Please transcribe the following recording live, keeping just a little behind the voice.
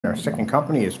Our second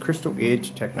company is Crystal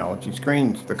Edge Technology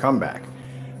Screens, the comeback.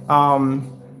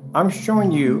 I'm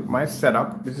showing you my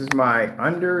setup. This is my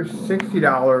under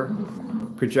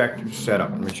 $60 projector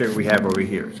setup. Let me show you what we have over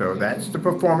here. So that's the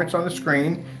performance on the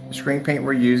screen. The screen paint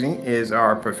we're using is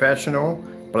our professional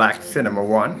black Cinema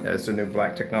 1. That's the new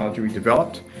black technology we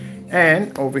developed.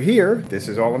 And over here, this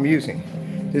is all I'm using.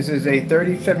 This is a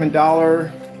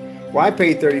 $37, well, I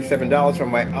paid $37 for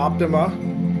my Optima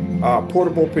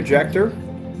portable projector.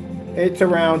 It's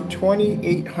around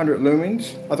 2,800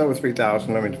 lumens. I thought it was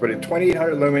 3,000 lumens, but it's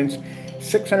 2,800 lumens,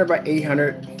 600 by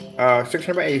 800,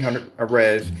 600 by 800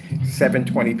 res,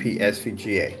 720p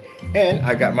SVGA. And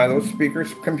I got my little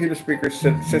speakers, computer speaker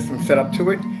system set up to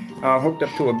it, hooked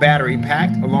up to a battery pack,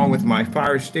 along with my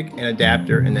Fire Stick and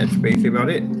adapter, and that's basically about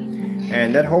it.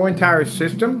 And that whole entire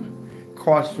system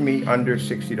cost me under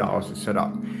 $60 to set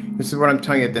up. This is what I'm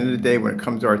telling you. At the end of the day, when it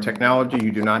comes to our technology,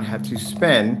 you do not have to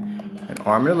spend an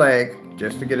arm and a leg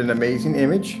just to get an amazing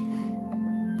image.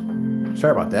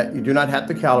 Sorry about that. You do not have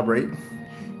to calibrate.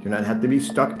 You do not have to be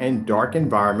stuck in dark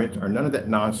environments or none of that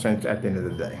nonsense at the end of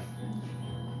the day.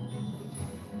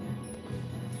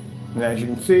 And as you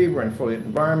can see, we're in a fully lit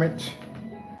environment.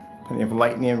 Plenty of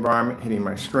light in the environment hitting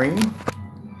my screen.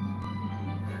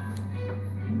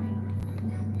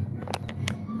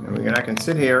 And I can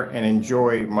sit here and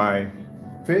enjoy my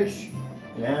fish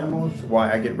and animals while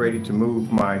I get ready to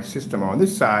move my system on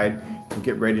this side and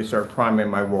get ready to start priming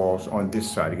my walls on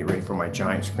this side to get ready for my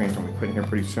giant screens I'm going to be putting here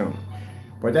pretty soon.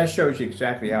 But that shows you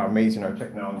exactly how amazing our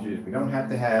technology is. We don't have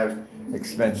to have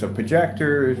expensive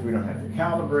projectors, we don't have to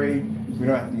calibrate, we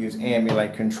don't have to use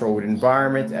ambient controlled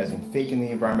environments, as in faking the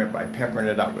environment by peppering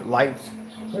it out with lights.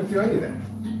 We don't do any of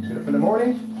that. Get up in the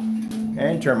morning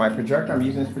and turn my projector. I'm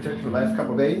using this projector for the last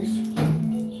couple of days.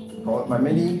 Call it my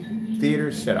mini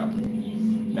theater setup.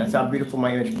 That's how beautiful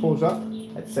my image pulls up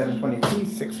at 720p,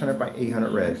 600 by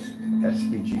 800 res,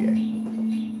 SVGA.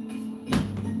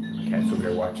 Cats over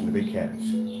there watching the big cats.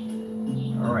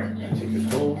 All right, I'm gonna take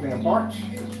this whole thing apart.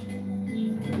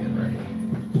 Get ready.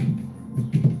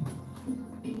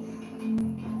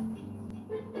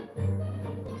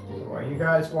 So while you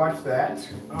guys watch that,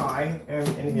 I am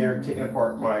in here taking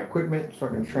apart my equipment so I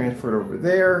can transfer it over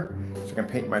there, so I can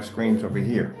paint my screens over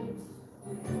here.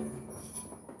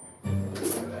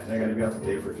 I gotta be up to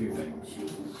date for a few things.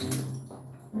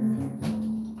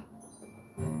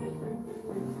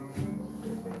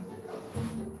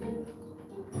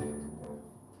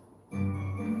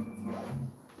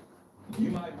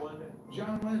 You might wonder,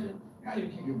 John Legend, how do you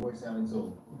keep your voice sounding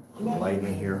so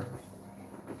lighting here?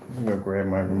 I'm gonna grab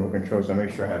my remote controls and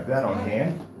make sure I have that on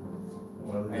hand.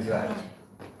 What is that?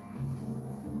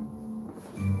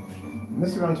 And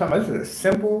this is what I'm talking about. This is a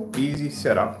simple, easy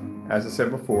setup, as I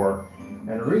said before.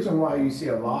 And the reason why you see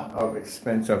a lot of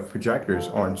expensive projectors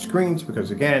on screens, because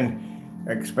again,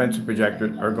 expensive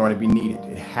projectors are going to be needed.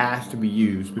 It has to be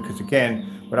used because again,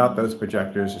 without those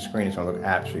projectors, the screen is going to look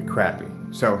absolutely crappy.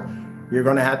 So you're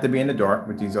going to have to be in the dark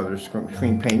with these other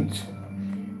screen paints.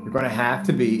 You're going to have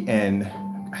to be in,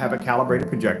 have a calibrated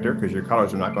projector because your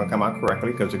colors are not going to come out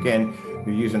correctly because again,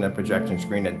 you're using a projection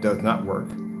screen that does not work.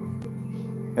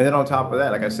 And then on top of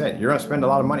that, like I said, you're going to spend a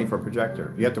lot of money for a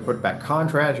projector. You have to put back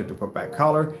contrast, you have to put back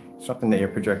color, something that your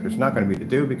projector is not going to be able to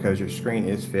do because your screen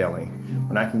is failing.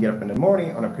 When I can get up in the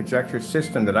morning on a projector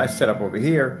system that I set up over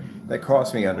here, that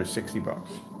costs me under 60 bucks.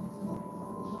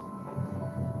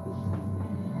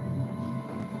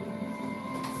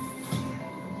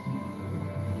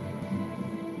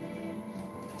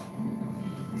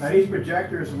 Now these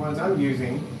projectors, the ones I'm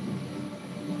using,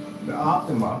 the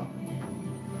Optima,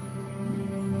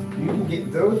 you can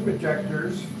get those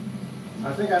projectors.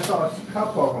 I think I saw a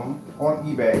couple of them on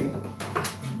eBay.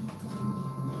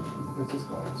 What's this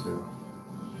going to?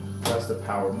 That's the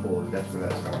power cord. That's where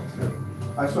that's going to.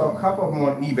 I saw a couple of them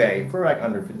on eBay for like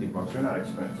under 50 bucks. They're not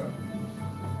expensive.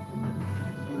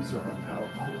 Let me sort of power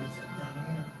cords down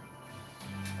here.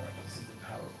 This is the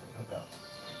power cord. Hook up.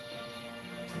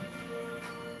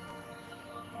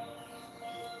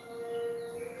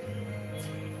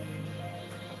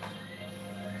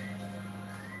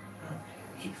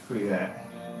 Should free that.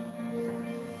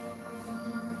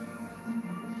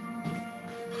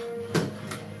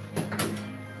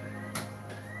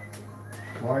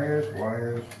 Wires,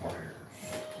 wires, wires.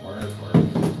 Wires, wires,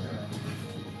 wires.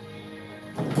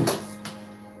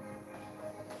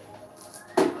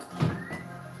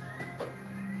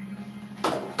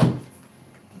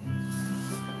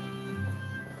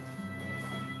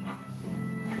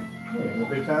 Okay, a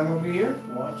bit of time over here,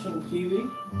 watching TV.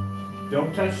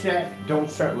 Don't touch that. Don't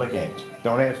start licking it.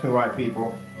 Don't ask me why,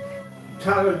 people.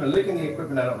 Tyler's been licking the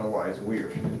equipment. I don't know why. It's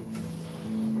weird.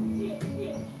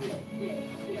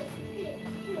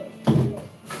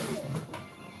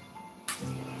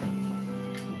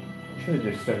 should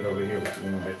have just set it over here with a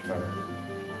little bit better.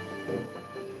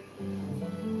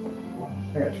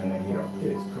 I gotta turn that heat off.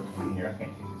 It is cooking in here. I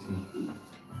can't take this heat.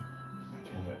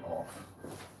 Turn it off.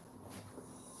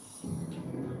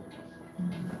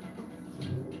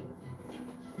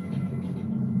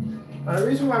 The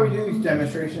reason why we do these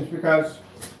demonstrations is because,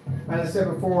 as I said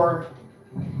before,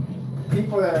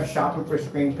 people that are shopping for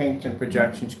screen paints and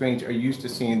projection screens are used to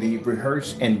seeing the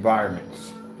rehearsed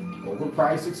environments.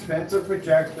 Overpriced, expensive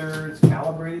projectors,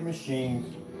 calibrated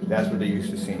machines, that's what they're used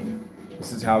to seeing.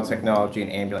 This is how technology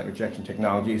and ambient light projection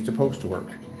technology is supposed to work.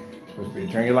 It's supposed to be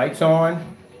to turn your lights on,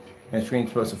 and the screen's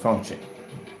supposed to function.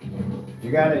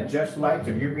 You gotta adjust lights.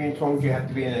 If you're being told you have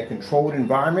to be in a controlled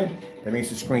environment, that means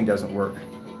the screen doesn't work.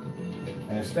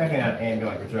 And it's definitely not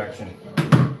ambient light projection.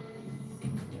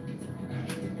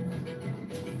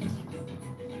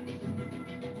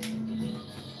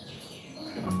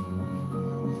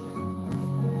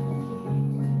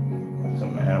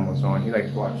 Some animals on. He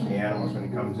likes watching the animals when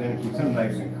he comes in. Keeps him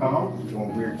nice and calm,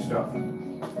 doing weird stuff.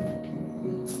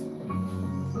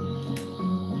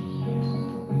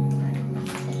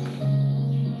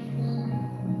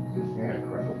 Yeah,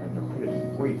 crack open. It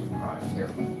is way too hot in here.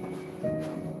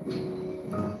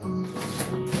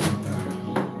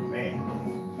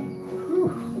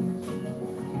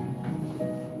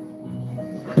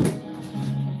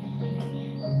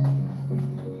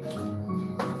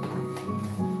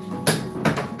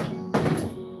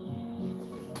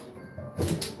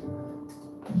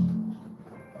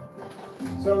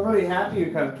 So I'm really happy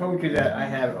because I told you that I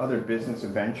have other business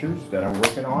ventures that I'm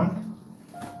working on.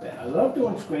 I love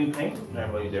doing screen paint, I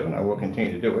really do, and I will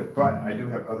continue to do it, but I do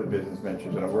have other business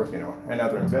ventures that I'm working on and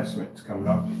other investments coming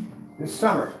up this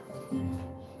summer.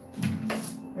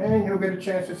 And you'll get a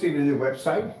chance to see the new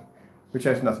website, which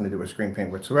has nothing to do with screen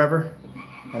paint whatsoever.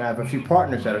 And I have a few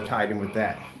partners that are tied in with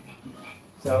that.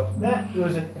 So that's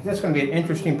going to be an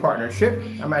interesting partnership.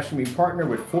 I'm actually going to be partnered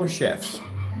with 4 chefs.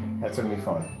 That's going to be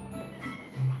fun.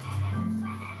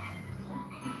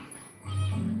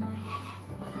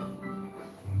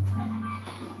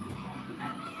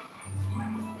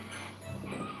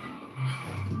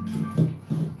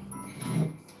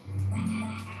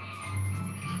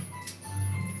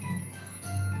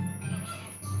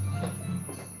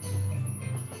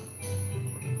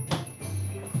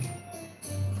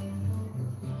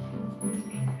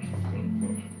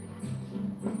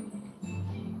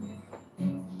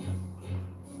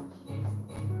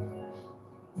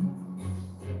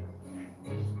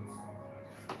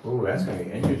 Ooh, that's going to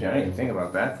be interesting. I didn't think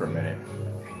about that for a minute.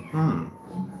 I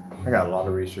got a lot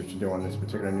of research to do on this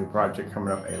particular new project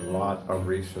coming up. A lot of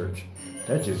research.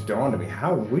 That just dawned on me.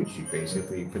 How would you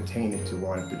basically pertain it to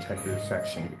one particular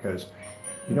section? Because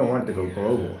you don't want it to go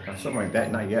global. Or something like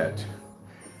that, not yet.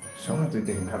 So I have to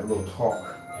have a little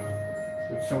talk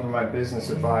with some of my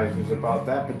business advisors about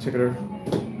that particular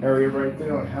area right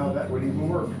there on how that would even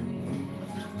work.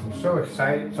 I'm so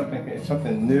excited.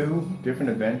 Something new,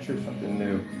 different adventure, something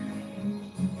new.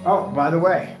 Oh, by the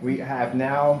way, we have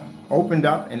now opened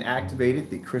up and activated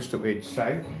the Crystal Edge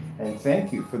site. And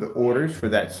thank you for the orders for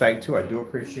that site too. I do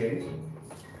appreciate it.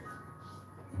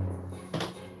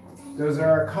 Those are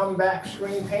our comeback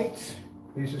screen paints.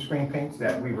 These are screen paints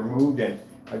that we removed, and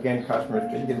again, customers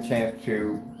didn't get a chance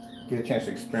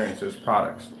to experience those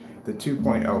products. The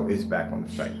 2.0 is back on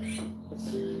the site.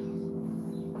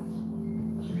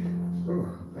 Oh,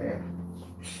 man.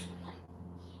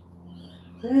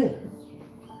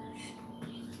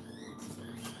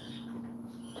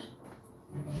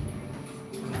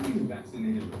 Let's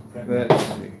see.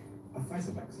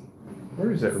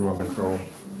 Where is that remote control?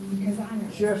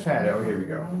 Just had it. Oh, here we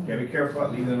go. Yeah, be careful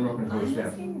about leaving the remote control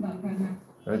down.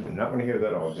 I do not want to hear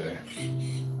that all day.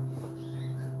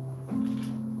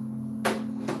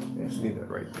 Let's leave that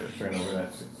right there. Turn over.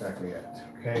 That's exactly it.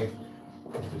 Okay.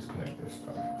 Let's disconnect this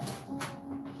stuff.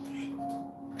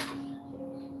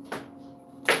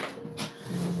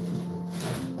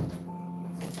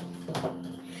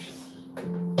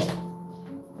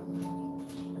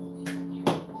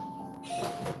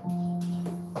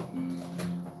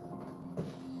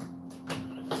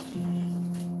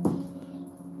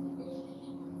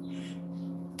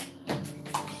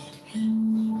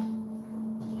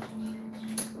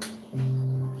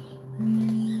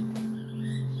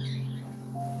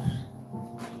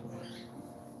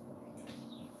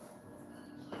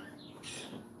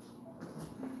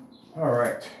 All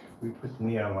right, we put the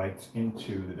neon lights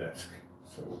into the desk.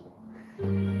 So,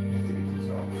 let's get this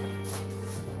off.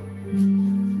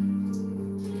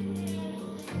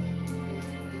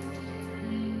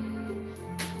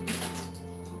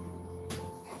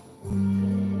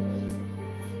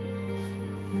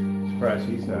 impressed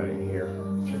he's not in here.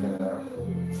 Check it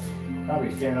out.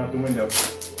 Probably staring out the window.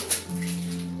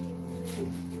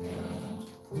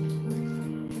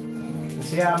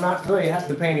 See how I'm not really have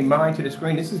to pay any mind to the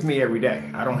screen. This is me every day.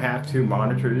 I don't have to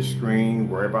monitor the screen,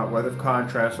 worry about whether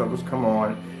contrast levels come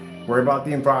on, worry about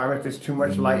the environment, if there's too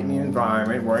much light in the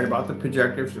environment, worry about the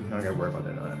projectors. I don't gotta worry about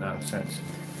that nonsense.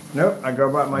 Nope, I go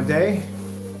about my day.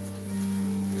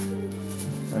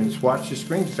 I just watch the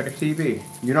screen just like a TV.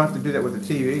 You don't have to do that with a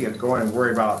TV. You have to go in and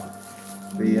worry about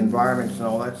the environments and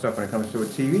all that stuff when it comes to a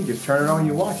TV. Just turn it on,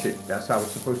 you watch it. That's how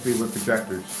it's supposed to be with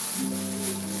projectors.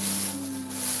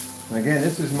 And again,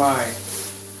 this is my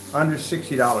under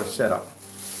 $60 setup.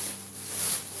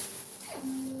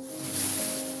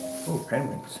 Oh,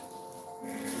 penguins.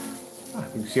 Ah,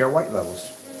 you can see our white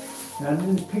levels. Now,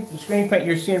 the screen paint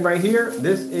you're seeing right here,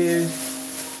 this is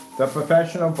the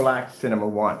Professional Black Cinema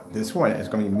 1. This one is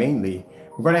going to be mainly,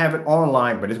 we're going to have it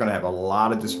online, but it's going to have a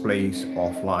lot of displays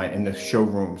offline in the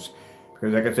showrooms.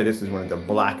 Because like I said, this is one of the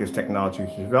blackest technologies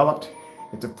developed.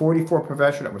 It's a 44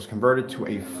 Professional that was converted to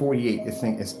a 48. This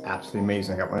thing is absolutely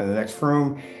amazing. I got one in the next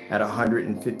room at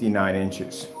 159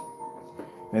 inches.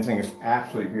 And this thing is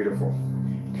absolutely beautiful.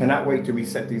 Cannot wait till we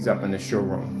set these up in the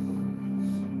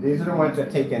showroom. These are the ones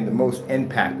that take in the most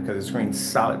impact because the screen's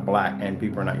solid black and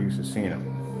people are not used to seeing them.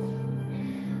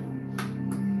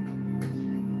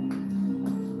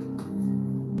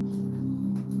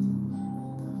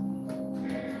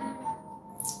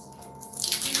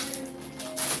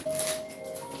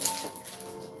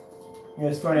 And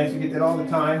it's funny, I used to get that all the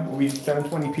time. We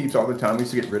 720p's all the time. We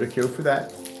used to get ridiculed for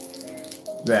that.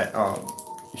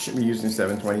 You shouldn't be using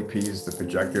 720p as the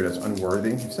projector, that's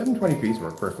unworthy. 720p's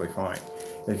work perfectly fine.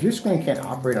 If your screen can't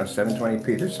operate on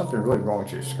 720p, there's something really wrong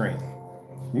with your screen.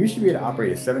 You should be able to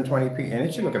operate at 720p and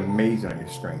it should look amazing on your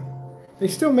screen. They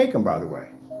still make them, by the way.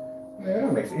 They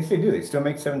don't make, yes, they do. They still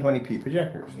make 720p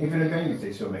projectors. Even in venues,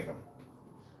 they still make them.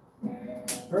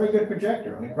 Very good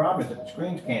projector. Only problem is that the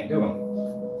screens can't do them.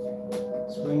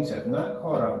 Screens have not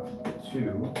caught up to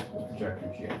the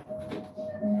projectors yet.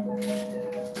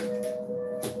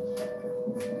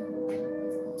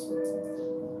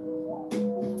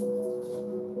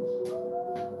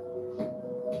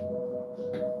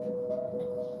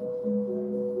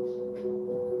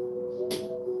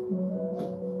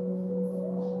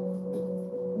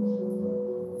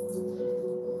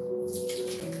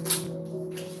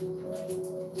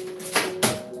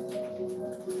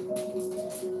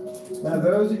 Now,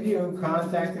 those of you who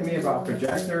contacted me about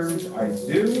projectors, I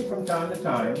do from time to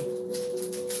time.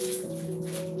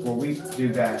 Well, we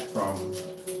do that from,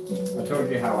 I told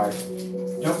you how I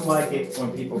don't like it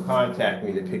when people contact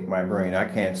me to pick my brain. I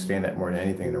can't stand that more than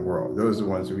anything in the world. Those are the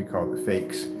ones that we call the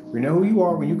fakes. We know who you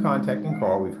are when you contact and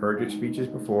call. We've heard your speeches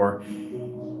before.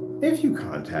 If you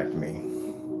contact me,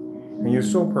 and your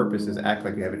sole purpose is act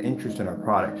like you have an interest in our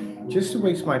product, just to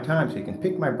waste my time so you can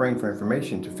pick my brain for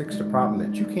information to fix the problem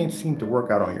that you can't seem to work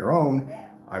out on your own,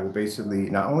 I will basically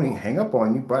not only hang up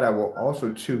on you, but I will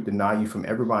also too deny you from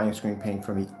ever buying screen paint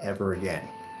from me ever again.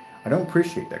 I don't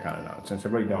appreciate that kind of nonsense. I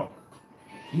really don't.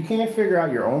 If you can't figure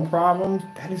out your own problems,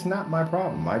 that is not my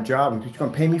problem. My job is you're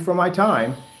going to pay me for my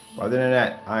time. Other than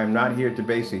that, I am not here to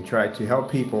basically try to help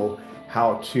people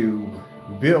how to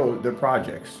build their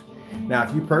projects. Now,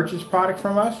 if you purchase product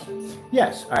from us,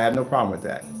 yes, I have no problem with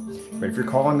that. But if you're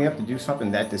calling me up to do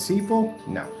something that deceitful,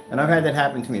 no. And I've had that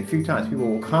happen to me a few times. People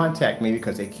will contact me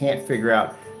because they can't figure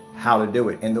out how to do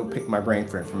it, and they'll pick my brain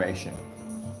for information.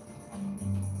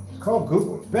 It's called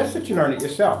Google. It's best that you learn it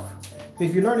yourself.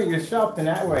 If you learn it yourself, then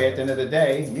that way, at the end of the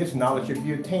day, this knowledge should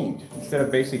be obtained, instead of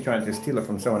basically trying to steal it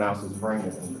from someone else's brain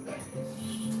at the end of the day.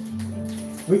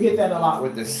 We get that a lot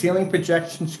with the ceiling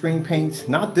projection screen paints,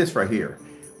 not this right here.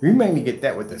 We mainly get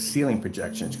that with the ceiling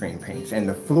projection screen paints and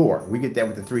the floor. We get that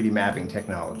with the 3D mapping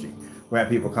technology. We have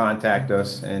people contact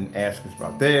us and ask us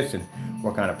about this and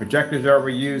what kind of projectors are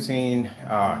we using,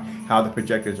 how the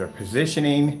projectors are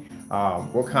positioning,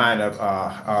 what kind of,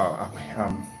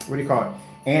 what do you call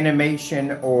it,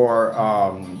 animation or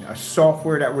a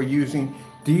software that we're using.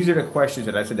 These are the questions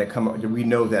that I said that come up, that we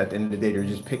know that at the end of the day, they're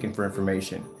just picking for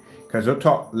information. Because they'll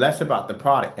talk less about the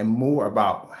product and more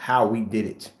about how we did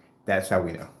it. That's how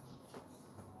we know.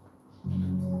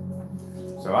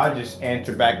 So I just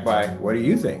answer back by, what do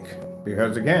you think?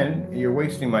 Because again, you're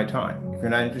wasting my time. If you're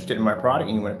not interested in my product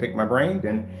and you want to pick my brain,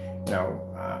 then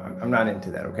I'm not into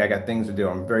that, okay? I got things to do.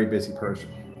 I'm a very busy person.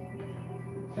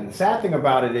 And the sad thing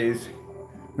about it is,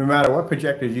 no matter what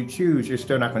projectors you choose, you're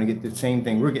still not going to get the same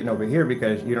thing we're getting over here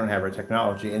because you don't have our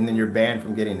technology, and then you're banned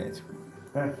from getting it.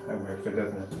 That works,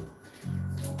 doesn't it?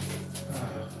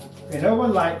 And no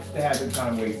one likes to have their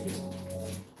time wasted.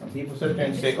 And people sit there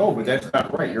and say, oh, but that's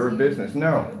not right, you're a business.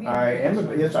 No,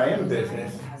 yes, I am a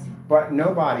business, but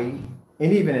nobody,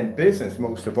 and even in business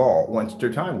most of all, wants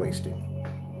their time wasted.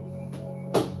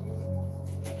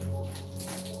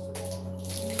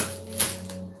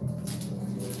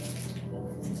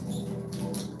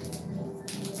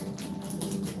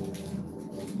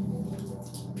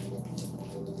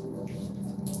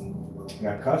 I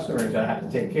got customers that I have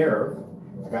to take care of.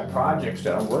 I got projects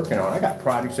that I'm working on. I got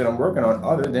projects that I'm working on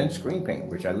other than screen paint,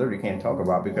 which I literally can't talk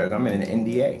about because I'm in an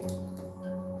NDA.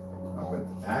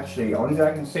 But actually, the only thing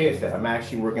I can say is that I'm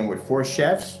actually working with 4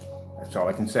 chefs. That's all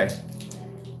I can say.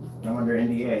 I'm under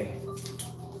NDA.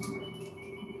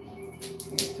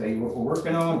 Can't tell you what we're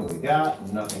working on, what we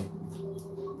got, nothing.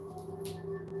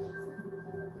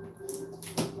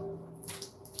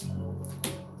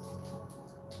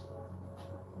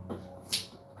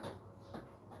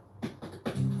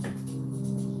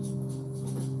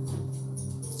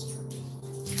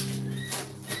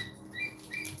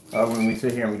 When we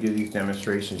sit here and we do these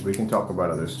demonstrations, we can talk about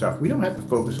other stuff. We don't have to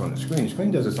focus on the screen. The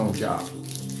screen does its own job.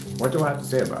 What do I have to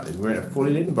say about it? We're in a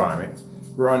fully lit environment.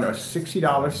 We're on a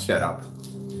 $60 setup.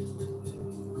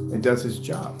 It does its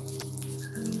job.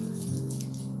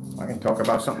 I can talk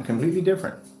about something completely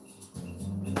different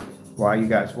while you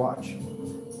guys watch.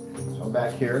 So I'm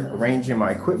back here arranging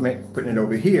my equipment, putting it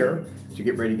over here to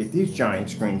get ready to get these giant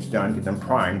screens done, get them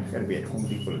primed. Gotta be at Home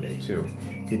Depot today too.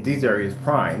 Get these areas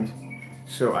primed,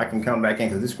 so I can come back in,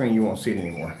 because this screen you won't see it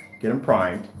anymore. Get them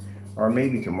primed, or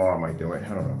maybe tomorrow I might do it,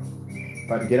 I don't know.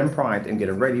 But get them primed and get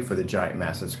it ready for the giant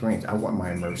massive screens. I want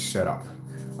my immersed setup.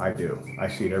 I do. I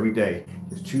see it every day.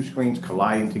 There's 2 screens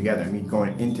colliding together, and me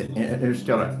going into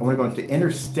interstellar. I want to go into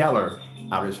interstellar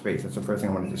outer space. That's the first thing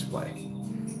I want to display.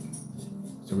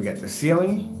 So we got the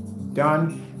ceiling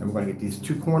done, and we're going to get these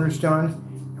 2 corners done,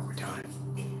 and we're done.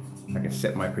 I can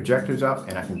set my projectors up,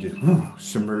 and I can just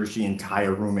submerge the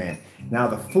entire room in. Now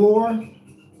the floor,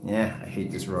 yeah, I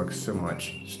hate this rug so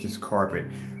much. It's this carpet.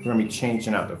 We're going to be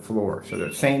changing out the floor. So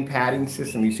the same padding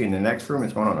system you see in the next room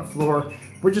is going on the floor.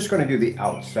 We're just going to do the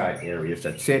outside areas.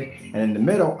 That's it. And in the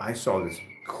middle, I saw this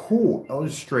cool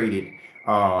illustrated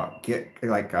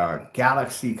like a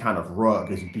galaxy kind of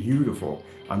rug. It's beautiful.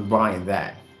 I'm buying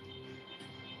that.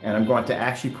 And I'm going to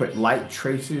actually put light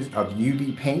traces of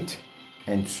UV paint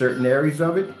in certain areas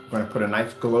of it. I'm going to put a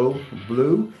nice glow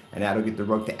blue, and that'll get the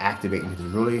rug to activate into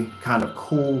this really kind of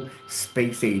cool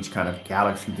space age kind of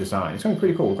galaxy design. It's going to be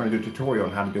pretty cool. We're going to do a tutorial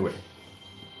on how to do it.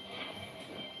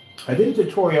 I did a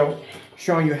tutorial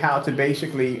showing you how to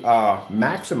basically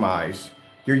maximize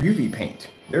your UV paint.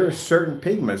 There are certain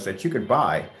pigments that you could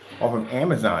buy off of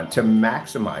Amazon to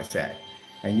maximize that.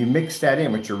 And you mix that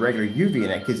in with your regular UV,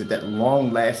 and that gives it that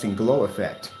long-lasting glow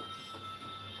effect.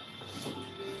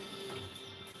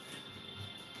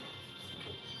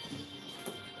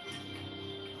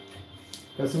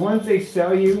 Because the ones they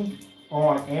sell you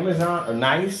on Amazon are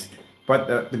nice,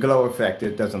 but the glow effect,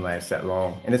 it doesn't last that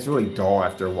long. And it's really dull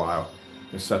after a while.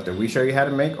 The stuff that we show you how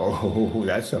to make, oh,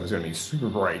 that stuff is going to be super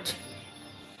bright.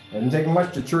 It doesn't take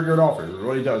much to trigger it off. It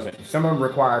really doesn't. Some of them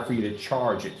require for you to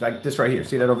charge it. Like this right here.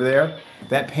 See that over there?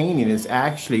 That painting is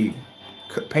actually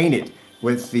painted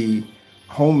with the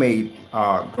homemade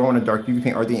glow-in-the-dark UV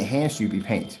paint or the enhanced UV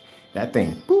paint. That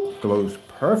thing, boop, glows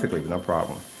perfectly with no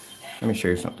problem. Let me show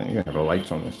you something. You're gonna have the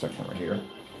lights on this section right here.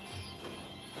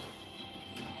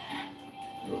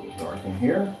 A little dark in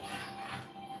here.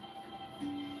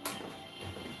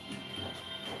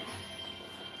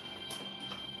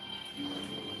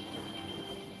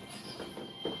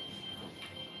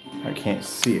 I can't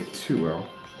see it too well,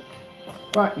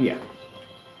 but yeah.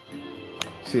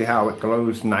 See how it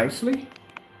glows nicely?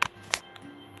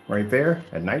 Right there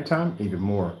at nighttime, even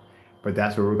more. But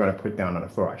that's what we're gonna put down on the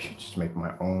floor. I should just make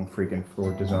my own freaking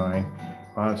floor design.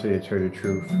 Honestly, to tell you the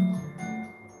truth.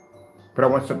 But I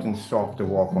want something soft to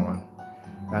walk on.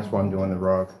 That's why I'm doing the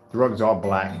rug. The rug's all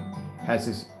black, has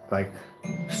this like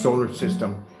solar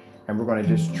system, and we're gonna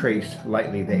just trace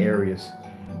lightly the areas,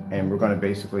 and we're gonna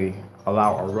basically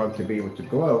allow our rug to be able to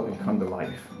glow and come to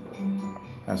life.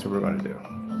 That's what we're gonna do.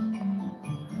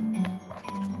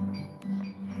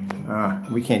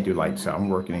 We can't do lights, so I'm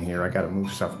working in here. I gotta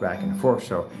move stuff back and forth.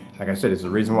 So like I said, it's the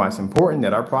reason why it's important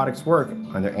that our products work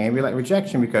under ambient light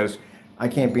rejection, because I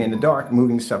can't be in the dark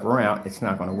moving stuff around. It's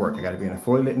not gonna work. I gotta be in a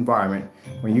fully lit environment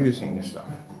when using this stuff.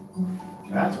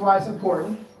 That's why it's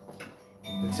important.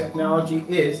 The technology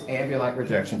is ambient light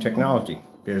rejection technology.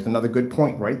 There's another good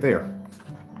point right there.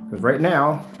 Because right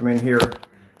now, I'm in here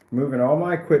moving all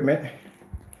my equipment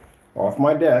off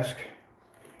my desk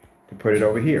to put it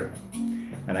over here.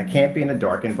 And I can't be in a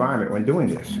dark environment when doing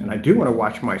this. And I do want to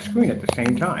watch my screen at the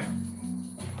same time.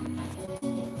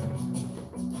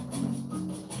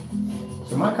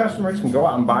 my customers can go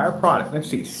out and buy our product. Let's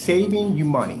see, saving you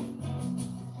money.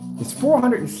 It's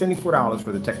 $474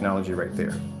 for the technology right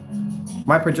there.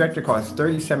 My projector costs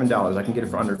 $37. I can get it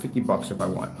for under 50 bucks if I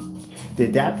want. The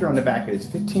adapter on the back is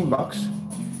 15 bucks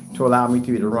to allow me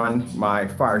to run my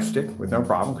Fire Stick with no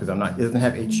problem because it doesn't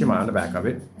have HDMI on the back of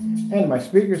it. And my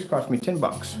speakers cost me 10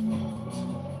 bucks.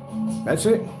 That's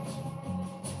it.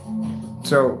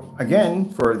 So again,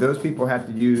 for those people who have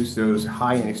to use those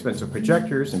high and expensive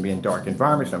projectors and be in dark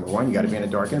environments, number one, you got to be in a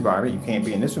dark environment. You can't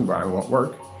be in this environment, it won't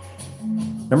work.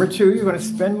 Number two, you're going to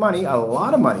spend money, a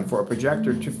lot of money for a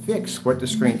projector to fix what the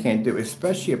screen can't do,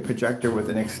 especially a projector with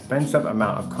an expensive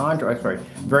amount of contrast, sorry,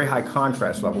 very high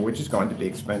contrast level, which is going to be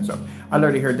expensive. I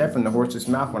literally heard that from the horse's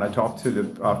mouth when I talked to the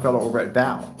fellow over at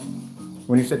Val.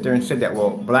 When he sat there and said that,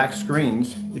 well, black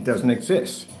screens, it doesn't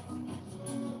exist.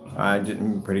 I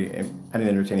didn't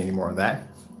entertain any more of that.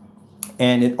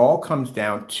 And it all comes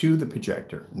down to the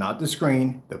projector, not the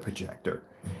screen, the projector.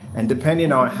 And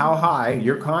depending on how high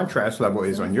your contrast level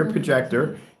is on your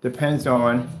projector, depends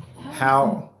on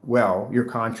how well your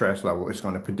contrast level is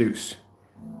going to produce.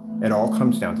 It all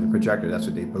comes down to the projector. That's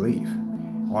what they believe.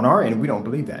 On our end, we don't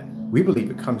believe that. We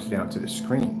believe it comes down to the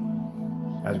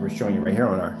screen, as we're showing you right here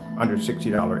on our under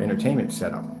 $60 entertainment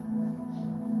setup.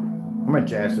 I'm going to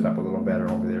jazz it up a little better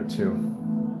over there too.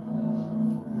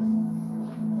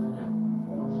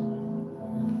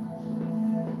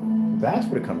 That's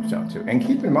what it comes down to. And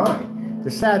keep in mind,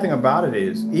 the sad thing about it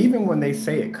is, even when they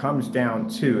say it comes down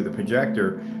to the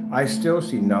projector, I still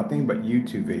see nothing but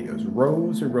YouTube videos,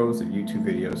 rows and rows of YouTube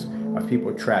videos of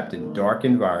people trapped in dark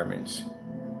environments,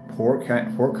 poor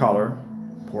color,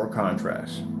 poor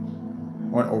contrast,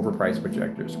 on overpriced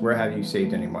projectors. Where have you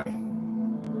saved any money?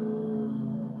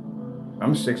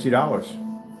 I'm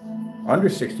 $60, under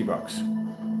 60 bucks.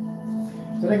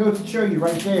 So that goes to show you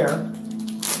right there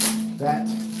that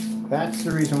that's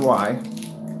the reason why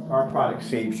our product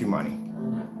saves you money.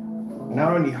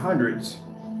 Not only hundreds,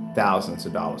 thousands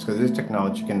of dollars, because this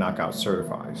technology can knock out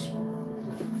certifies.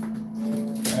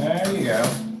 There you go.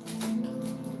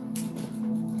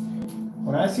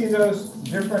 When I see those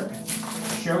different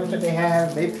shows that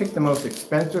they pick the most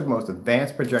expensive, most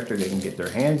advanced projector they can get their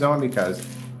hands on because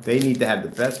they need to have the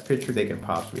best picture they can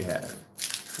possibly have.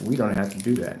 We don't have to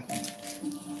do that.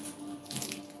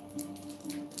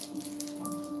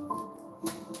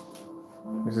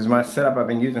 This is my setup I've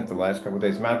been using for the last couple of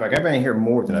days. Matter of fact, I've been in here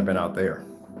more than I've been out there.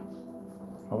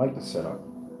 I like the setup.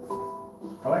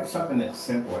 I like something that's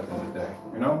simple at the end of the day,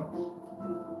 you know?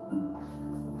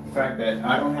 The fact that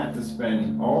I don't have to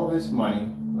spend all this money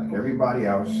like everybody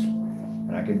else,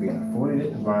 and I can be in a fully lit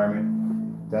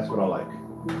environment. That's what I like.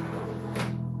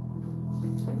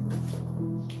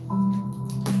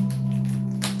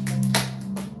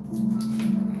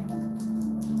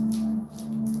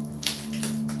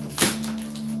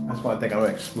 That's why I think I'm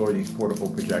going to explore these portable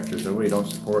projectors. I really don't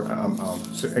explore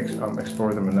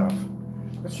them enough.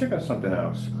 Let's check out something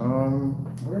else.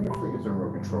 Where the freak is the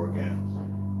remote control again?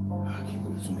 I keep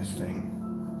losing this thing.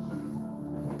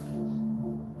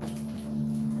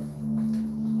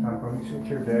 Probably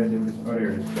secure there. Oh, there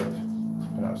it is.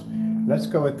 Something else. Let's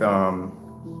go with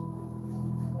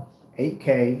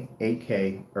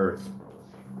 8K Earth.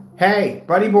 Hey,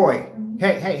 buddy boy.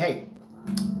 Hey.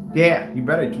 Yeah, you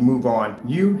better move on.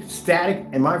 You, static,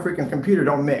 and my freaking computer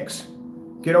don't mix.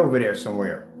 Get over there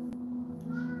somewhere.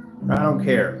 I don't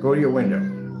care. Go to your window.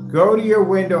 Go to your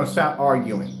window and stop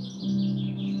arguing.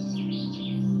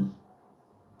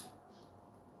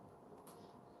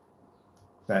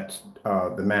 That's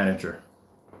the manager.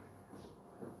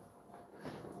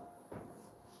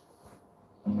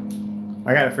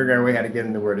 I gotta figure out a way how to get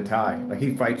him to wear the tie. Like,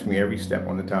 he fights me every step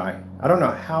on the tie. I don't know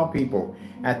how people,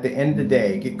 at the end of the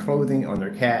day, get clothing on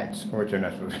their cats, or which they're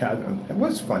not supposed to. It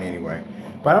was funny anyway.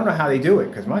 But I don't know how they do it,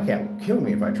 because my cat will kill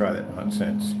me if I try that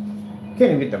nonsense.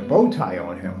 Can't even get the bow tie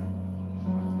on him.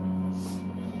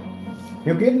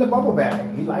 He'll get in the bubble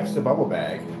bag. He likes the bubble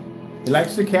bag. He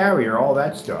likes the carrier, all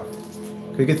that stuff.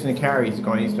 Because he gets in the carrier, he's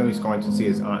going to see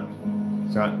his aunt.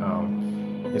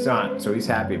 His aunt, so he's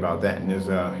happy about that, and his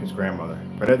grandmother.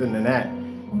 But other than that,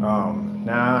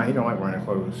 nah, he don't like wearing the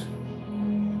clothes.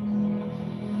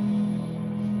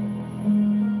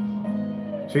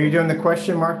 So you're doing the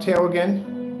question mark tail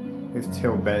again? His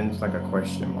tail bends like a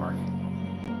question mark.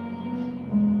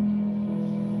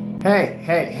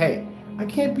 Hey, I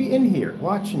can't be in here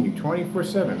watching you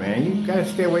 24/7, man. You gotta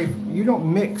stay away. You don't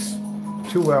mix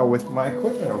too well with my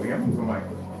equipment over here. I'm moving my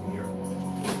equipment.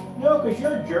 No, because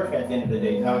you're a jerk at the end of the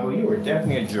day, Tago. You were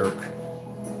definitely a jerk.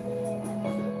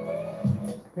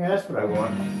 Yeah, that's what I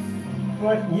want.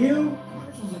 But you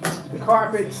The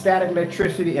carpet, static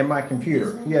electricity, and my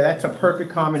computer. Yeah, that's a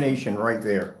perfect combination right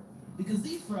there. Because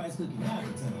these fries could be half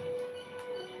the time.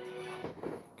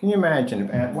 Can you imagine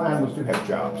if well, animals do have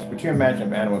jobs, but you imagine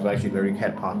if animals actually literally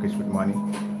had pockets with money?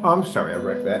 Oh, I'm sorry, I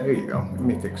wrecked that. Here you go. Let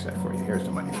me fix that for you. Here's the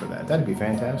money for that. That'd be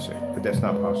fantastic, but that's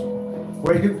not possible.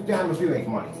 What do you do? The animals do make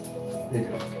money. They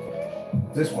do.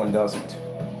 This one doesn't.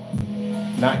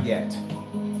 Not yet.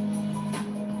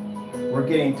 We're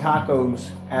getting tacos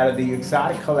out of the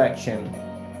exotic collection.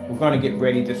 We're going to get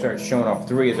ready to start showing off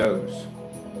 3 of those.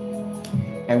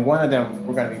 And one of them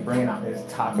we're going to be bringing out is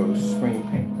tacos screen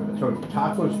paint. So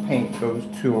tacos paint goes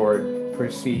toward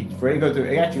proceeds.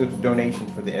 It actually goes to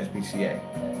donations for the SPCA.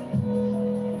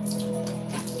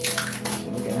 So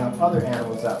we can help other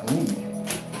animals out in need.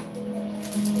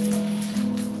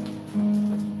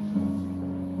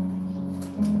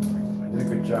 I did a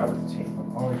good job with the tape.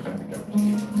 I'm always doing a good job with the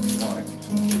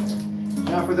tape.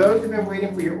 Now for those who've been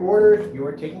waiting for your orders, you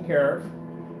are taken care of.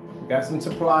 We got some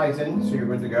supplies in, so you're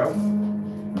good to go.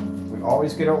 We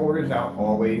always get our orders out,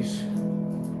 always.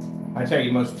 I tell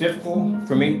you, most difficult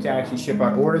for me to actually ship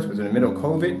out orders was in the middle of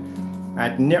COVID.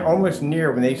 Almost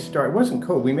near when they start, it wasn't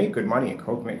COVID. We made good money in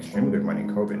COVID, made extremely good money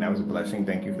in COVID, and that was a blessing.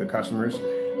 Thank you for the customers.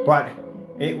 But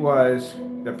it was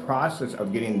the process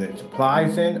of getting the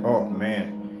supplies in. Oh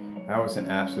man, that was an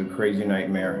absolute crazy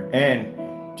nightmare. And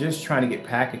just trying to get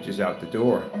packages out the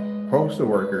door. Postal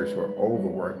workers were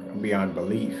overworked beyond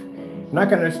belief. I'm not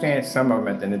going to understand some of them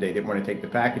at the end of the day didn't want to take the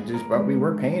packages, but we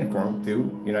were paying for them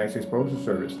through United States Postal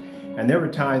Service. And there were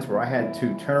times where I had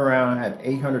to turn around, I had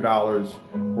 $800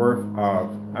 worth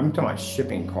of, I'm talking about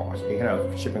shipping costs,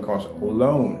 $800 shipping costs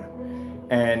alone.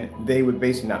 And they would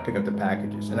basically not pick up the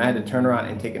packages. And I had to turn around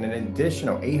and take an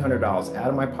additional $800 out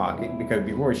of my pocket because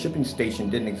before a shipping station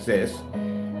didn't exist.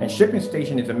 And shipping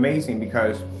station is amazing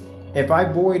because if I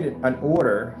void an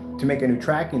order to make a new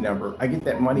tracking number, I get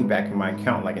that money back in my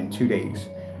account like in 2 days.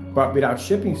 But without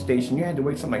shipping station, you had to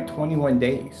wait something like 21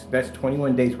 days. That's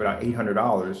 21 days without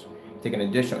 $800, take an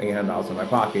additional $800 in my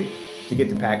pocket to get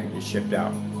the packages shipped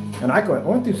out. And I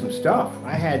went through some stuff.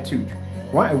 I had to,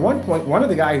 at one point, one of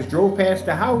the guys drove past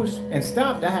the house and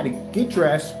stopped. I had to get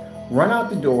dressed, run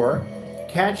out the door,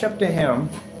 catch up to him,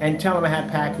 and tell him I had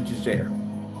packages there.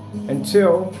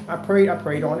 Until I prayed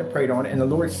on it, and the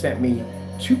Lord sent me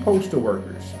 2 postal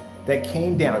workers that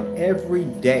came down every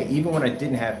day, even when I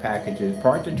didn't have packages,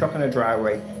 parked the truck in the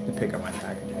driveway to pick up my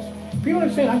packages. People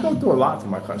understand, I go through a lot for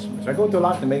my customers. I go through a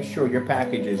lot to make sure your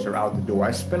packages are out the door.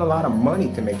 I spend a lot of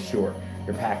money to make sure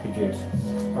your packages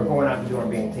are going out the door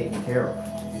and being taken care of.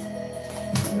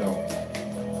 You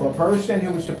know, for a person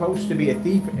who was supposed to be a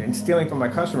thief and stealing from my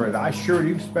customers, I sure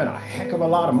do spend a heck of a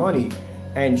lot of money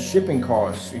and shipping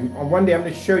costs. One day I'm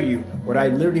going to show you what I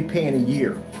literally pay in a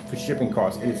year for shipping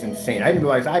costs. It is insane. I didn't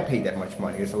realize I paid that much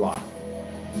money. It's a lot.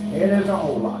 It is a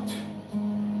whole lot.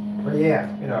 But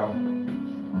yeah, you know,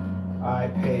 I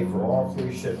pay for all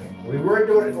 3 shipping. We were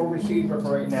doing it overseas, but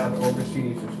for right now, the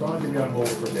overseas is going to be on hold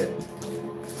for a bit.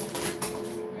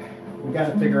 We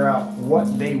got to figure out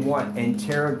what they want and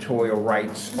territorial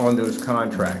rights on those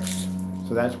contracts.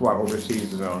 So that's why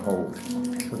overseas is on hold.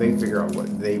 So they figure out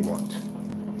what they want.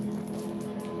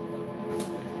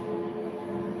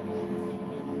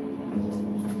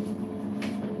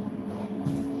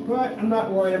 But I'm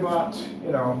not worried about,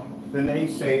 you know, the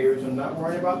naysayers. I'm not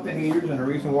worried about the haters. And the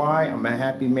reason why, I'm a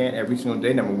happy man every single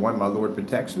day. Number 1, my Lord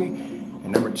protects me.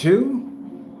 And number 2,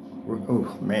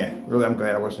 oh man, really I'm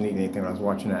glad I wasn't eating anything when I was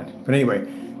watching that. But anyway,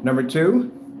 number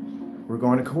 2, we're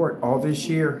going to court all this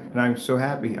year. And I'm so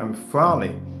happy. I'm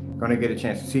finally going to get a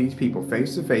chance to see these people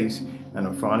face to face. And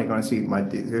I'm finally going to see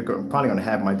they're probably going to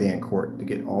have my day in court to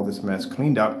get all this mess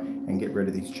cleaned up and get rid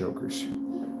of these jokers.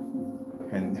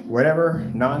 And whatever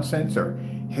nonsense or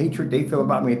hatred they feel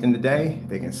about me at the end of the day,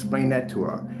 they can explain that to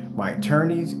my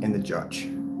attorneys and the judge.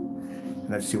 And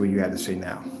let's see what you have to say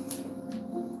now.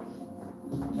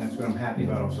 That's what I'm happy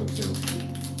about also too.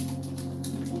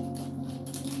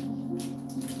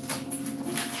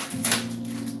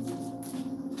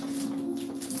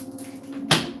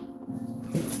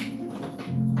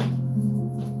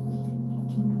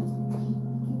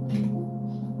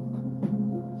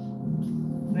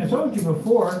 I told you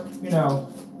before, you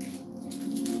know,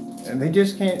 and they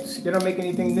just can't, they don't make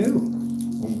anything new.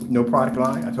 No product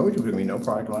line. I told you there was going to be no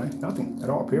product line. Nothing at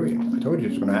all, period. I told you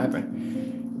it's going to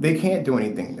happen. They can't do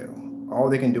anything new. All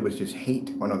they can do is just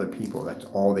hate on other people. That's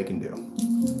all they can do.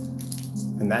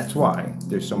 And that's why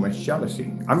there's so much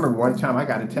jealousy. I remember one time I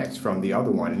got a text from the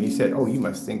other one and he said, oh, you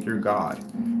must think you're God.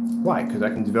 Why? Because I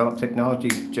can develop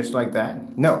technology just like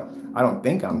that? No, I don't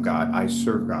think I'm God. I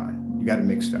serve God. You got it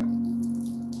mixed up.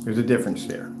 There's a difference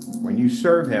there. When you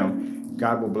serve him,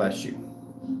 God will bless you.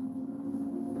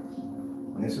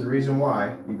 And this is the reason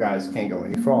why you guys can't go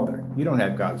any farther. You don't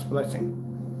have God's blessing.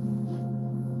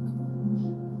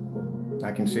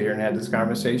 I can sit here and have this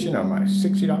conversation on my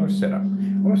 $60 setup. I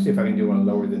want to see if I can do one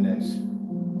lower than this.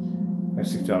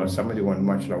 That's $60, so I'm going to do one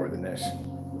much lower than this.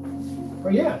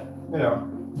 But yeah, you know,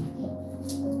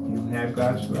 you don't have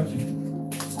God's blessing.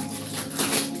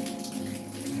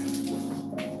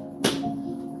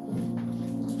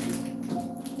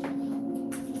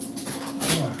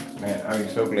 Man, I'm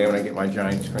so glad when I get my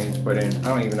giant screens put in. I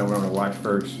don't even know what I'm going to watch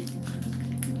first.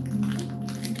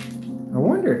 I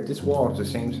wonder if this wall is the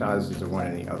same size as the one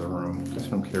in the other room. That's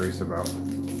what I'm curious about.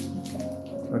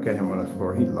 Look at him on the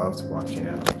floor. He loves watching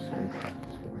animals.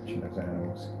 Watching those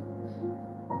animals.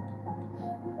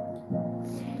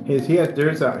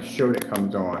 There's a show that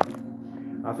comes on.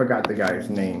 I forgot the guy's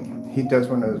name. He does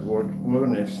one of those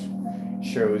wilderness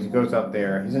shows. He goes out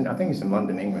there. I think he's in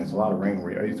London, England. It's a lot of rain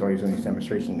where he's always doing these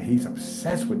demonstrations. He's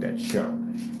obsessed with that show.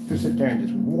 He'll sit there and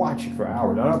just watch it for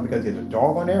hours. I don't know because he has a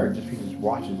dog on there or just because he just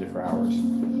watches it for hours.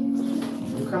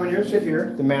 You come in here, sit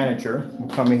here. The manager will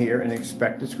come in here and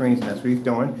inspect the screens, and that's what he's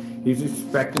doing. He's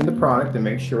inspecting the product to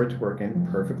make sure it's working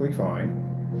perfectly fine.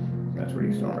 That's what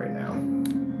he's doing right now.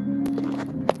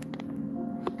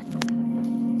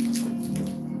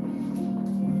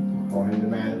 Call him the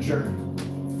manager.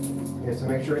 He has to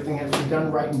make sure everything has to be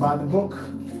done right and by the book.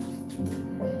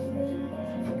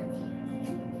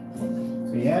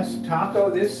 So yes, Taco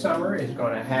this summer is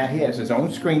going to have, he has his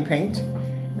own screen paint,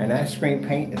 and that screen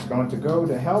paint is going to go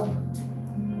to help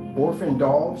orphan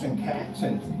dogs and cats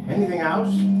and anything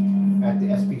else at the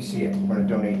SPCA. We're going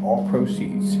to donate all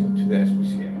proceeds to the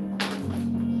SPCA.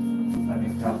 I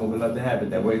think Taco would love to have it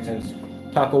that way, since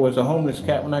Taco was a homeless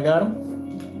cat when I got him.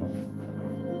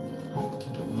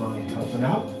 Don't mind helping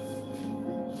out.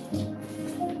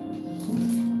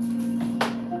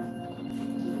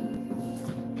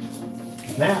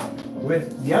 Now,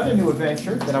 with the other new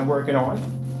adventure that I'm working on,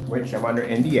 which I'm under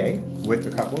NDA with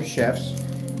a couple of chefs,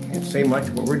 I can't say much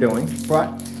what we're doing, but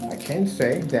I can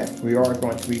say that we are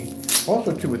going to be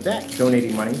also too with that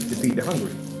donating money to feed the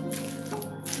hungry.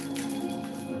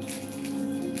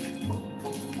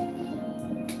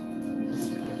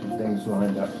 Some things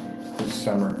lined up this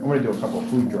summer. I'm going to do a couple of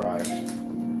food drives.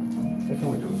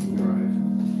 Definitely do a food drive.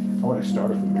 I want to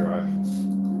start a food drive.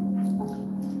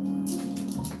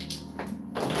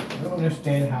 I don't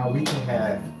understand how we can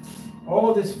have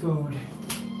all this food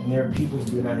and there are people who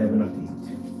do not have enough to eat.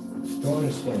 Don't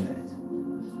understand that.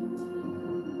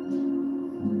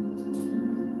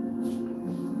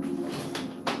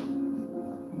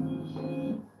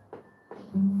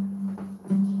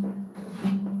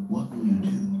 What will you do?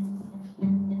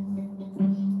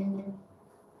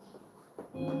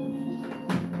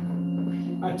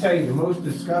 I tell you, the most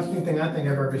disgusting thing I think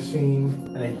I've ever seen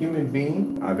in a human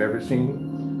being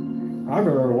I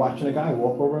remember watching a guy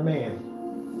walk over a man.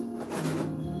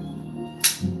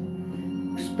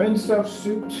 Expensive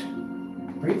suit,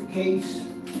 briefcase,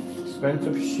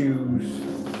 expensive shoes.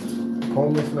 The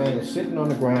homeless man is sitting on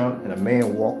the ground and a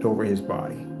man walked over his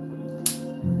body.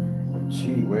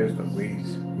 Gee, where's the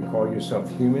Louise? You call yourself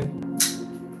human?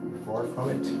 You're far from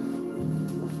it.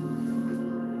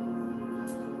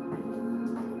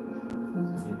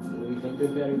 You think they're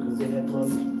better because they have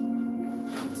money?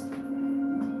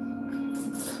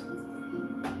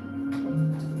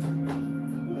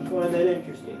 I find that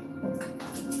interesting.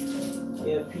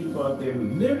 You have people out there who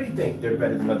literally think they're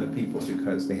better than other people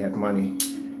because they have money.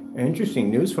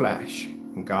 Interesting newsflash.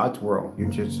 In God's world, you're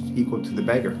just equal to the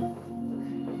beggar.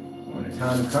 When the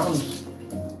time comes,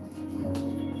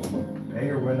 the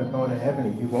beggar will end up going to heaven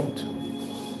and you won't.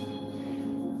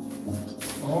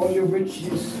 All your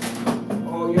riches,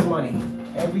 all your money,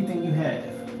 everything you have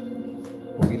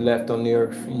will be left on the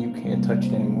earth and you can't touch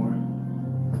it anymore.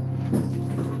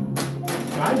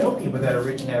 I know people that are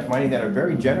rich and have money that are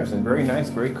very generous and very nice,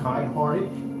 very kind-hearted.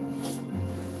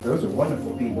 Those are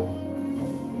wonderful people.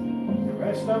 The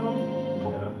rest of them,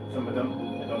 some of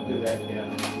them, they don't do that. Yeah.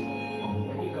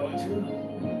 Where are you going to?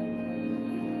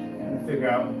 And figure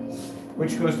out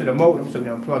which goes to the modem so we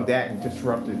don't unplug that and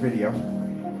disrupt the video.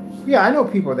 Yeah, I know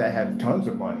people that have tons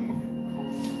of money.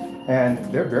 And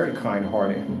they're very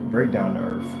kind-hearted, very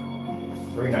down-to-earth.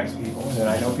 Very nice people. And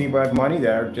I know people have money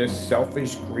that are just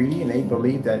selfish, greedy, and they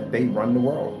believe that they run the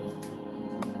world.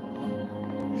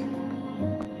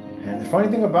 And the funny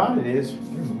thing about it is,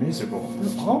 they're miserable.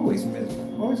 They're always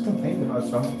miserable. Always complaining about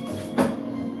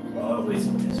something. Always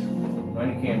miserable.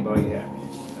 Money can't buy you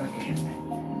happiness. I can't.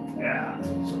 Yeah, it's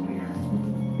so weird.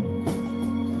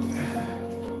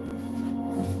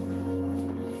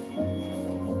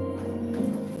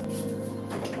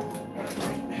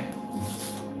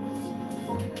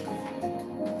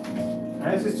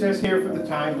 is just here for the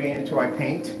time being until I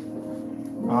paint.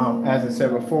 As I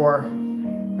said before,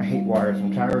 I hate wires.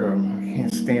 I'm tired of them. I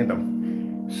can't stand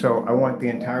them. So I want the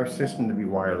entire system to be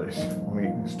wireless when we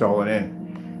install it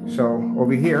in. So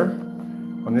over here,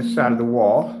 on this side of the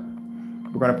wall,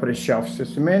 we're going to put a shelf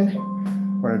system in.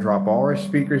 We're going to drop all our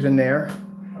speakers in there,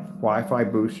 Wi-Fi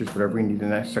boosters, whatever we need in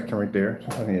that section right there.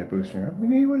 Sometimes I need a booster. We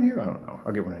need one here? I don't know.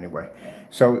 I'll get one anyway.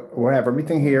 So we'll have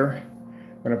everything here.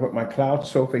 I'm going to put my cloud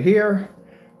sofa here.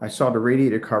 I saw the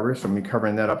radiator cover, so I'm going to be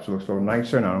covering that up so it looks a little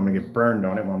nicer. Now I'm going to get burned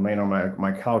on it while I'm laying on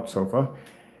my couch sofa.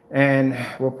 And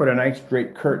we'll put a nice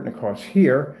draped curtain across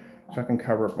here so I can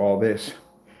cover up all this,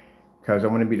 because I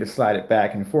want to be to slide it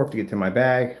back and forth to get to my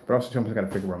bag. But also sometimes I got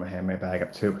to figure where I'm going to have my bag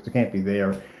up to, because it can't be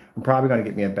there. I'm probably going to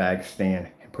get me a bag stand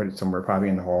and put it somewhere, probably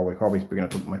in the hallway. Always big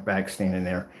enough to put my bag stand in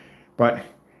there. But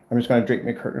I'm just going to drape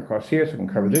my curtain across here so I can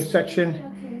cover this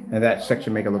section and that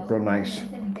section, make it look real nice.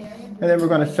 And then we're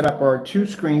going to set up our 2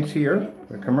 screens here.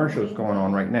 The commercial is going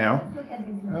on right now.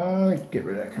 Get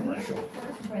rid of that commercial.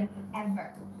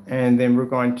 And then we're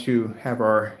going to have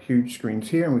our huge screens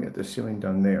here, and we got the ceiling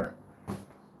done there.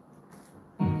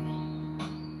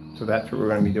 So that's what we're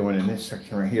going to be doing in this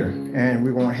section right here. And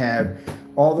we won't have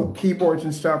all the keyboards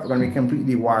and stuff. We're going to be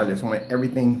completely wireless. I want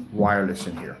everything wireless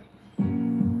in here.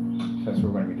 That's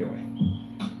what we're going to be doing.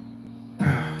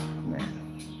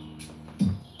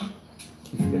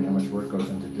 You forget how much work goes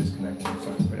into disconnecting and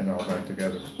stuff, putting it all back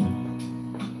together.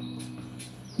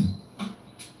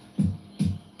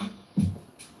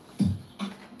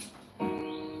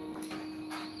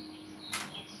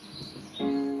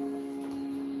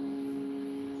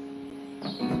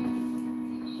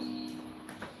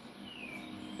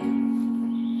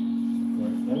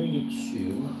 Let me get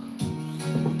you.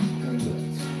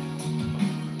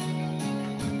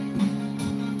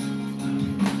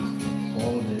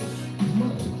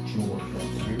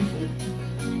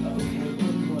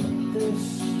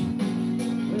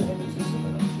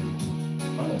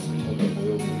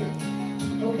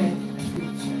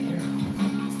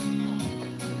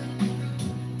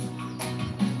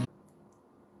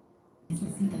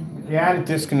 Yeah, I had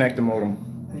to disconnect the modem.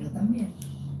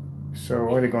 So I'm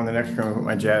going to go in the next room and put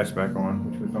my jazz back on,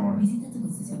 which was on.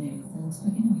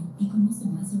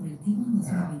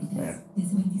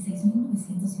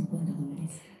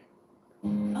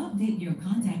 Update your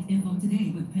contact info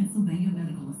today with Pennsylvania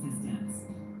Medical Assistance.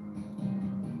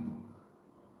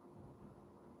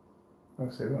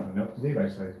 I'll say, well, no, today I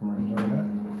say commercials like that.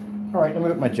 All right, I'm going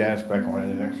to put my jazz back on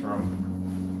in the next room.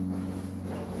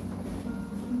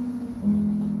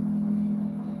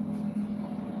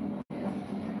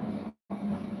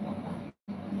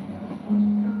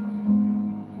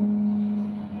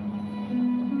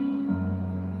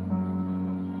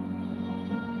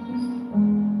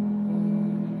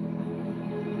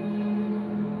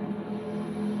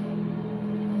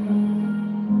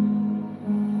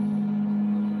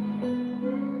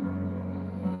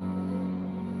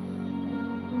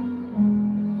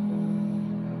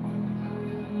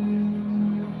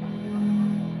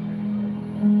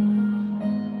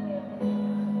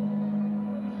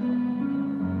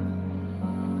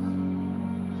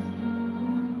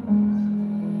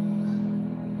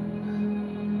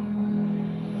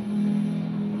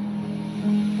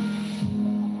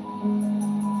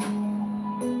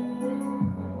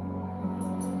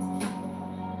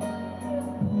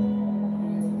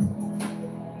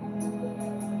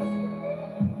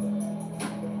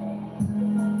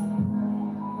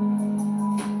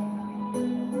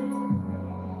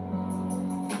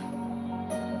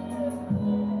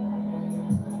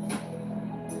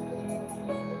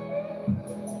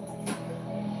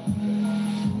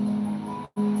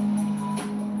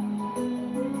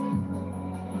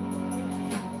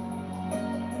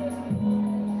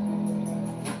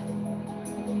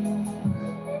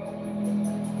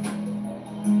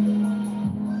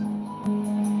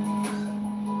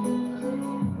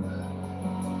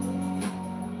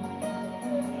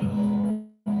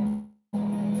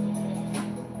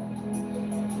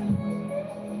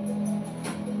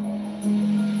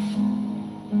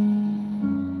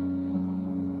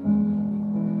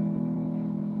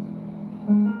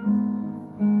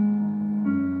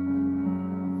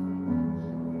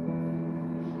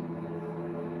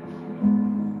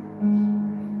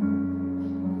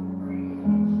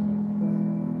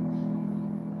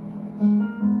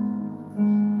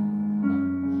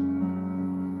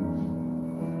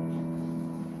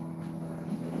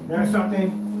 You know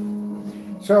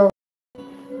something? So,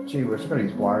 gee whiz, look at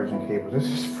these wires and cables. This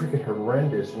is freaking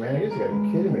horrendous, man. You guys gotta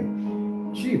be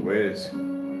kidding me. Gee whiz.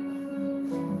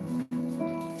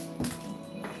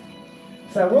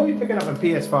 So I will be picking up a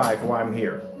PS5 while I'm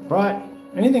here. But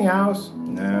anything else?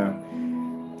 No.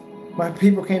 My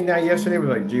people came down yesterday, was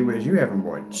like, gee whiz, you haven't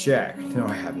bought check. No,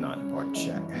 I have not bought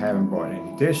check. I haven't bought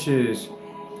any dishes.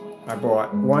 I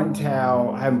bought one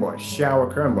towel. I haven't bought shower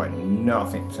curtain. I haven't bought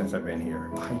nothing since I've been here.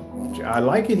 I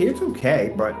like it here. It's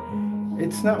okay, but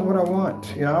it's not what I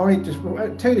want. You know, I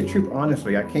tell you the truth,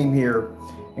 honestly, I came here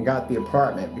and got the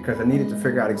apartment because I needed to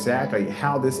figure out exactly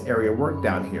how this area worked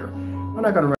down here. I'm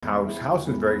not going to rent a house. House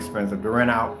is very expensive to rent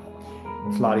out.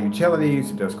 It's a lot of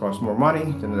utilities. It does cost more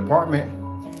money than an apartment.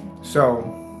 So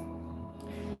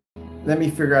let me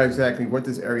figure out exactly what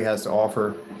this area has to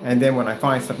offer. And then when I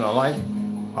find something I like,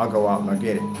 I'll go out and I'll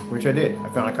get it, which I did. I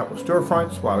found a couple of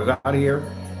storefronts while I was out of here.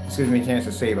 This gives me a chance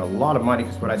to save a lot of money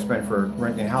because what I spend for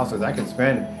renting houses, I can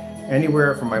spend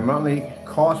anywhere from my monthly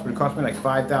cost, would cost me like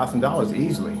 $5,000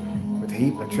 easily. With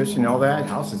heat, electricity, and all that,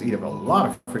 houses eat up a lot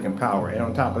of freaking power. And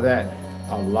on top of that,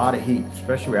 a lot of heat,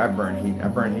 especially where I burn heat. I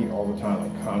burn heat all the time,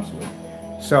 like constantly.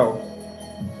 So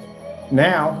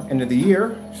now, end of the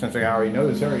year, since I already know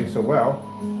this area so well,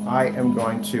 I am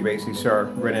going to basically start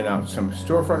renting out some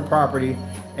storefront property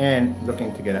and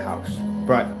looking to get a house.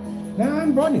 But now I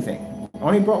haven't bought anything. I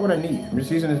only bought what I need. I'm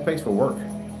just using this place for work.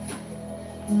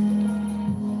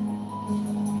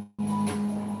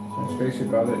 That's basically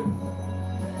about it.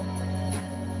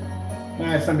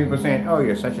 Now, some people are saying, oh,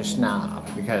 you're such a snob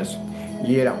because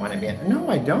you don't want to be in. No,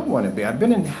 I don't want to be. I've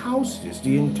been in houses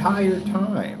the entire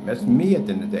time. That's me at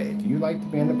the end of the day. If you like to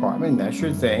be in an apartment, that's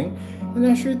your thing, then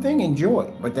that's your thing.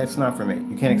 Enjoy. But that's not for me.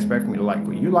 You can't expect me to like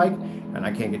what you like, and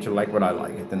I can't get you to like what I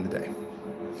like at the end of the day.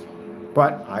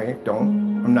 But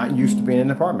I'm not used to being in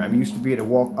an apartment. I'm used to being able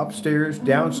to walk upstairs,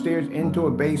 downstairs, into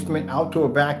a basement, out to a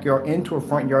backyard, into a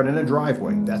front yard, and a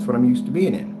driveway. That's what I'm used to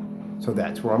being in. So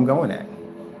that's where I'm going at.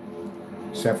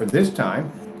 Except for this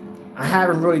time, I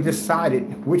haven't really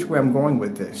decided which way I'm going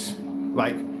with this.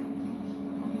 Like,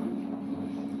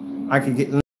 I could get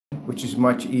land, which is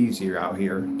much easier out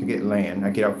here to get land.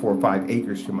 I get out 4 or 5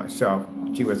 acres to myself.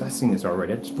 Gee whiz, I've seen this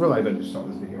already. I just realized I just saw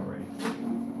this video already.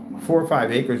 4 or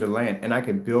 5 acres of land, and I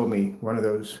could build me one of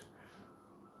those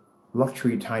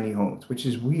luxury tiny homes, which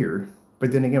is weird.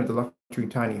 But then again, with the luxury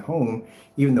tiny home,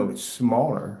 even though it's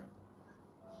smaller,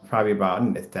 probably about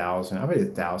 1,000, I bet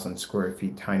 1,000 square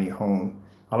feet tiny home.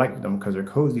 I like them because they're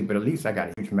cozy, but at least I got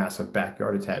a huge, massive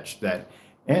backyard attached to that.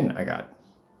 And I got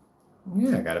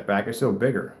it back. It's still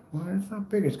bigger. Well, it's not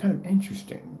big. It's kind of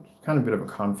interesting. It's kind of a bit of a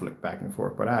conflict back and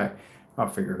forth, but I'll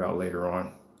figure it out later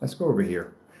on. Let's go over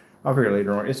here. I'll figure it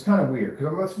later on. It's kind of weird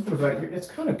because it's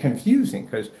kind of confusing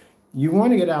because you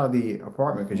want to get out of the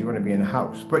apartment because you want to be in the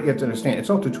house, but you have to understand it's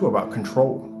also too about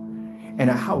control. In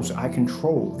a house, I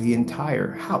control the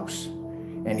entire house,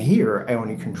 and here I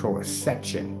only control a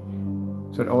section.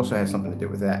 So it also has something to do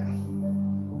with that.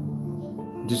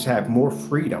 You just have more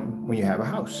freedom when you have a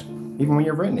house. Even when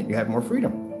you're renting it, you have more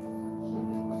freedom.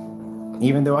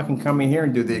 Even though I can come in here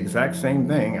and do the exact same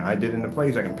thing I did in the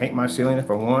place. I can paint my ceiling if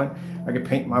I want. I can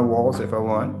paint my walls if I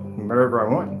want. Whatever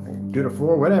I want. I can do the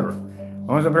floor, whatever. As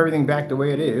long as I put everything back the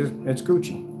way it is, it's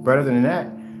Gucci. But other than that,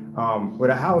 with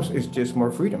a house, it's just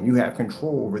more freedom. You have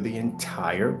control over the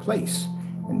entire place.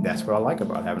 And that's what I like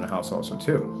about having a house also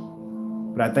too.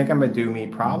 But I think I'm gonna do me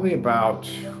probably about,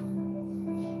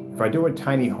 if I do a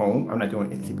tiny home, I'm not doing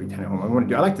a super tiny home.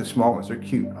 I like the small ones, they're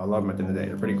cute. I love them at the end of the day,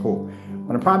 they're pretty cool.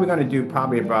 But I'm probably gonna do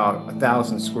probably about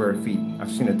 1,000 square feet.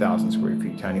 I've seen 1,000 square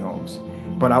feet tiny homes.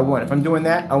 But if I'm doing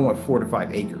that, I want 4 to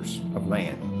 5 acres of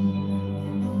land.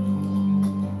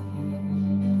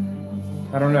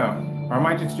 I don't know, or I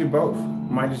might just do both.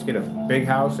 I might just get a big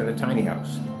house and a tiny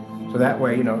house. So that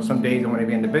way, you know, some days I wanna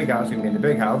be in the big house, I can be in the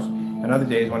big house. And other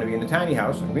days I want to be in the tiny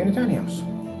house, I can be in the tiny house.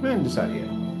 I haven't decided yet.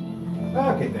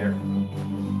 Okay, there.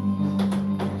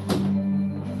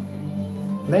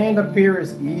 Land up here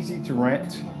is easy to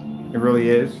rent. It really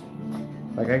is.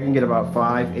 Like I can get about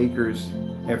 5 acres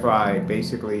if I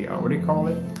basically, what do you call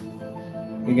it?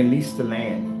 You can lease the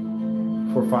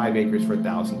land for 5 acres for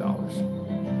 $1,000.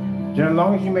 And as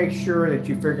long as you make sure that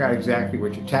you figure out exactly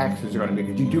what your taxes are going to be,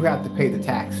 because you do have to pay the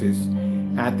taxes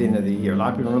at the end of the year. A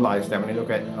lot of people realize that when they look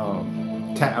at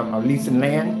leasing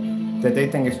land, that they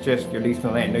think it's just you're leasing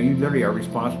the land. No, you literally are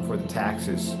responsible for the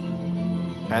taxes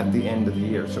at the end of the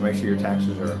year. So make sure your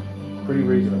taxes are pretty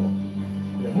reasonable.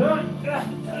 If not,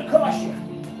 it'll cost you.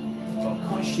 It'll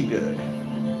cost you good.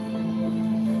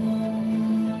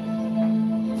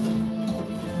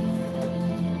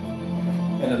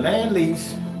 And a land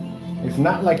lease is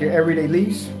not like your everyday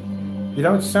lease. You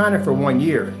don't sign it for 1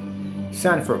 year.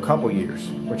 Sign it for a couple years,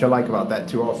 which I like about that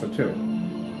too also too.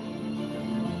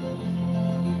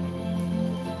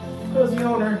 does the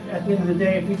owner at the end of the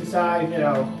day if he decides, you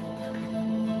know,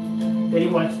 that he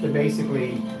wants to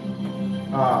basically,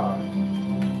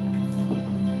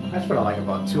 that's what I like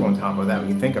about too on top of that when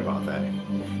you think about that.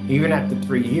 Even after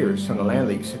 3 years from the land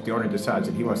lease, if the owner decides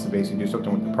that he wants to basically do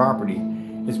something with the property,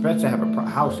 it's best to have a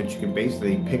house that you can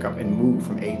basically pick up and move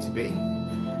from A to B.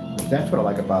 That's what I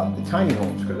like about the tiny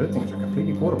homes, because those things are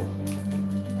completely portable.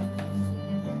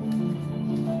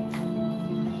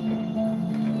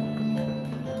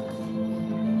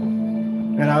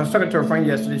 And I was talking to a friend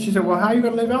yesterday. She said, well, how are you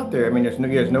going to live out there? I mean, there's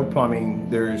no plumbing,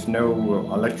 there's no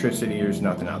electricity, there's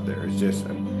nothing out there. It's just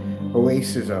an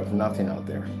oasis of nothing out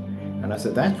there. And I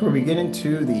said, that's where we get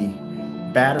into the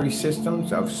battery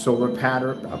systems of solar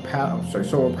power,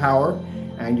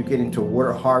 and you get into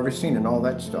water harvesting and all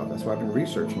that stuff. That's why I've been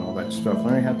researching all that stuff,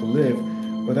 learning how to live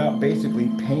without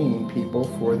basically paying people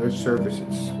for their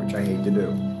services, which I hate to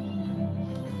do.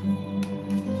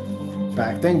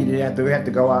 Back then, you have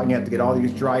to go out and you have to get all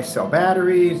these dry cell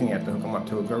batteries, and you have to hook them up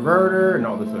to a converter and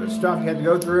all this other stuff you had to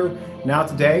go through. Now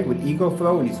today, with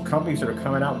EcoFlow and these companies that are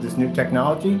coming out with this new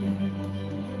technology,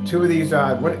 two of these, they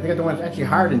got the ones actually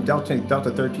hired in Delta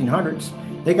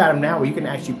 1300s. They got them now where you can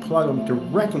actually plug them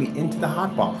directly into the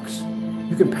hot box.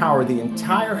 You can power the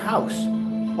entire house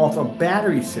off a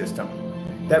battery system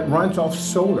that runs off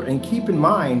solar. And keep in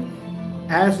mind,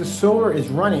 as the solar is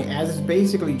running, as it's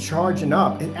basically charging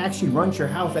up, it actually runs your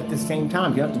house at the same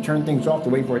time. You don't have to turn things off to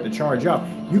wait for it to charge up.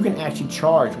 You can actually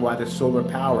charge while the solar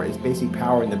power is basically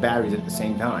powering the batteries at the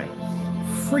same time.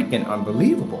 Freaking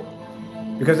unbelievable.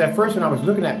 Because at first when I was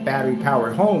looking at battery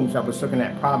powered homes, I was looking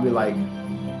at probably like,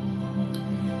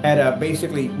 at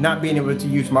basically not being able to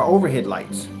use my overhead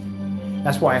lights.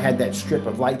 That's why I had that strip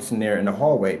of lights in there in the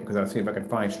hallway, because I was seeing if I could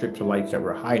find strips of lights that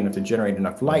were high enough to generate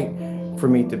enough light for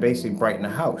me to basically brighten the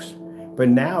house. But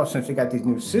now, since they got these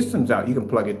new systems out, you can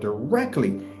plug it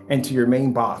directly into your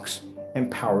main box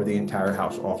and power the entire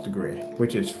house off the grid,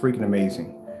 which is freaking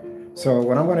amazing. So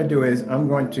what I'm going to do is I'm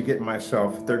going to get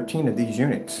myself 13 of these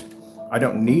units. I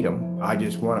don't need them. I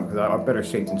just want them because I'm better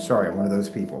safe than sorry. I'm one of those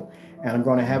people. And I'm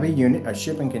going to have a unit, a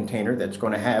shipping container that's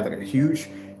going to have like a huge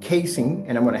casing,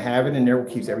 and I'm going to have it in there,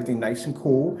 which keeps everything nice and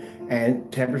cool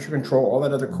and temperature control, all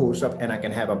that other cool stuff. And I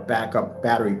can have a backup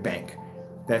battery bank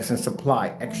that can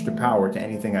supply extra power to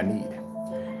anything I need.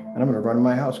 And I'm going to run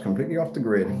my house completely off the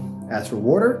grid. As for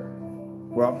water,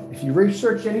 well, if you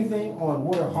research anything on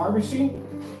water harvesting,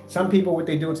 some people, what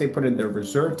they do is they put in their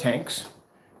reserve tanks,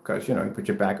 because, you know, you put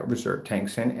your backup reserve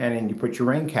tanks in, and then you put your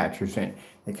rain catchers in.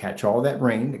 They catch all that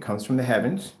rain that comes from the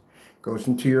heavens, goes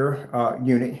into your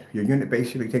unit. Your unit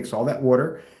basically takes all that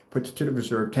water, puts it to the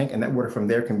reserve tank, and that water from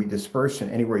there can be dispersed in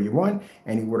anywhere you want.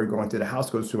 Any water going to the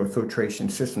house goes through a filtration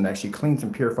system that actually cleans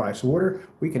and purifies the water.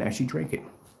 We can actually drink it.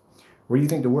 Where do you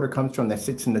think the water comes from that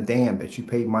sits in the dam that you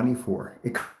paid money for?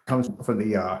 It comes from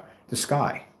the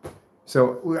sky.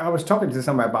 So I was talking to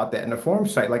somebody about that in the forum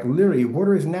site. Like, literally,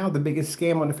 water is now the biggest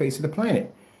scam on the face of the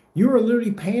planet. You are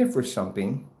literally paying for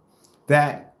something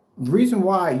that the reason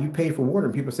why you pay for water,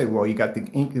 and people say, well, you got the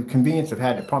convenience of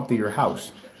having to pump to your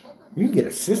house. You can get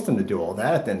a system to do all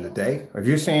that at the end of the day. If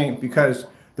you're saying because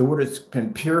the water's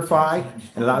been purified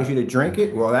and allows you to drink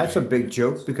it, well, that's a big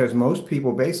joke, because most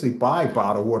people basically buy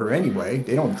bottled water anyway.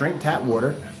 They don't drink tap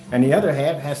water. And the other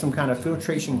half has some kind of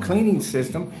filtration cleaning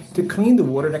system to clean the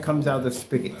water that comes out of the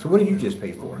spigot. So what did you just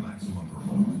pay for?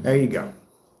 There you go.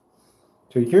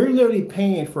 So you're literally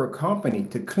paying for a company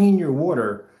to clean your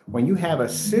water when you have a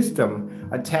system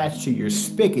attached to your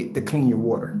spigot to clean your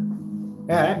water.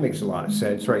 Yeah, that makes a lot of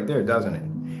sense right there, doesn't it?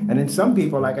 And then some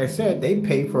people, like I said, they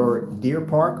pay for Deer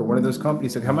Park or one of those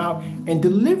companies to come out and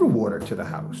deliver water to the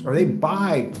house, or they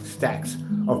buy stacks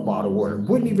of bottled water.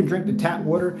 Wouldn't even drink the tap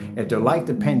water if their life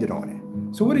depended on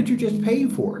it. So what did you just pay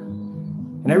for?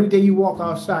 And every day you walk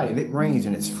outside and it rains,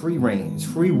 and it's free rain, it's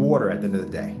free water at the end of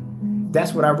the day.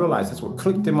 That's what I realized. That's what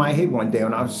clicked in my head one day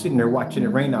when I was sitting there watching it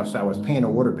rain outside. I was paying a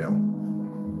water bill.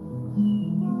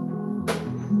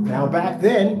 Now back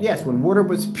then, yes, when water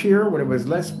was pure, when there was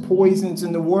less poisons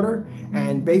in the water,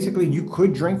 and basically you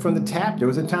could drink from the tap. There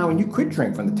was a time when you could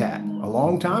drink from the tap, a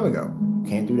long time ago.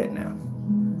 Can't do that now.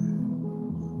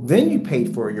 Then you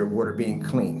paid for your water being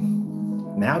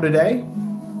clean. Now today,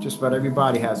 just about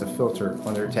everybody has a filter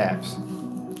on their taps.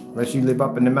 Unless you live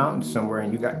up in the mountains somewhere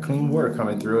and you got clean water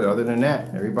coming through. Other than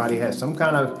that, everybody has some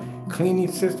kind of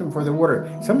cleaning system for the water.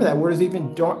 Some of that water is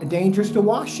even dangerous to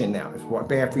wash in now. It's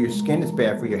bad for your skin, it's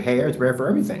bad for your hair, it's bad for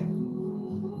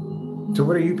everything. So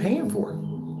what are you paying for?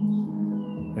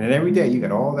 And then every day you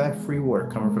got all that free water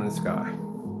coming from the sky.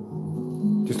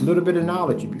 Just a little bit of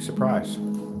knowledge, you'd be surprised.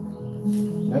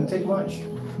 Doesn't take much.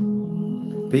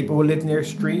 People who live near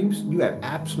streams, you have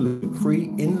absolute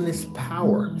free, endless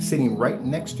power sitting right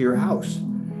next to your house.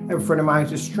 I have a friend of mine,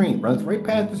 a stream runs right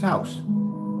past his house.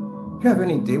 You have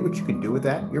any idea what you can do with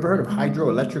that? You ever heard of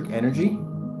hydroelectric energy?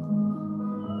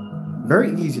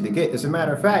 Very easy to get. As a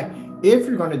matter of fact, if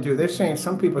you're going to do, they're saying,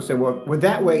 some people say, well,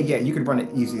 that way, yeah, you could run it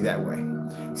easy that way.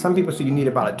 Some people say you need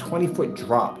about a 20-foot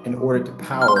drop in order to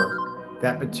power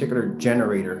that particular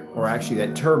generator, or actually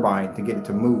that turbine, to get it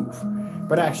to move.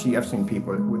 But actually, I've seen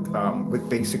people with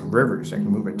basic rivers that can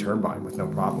move a turbine with no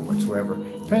problem whatsoever.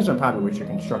 Depends on probably what you're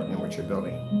constructing and what you're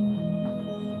building.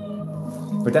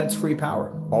 But that's free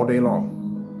power all day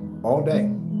long, all day.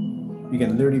 You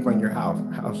can literally run your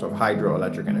house of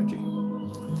hydroelectric energy.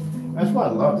 That's what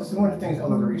I love. This is one of the things I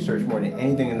love to research more than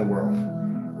anything in the world.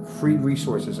 Free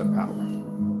resources of power.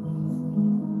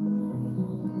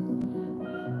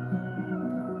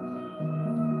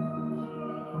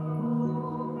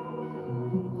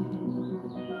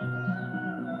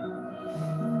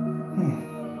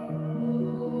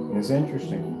 It's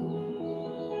interesting.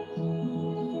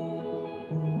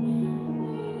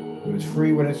 It was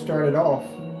free when it started off.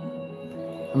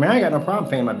 I mean, I ain't got no problem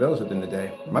paying my bills at the end of the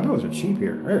day. My bills are cheap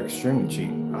here. They're extremely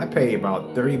cheap. I pay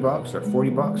about 30 bucks or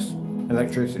 40 bucks in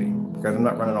electricity because I'm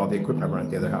not running all the equipment I run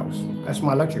at the other house. That's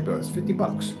my electric bill. It's 50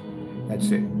 bucks.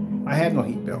 That's it. I have no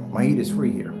heat bill. My heat is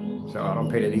free here, so I don't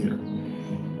pay that either.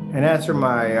 And as for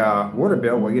my water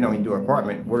bill, well, you know, when you do an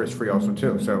apartment, water is free also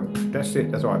too. So that's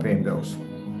it. That's all I pay in bills.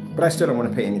 But I still don't want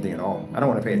to pay anything at all. I don't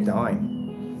want to pay a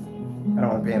dime. I don't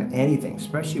want to pay them anything,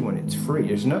 especially when it's free.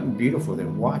 There's nothing beautiful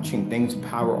than watching things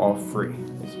power off free.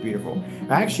 It's beautiful.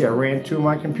 Actually, I ran two of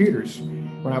my computers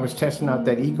when I was testing out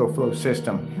that EcoFlow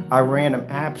system. I ran them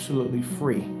absolutely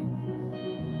free.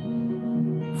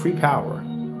 Free power.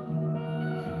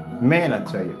 Man, I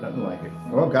tell you, nothing like it.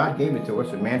 Well, God gave it to us,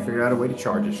 and man figured out a way to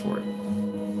charge us for it.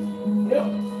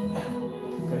 Yeah.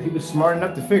 He was smart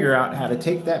enough to figure out how to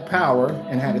take that power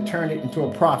and how to turn it into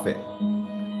a profit.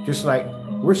 Just like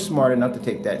we're smart enough to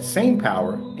take that same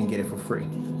power and get it for free.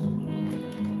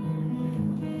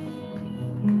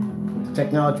 The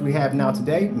technology we have now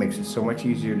today makes it so much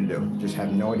easier to do. Just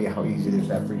have no idea how easy it is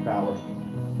to have free power.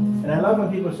 And I love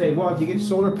when people say, well, if you get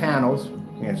solar panels,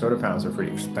 yeah, solar panels are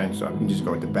pretty expensive. You can just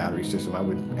go with the battery system. I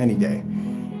would any day.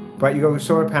 But you go with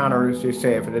solar panels, they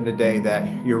say at the end of the day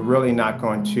that you're really not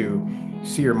going to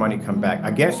see your money come back.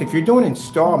 I guess if you're doing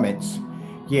installments,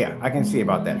 yeah, I can see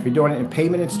about that. If you're doing it in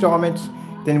payment installments,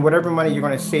 then whatever money you're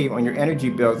going to save on your energy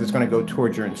bills is going to go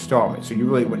towards your installments. So you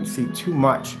really wouldn't see too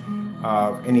much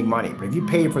of any money. But if you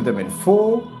pay for them in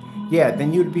full, yeah,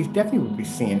 then you'd be definitely would be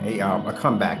seeing a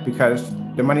comeback, because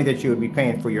the money that you would be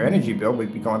paying for your energy bill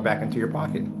would be going back into your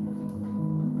pocket.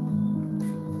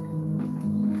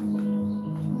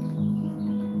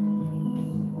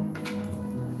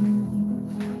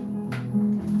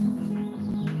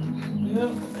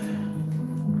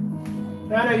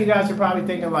 Now, I know you guys are probably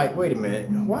thinking like, wait a minute,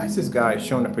 why is this guy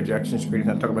showing a projection screen? He's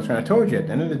not talking about screen. I told you, at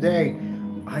the end of the day,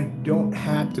 I don't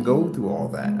have to go through all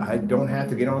that. I don't have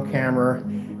to get on camera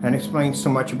and explain so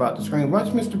much about the screen. Once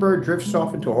Mr. Bird drifts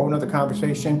off into a whole nother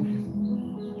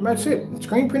conversation, that's it. The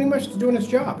screen pretty much is doing its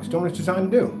job. It's doing what it's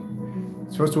designed to do.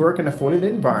 It's supposed to work in a fully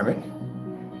lit environment.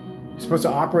 It's supposed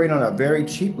to operate on a very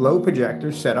cheap, low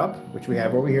projector setup, which we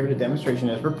have over here in the demonstration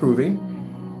as we're proving.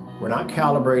 We're not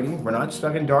calibrating. We're not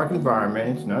stuck in dark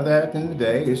environments. None of that at the end of the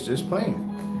day. It's just plain.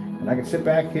 And I can sit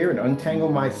back here and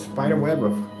untangle my spider web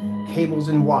of cables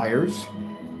and wires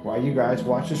while you guys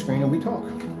watch the screen and we talk.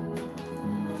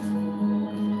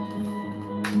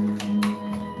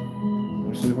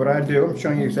 This is what I do. I'm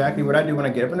showing you exactly what I do when I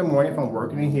get up in the morning. If I'm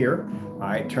working in here,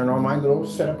 I turn on my little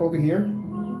setup over here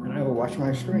and I will watch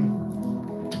my screen.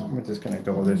 I'm going to disconnect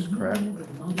all this crap.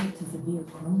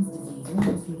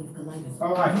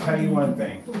 Oh, I tell you one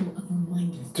thing.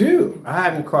 Dude, I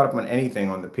haven't caught up on anything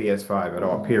on the PS5 at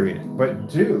all, period. But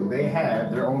they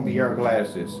have their own VR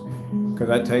glasses.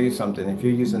 Because I tell you something, if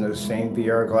you're using those same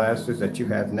VR glasses that you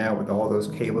have now with all those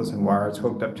cables and wires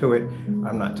hooked up to it,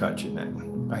 I'm not touching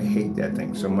that. I hate that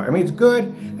thing so much. I mean, it's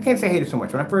good. I can't say I hate it so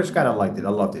much. When I first got it, I liked it. I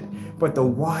loved it. But the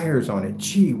wires on it,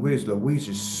 gee whiz Louise,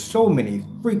 there's so many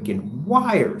freaking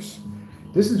wires.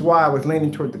 This is why I was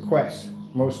leaning toward the Quest,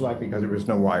 most likely because there was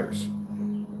no wires.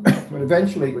 But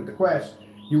eventually with the Quest,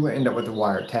 you will end up with the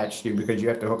wire attached to you because you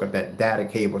have to hook up that data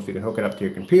cable so you can hook it up to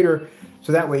your computer.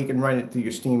 So that way you can run it through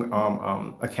your Steam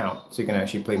account so you can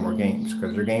actually play more games,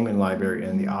 because their gaming library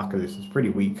and the Oculus is pretty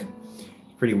weak.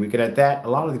 And at that, a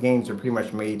lot of the games are pretty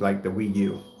much made like the Wii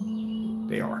U.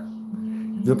 They are.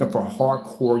 If you're looking for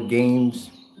hardcore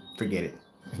games, forget it.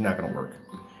 It's not going to work.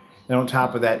 And on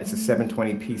top of that, it's a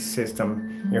 720p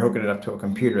system. You're hooking it up to a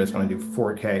computer that's going to do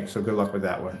 4K. So good luck with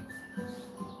that one.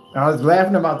 I was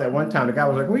laughing about that one time. The guy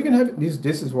was like, "Well, you can have these."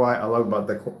 This is why I love about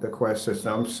the Quest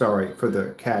system. I'm sorry for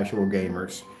the casual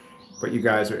gamers, but you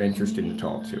guys are interesting to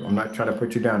talk to. I'm not trying to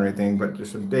put you down or anything, but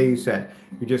there's some days that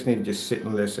you just need to just sit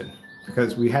and listen,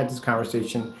 because we had this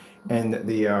conversation and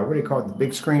the what do you call it, the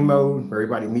big screen mode where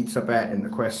everybody meets up at in the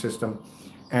Quest system,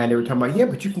 and they were talking about, yeah,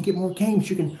 but you can get more games.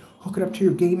 You can hook it up to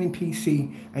your gaming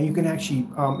PC, and you can actually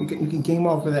you can game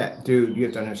off of that. Dude, you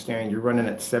have to understand, you're running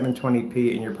at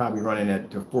 720p and you're probably running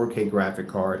at a 4K graphic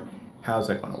card. How's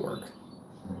that going to work?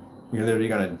 You're literally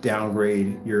going to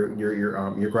downgrade your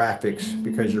graphics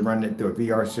because you're running it through a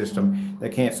VR system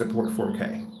that can't support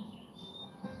 4K.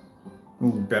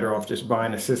 You're better off just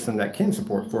buying a system that can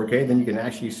support 4K. Then you can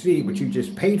actually see what you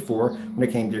just paid for when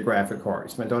it came to your graphic card. You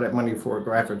spent all that money for a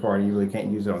graphic card and you really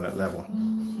can't use it on that level.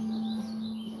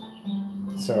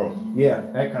 So yeah,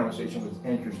 that conversation was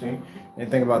interesting. Didn't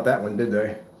think about that one, did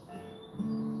they?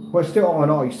 Well, still, all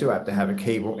in all, you still have to have a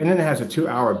cable, and then it has a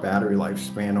 2-hour battery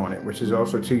lifespan on it, which is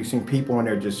also too. You've seen people on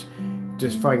there just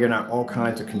figuring out all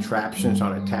kinds of contraptions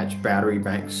on attached battery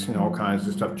banks and all kinds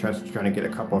of stuff, just trying to get a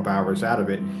couple of hours out of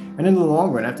it. And in the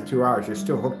long run, after 2 hours, you're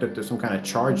still hooked up to some kind of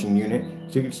charging unit,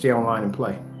 so you can stay online and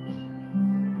play.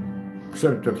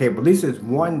 So the cable, at least it's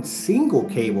one single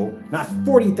cable, not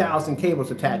 40,000 cables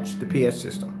attached to the PS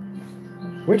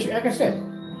system. Which, like I said,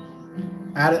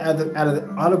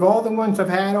 out of all the ones I've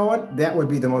had on, that would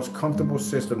be the most comfortable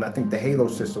system. I think the Halo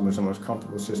system was the most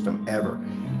comfortable system ever.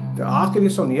 The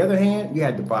Oculus, on the other hand, you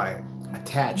had to buy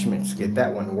attachments to get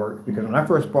that one to work, because when I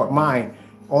first bought mine,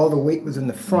 all the weight was in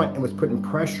the front and was putting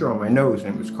pressure on my nose,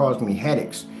 and it was causing me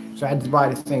headaches. So I had to buy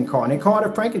this thing called, and they call it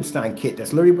a Frankenstein kit.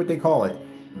 That's literally what they call it.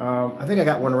 I think I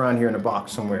got one around here in a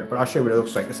box somewhere, but I'll show you what it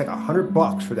looks like. It's like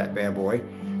 $100 for that bad boy.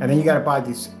 And then you got to buy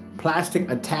these plastic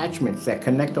attachments that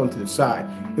connect onto the side.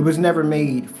 It was never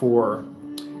made for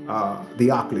the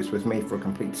Oculus. It was made for a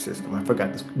complete system. I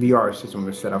forgot this VR system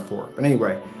was set up for it. But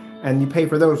anyway, and you pay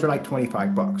for those, they're like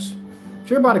 $25. So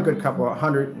you're about a good couple of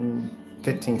 $115,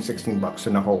 $16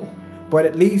 in the whole. But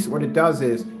at least what it does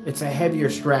is, it's a heavier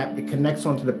strap. It connects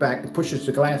onto the back. It pushes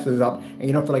the glasses up, and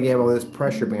you don't feel like you have all this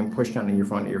pressure being pushed onto your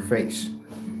front of your face.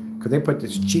 Because they put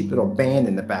this cheap little band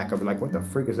in the back of it. Like, what the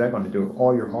freak is that going to do?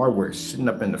 All your hardware is sitting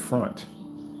up in the front.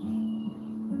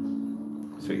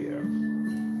 So yeah.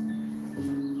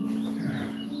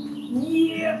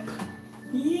 Yep.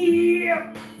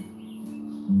 Yeah.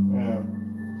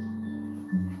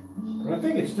 But I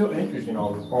think it's still interesting.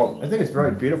 I think it's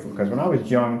very beautiful, because when I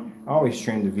was young, I always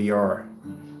streamed the VR,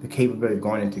 the capability of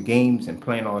going into games and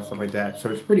playing all that stuff like that. So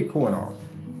it's pretty cool and all,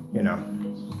 you know.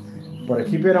 But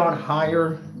if you've been on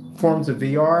higher forms of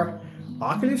VR,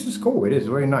 Oculus is cool. It is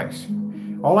very nice.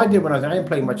 All I did when I didn't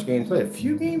play much games. I played a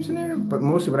few games in there, but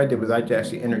mostly what I did was I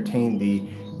actually entertained the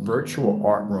virtual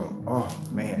art room. Oh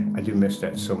man, I do miss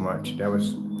that so much. That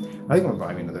was, I think I'm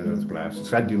buying another of those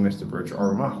glasses. I do miss the virtual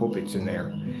art room. I hope it's in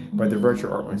there. But the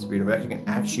virtual art room is beautiful. You can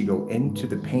actually go into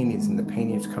the paintings, and the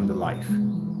paintings come to life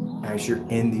as you're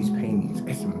in these paintings.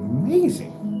 It's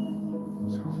amazing.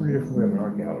 So we have an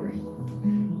art gallery.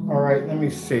 All right, let me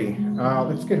see.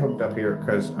 Let's get hooked up here,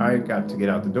 because I got to get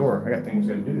out the door. I got things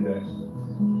to do today.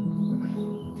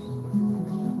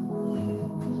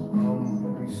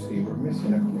 Let me see. We're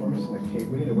missing a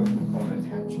cable. We need a weapon called an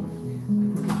attachment.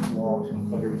 Put this wall and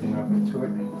plug everything up into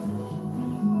it.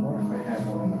 Or if I have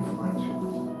one in the front.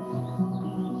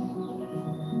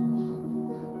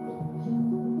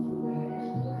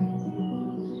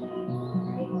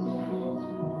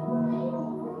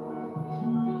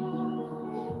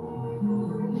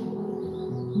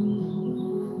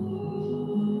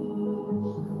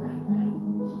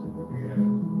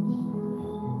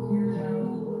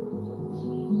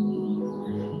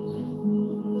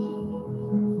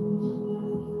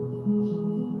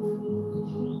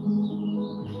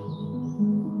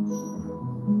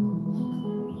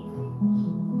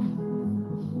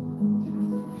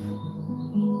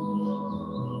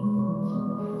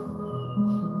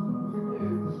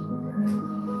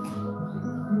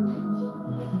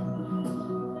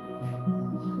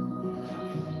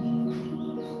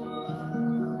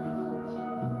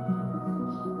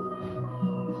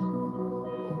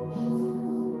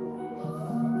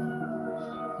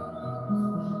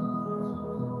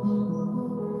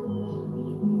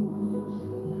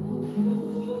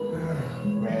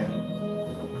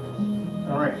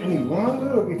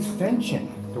 Extension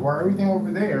to wire everything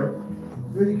over there.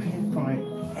 Really can't find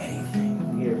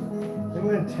anything here. I'm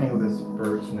going to tangle this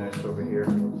bird's nest over here.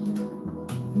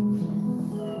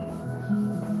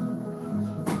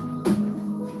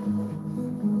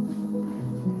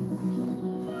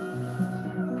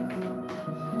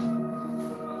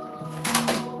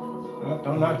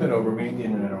 knock that over. We need the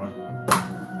internet on.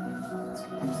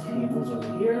 Cables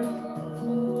over here.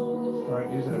 All right,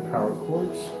 these are the power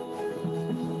cords.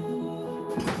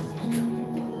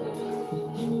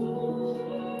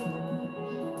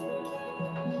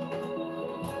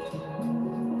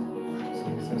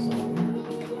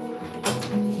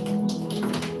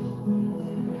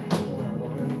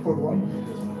 Put one.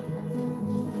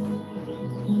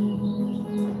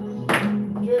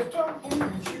 Just talking.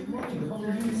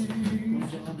 Your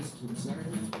job is to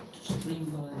observe,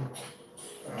 streamline,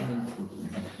 and improve.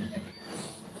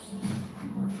 You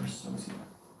work for Socia.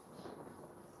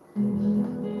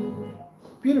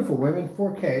 Beautiful women,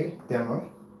 4K demo.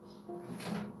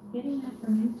 Getting that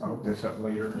from you. I'll hook this up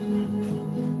later.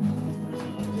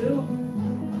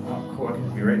 Oh, cool.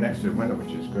 It'll be right next to the window,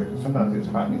 which is good. Sometimes it's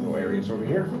hot in little areas over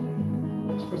here.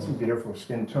 Let's put some beautiful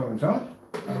skin tones on.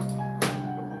 That's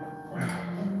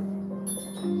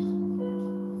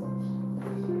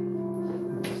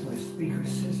my speaker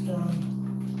system.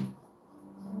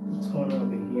 What's going on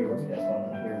over here? What's that going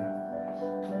on here?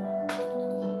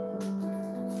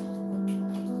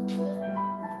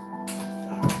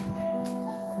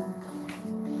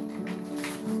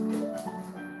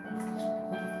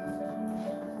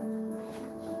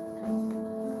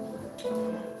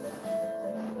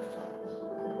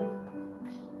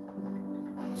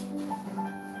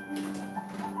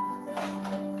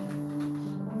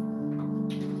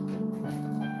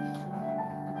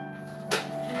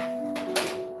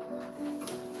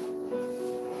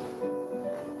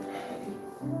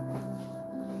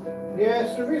 Yeah,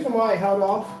 it's the reason why I held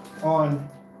off on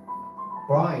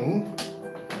buying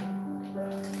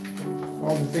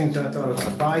all the things that I thought I was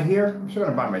going to buy here. I'm still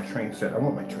going to buy my train set. I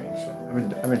want my train set.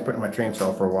 I've been putting my train set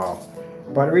off for a while.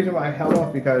 But the reason why I held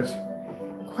off because,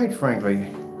 quite frankly,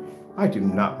 I do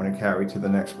not want to carry to the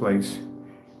next place.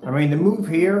 I mean, to move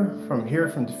from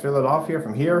Philadelphia,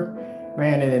 from here,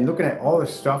 man, and then looking at all the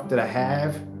stuff that I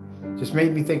have, just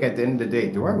made me think at the end of the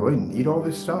day, do I really need all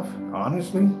this stuff,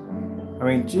 honestly? I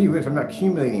mean, gee whiz, I'm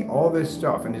accumulating all this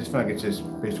stuff and I just feel like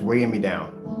it's weighing me down.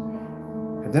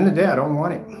 At the end of the day, I don't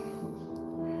want it.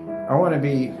 I want to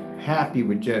be happy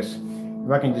with just, if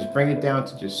I can just bring it down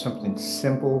to just something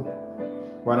simple,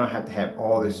 where I don't have to have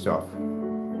all this stuff.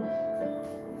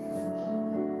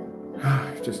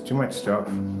 It's just too much stuff.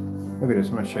 Look at this,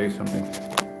 I'm going to show you something.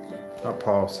 I'll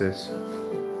pause this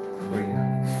for you.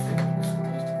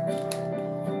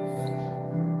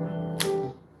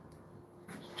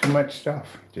 Too much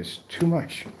stuff, just too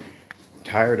much.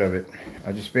 Tired of it.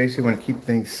 I just basically want to keep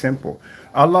things simple.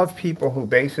 I love people who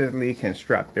basically can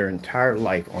strap their entire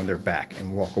life on their back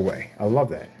and walk away. I love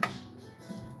that.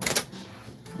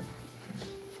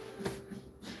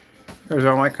 There's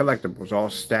all my collectibles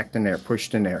all stacked in there,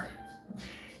 pushed in there.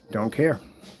 Don't care.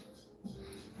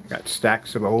 Got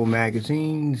stacks of old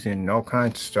magazines and all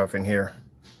kinds of stuff in here.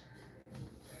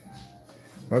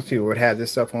 Most people would have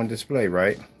this stuff on display,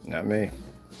 right? Not me.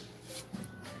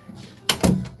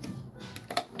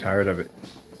 Tired of it.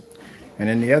 And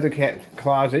in the other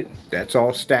closet, that's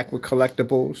all stacked with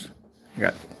collectibles. You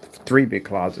got 3 big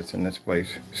closets in this place.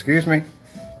 Excuse me?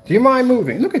 Do you mind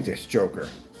moving? Look at this joker.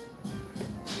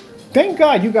 Thank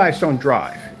God you guys don't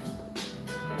drive.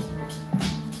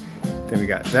 Then we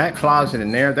got that closet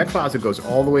in there. That closet goes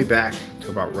all the way back to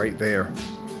about right there.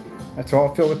 That's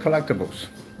all filled with collectibles.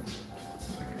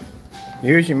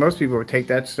 Usually most people would take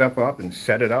that stuff up and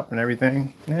set it up and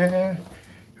everything. Nah.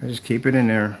 I just keep it in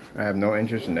there. I have no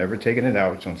interest in ever taking it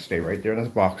out. It's going to stay right there in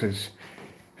those boxes.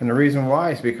 And the reason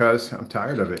why is because I'm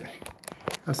tired of it.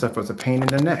 That stuff was a pain in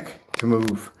the neck to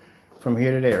move from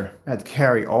here to there. I had to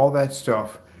carry all that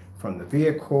stuff from the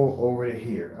vehicle over to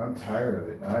here. I'm tired of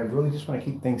it. I really just want to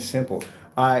keep things simple.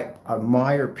 I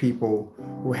admire people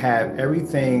who have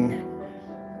everything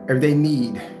they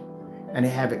need and they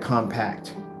have it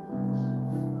compact.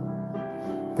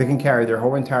 They can carry their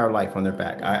whole entire life on their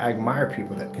back. I admire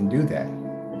people that can do that.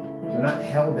 They're not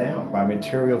held down by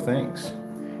material things.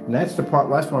 And that's the part,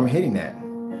 that's where I'm hitting at.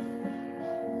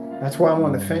 That's why I'm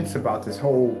on the fence about this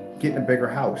whole getting a bigger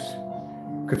house.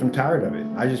 Because I'm tired of it.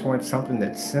 I just want something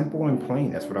that's simple and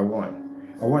plain. That's what I want.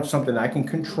 I want something I can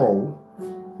control.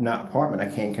 Not apartment I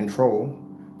can't control.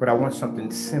 But I want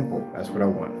something simple. That's what I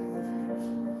want.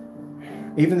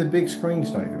 Even the big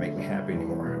screens don't even make me happy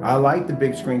anymore. I like the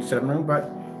big screen setup room, but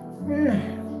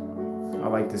I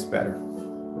like this better.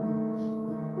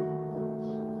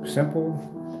 Simple,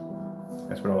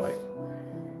 that's what I like.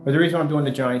 But the reason I'm doing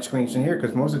the giant screens in here,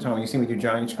 because most of the time when you see me do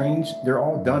giant screens, they're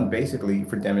all done basically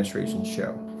for demonstration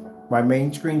show. My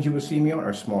main screens you will see me on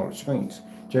are smaller screens,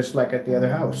 just like at the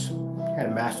other house. I had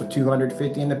a Master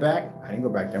 250 in the back. I didn't go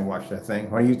back there and watch that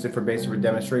thing. I used it for basically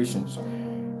demonstrations.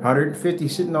 150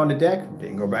 sitting on the deck.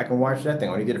 Didn't go back and watch that thing.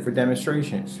 Only did it for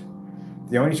demonstrations.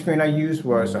 The only screen I used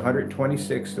was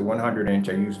 126 to 100 inch.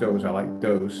 I used those. I like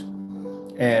those.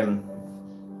 And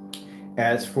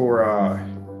as for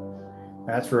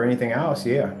anything else,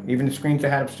 yeah, even the screens I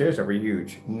had upstairs that were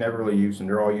huge. Never really used them.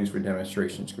 They're all used for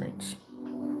demonstration screens.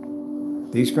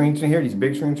 These screens in here, these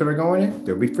big screens that are going in,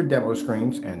 they'll be for demo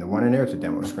screens, and the one in there is a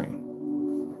demo screen.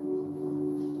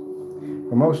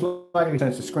 But most likely,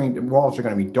 since the walls are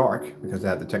going to be dark, because I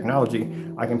have the technology,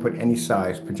 I can put any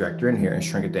size projector in here and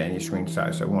shrink it to any screen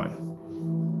size I want.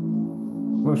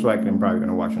 Most likely, I'm probably going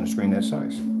to watch on a screen that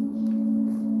size.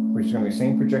 Which is going to be the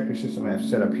same projector system I have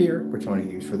set up here, which I'm going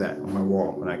to use for that on my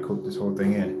wall when I coat this whole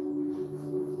thing in.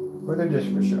 But they're just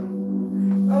for show.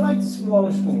 I like the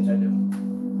smaller screens, I do.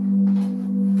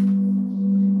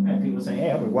 And people say,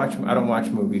 hey, I don't watch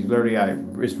movies. Literally,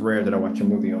 it's rare that I watch a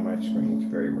movie on my screen. It's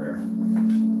very rare.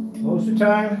 Most of the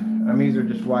time, I'm either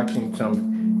just watching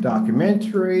some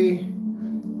documentary.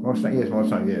 Most times, yes,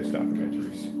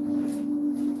 documentaries.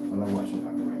 I love watching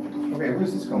documentaries. Okay,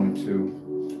 where's this going to?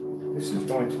 This is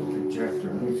going to a projector.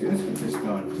 Let me see. Let's get this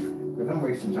done. Because I'm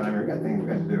wasting time here. I got things I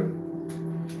got to do.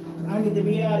 I need to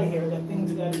be out of here. I got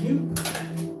things I got to do.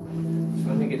 So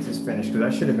let me get this finished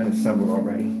because I should have been assembled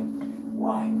already.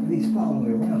 Why are these following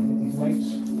me around? Get these lights.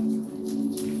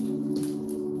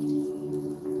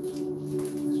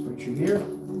 Let's put you here.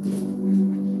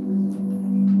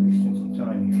 Wasting some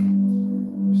time here.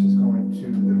 This is going to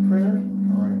the printer.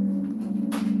 All right.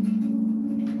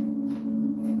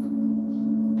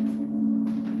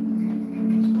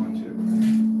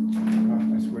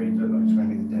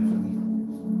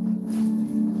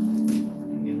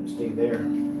 There.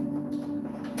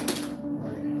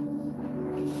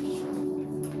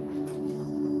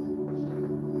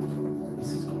 This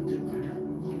is going to printer.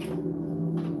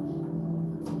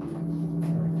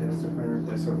 That's the printer.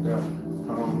 That's hooked up.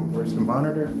 Where's the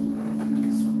monitor?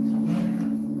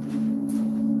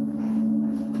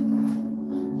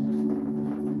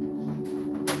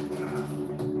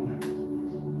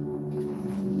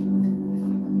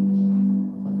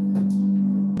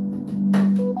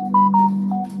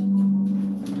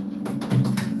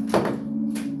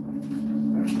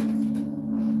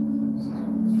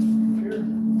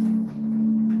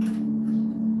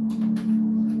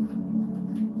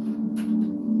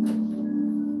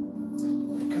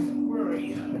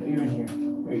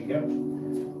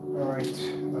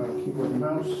 Keyboard and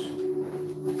mouse.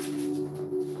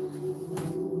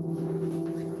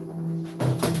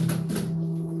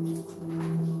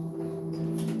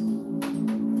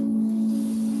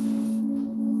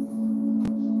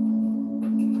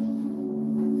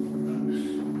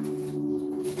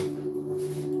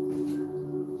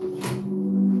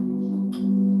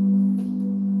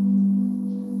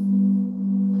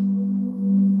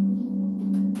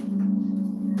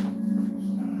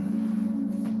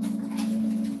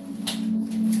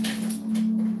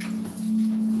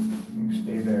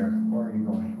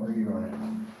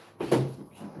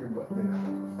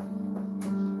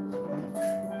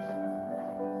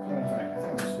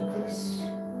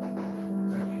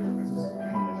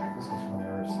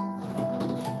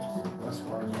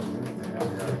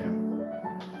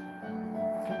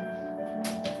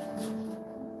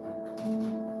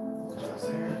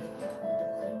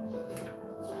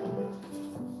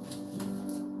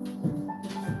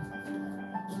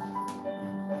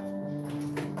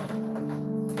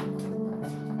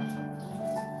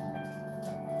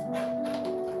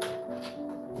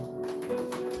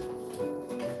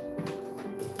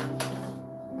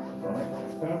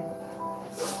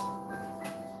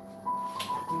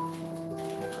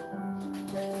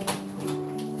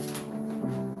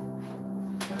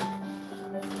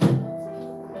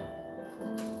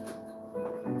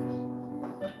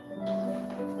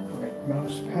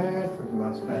 Mouse pad, for the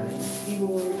mouse pad,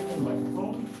 keyboard, and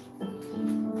microphone.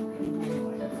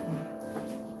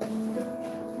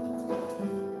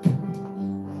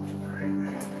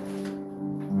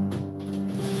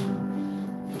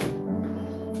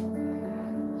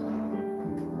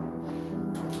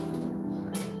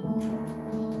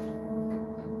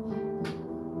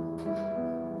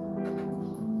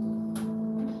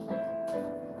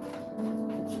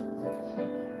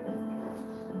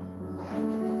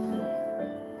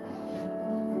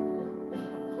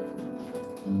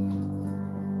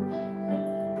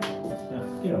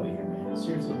 Get over here, man.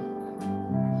 Seriously.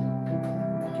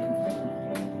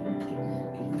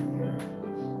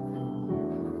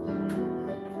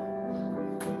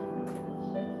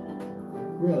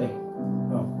 Really?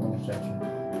 Oh, wrong section.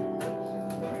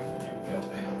 There you go.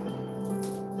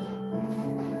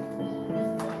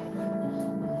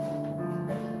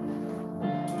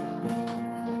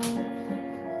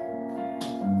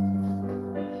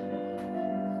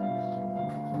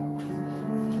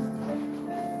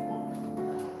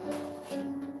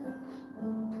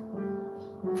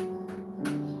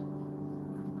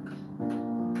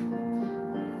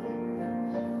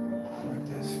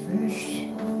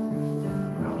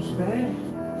 bad.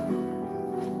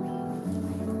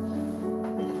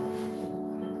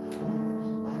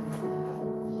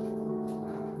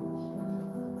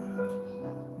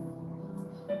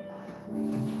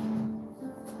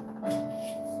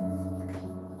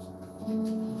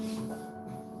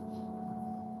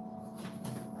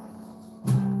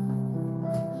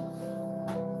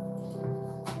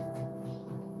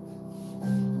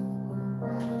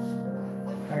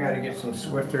 I gotta get some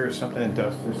Swifter or something to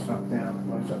dust this stuff down.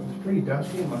 It's pretty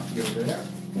dusty, it must go there.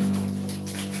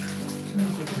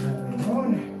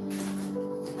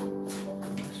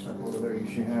 Stuff over there you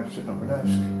should have sitting on my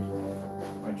desk.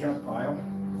 My junk pile.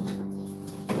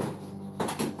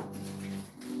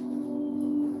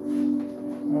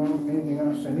 Anything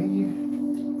else I need?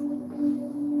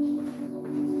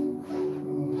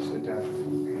 Sit down.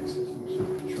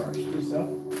 Charge this up.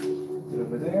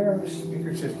 Over there, the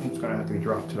speaker system's gonna have to be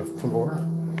dropped to the floor.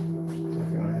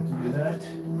 Definitely gonna have to do that.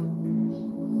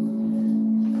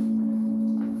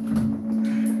 I'm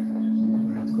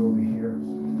gonna have to go over here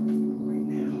right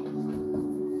now.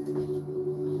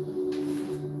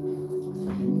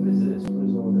 What is this? What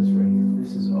is all this right here?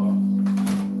 This is all.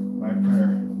 My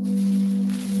printer.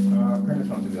 Printer's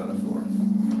not to be on the floor.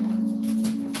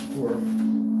 Or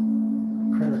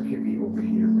printer could be over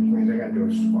here, which means I gotta do a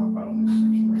swap out on this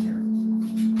section right here.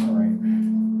 All right.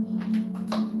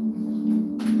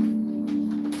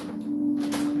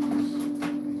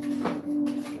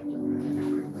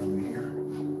 Over here.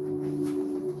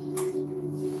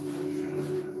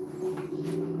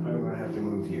 I'm gonna have to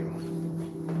move you.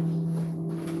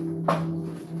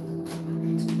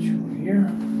 Get you over here.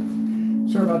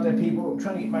 Sorry about that, people. I'm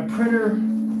trying to get my printer.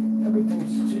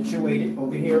 Everything's situated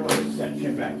over here on this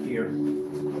section back here.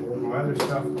 My other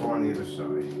stuff go on the other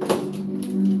side.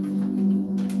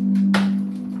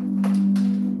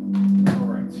 All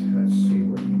right, let's see.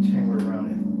 What do you tangle around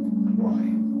in? Why?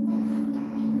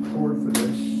 Cord for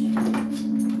this.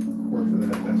 Cord for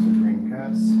that. That's the green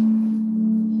cats.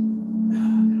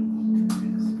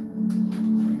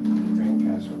 Green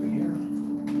cats over here.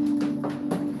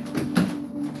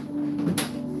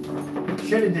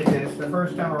 Should have did this the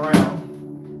first time around,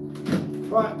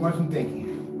 but wasn't thinking.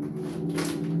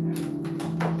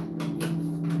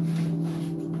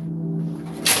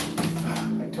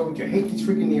 I told you, I hate these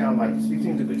freaking neon lights. These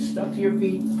things are good stuck to your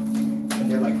feet,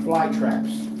 and they're like fly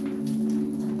traps.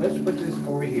 Let's put this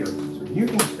over here so you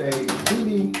can stay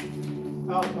completely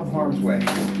out of harm's way.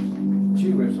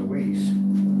 Gee whiz Louise.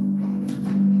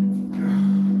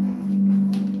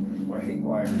 Oh, I hate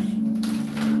wires.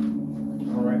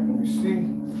 All right, let me see.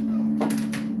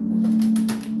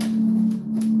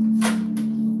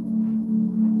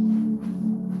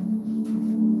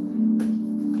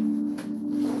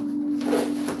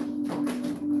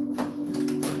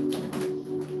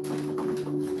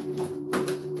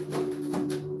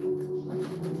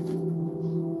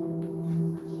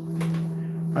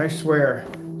 I swear,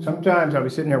 sometimes I'll be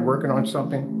sitting here working on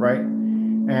something, right?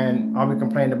 And I'll be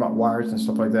complaining about wires and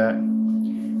stuff like that.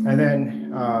 And then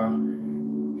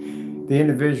the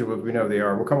individuals, we know they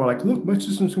are, will come like, look, my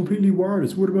system's completely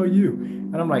wireless. What about you?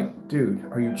 And I'm like, dude,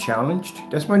 are you challenged?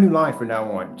 That's my new line from now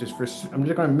on. I'm just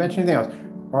going to mention anything else.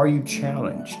 Are you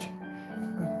challenged?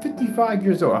 I'm 55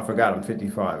 years old. I forgot I'm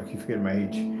 55. I keep forgetting my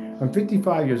age. I'm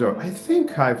 55 years old. I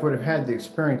think I would have had the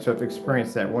experience of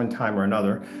experienced that one time or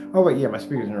another. Oh, wait, yeah, my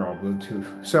speakers are all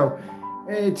Bluetooth. So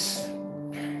it's,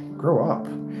 grow up.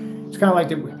 It's kind of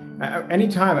like,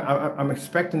 anytime I'm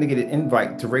expecting to get an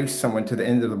invite to race someone to the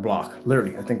end of the block.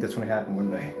 Literally, I think that's when it happened one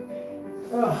day.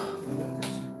 Oh, my goodness.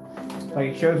 Like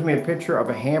it shows me a picture of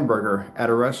a hamburger at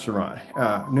a restaurant.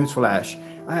 Newsflash,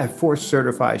 I have 4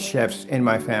 certified chefs in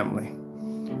my family.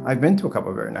 I've been to a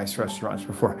couple of very nice restaurants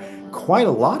before. Quite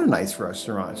a lot of nice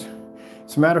restaurants.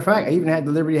 As a matter of fact, I even had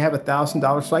the liberty to have a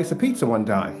 $1,000 slice of pizza one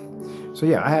time. So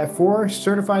yeah, I have 4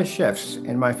 certified chefs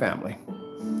in my family.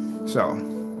 So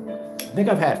I think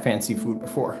I've had fancy food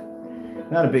before.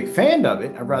 Not a big fan of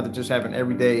it. I'd rather just have an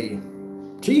everyday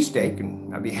cheesesteak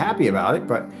and I'd be happy about it,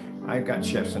 but I've got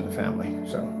chefs in the family.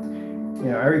 So, you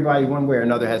know, everybody one way or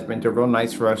another has been to a real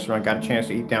nice restaurant, got a chance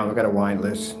to eat down, look at a wine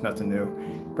list, nothing new.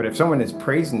 But if someone is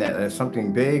praising that as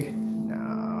something big,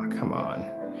 no, come on.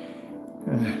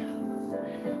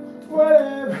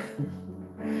 Whatever.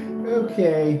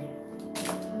 Okay.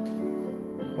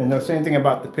 And the same thing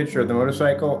about the picture of the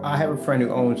motorcycle. I have a friend who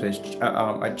owns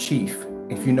a Chief.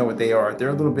 If you know what they are, they're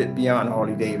a little bit beyond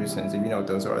Harley Davidsons. If you know what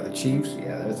those are, the Chiefs.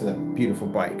 Yeah, that's a beautiful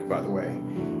bike, by the way.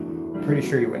 I'm pretty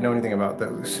sure you wouldn't know anything about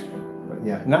those. But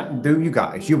yeah, not do you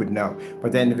guys, you would know.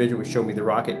 But that individual showed me the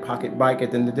Rocket Pocket bike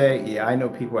at the end of the day. Yeah, I know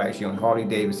people actually own Harley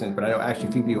Davidsons, but I know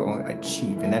actually people own a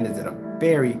Chief, and that is a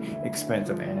very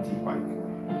expensive antique bike.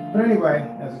 But anyway,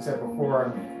 as I said before,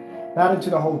 I'm not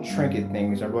into the whole trinket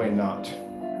things. I'm really not.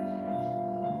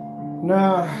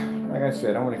 No, like I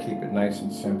said, I want to keep it nice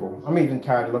and simple. I'm even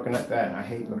tired of looking at that, and I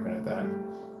hate looking at that.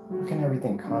 Look at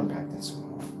everything compact and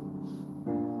small.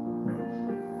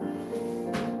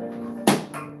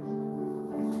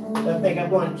 I think I'm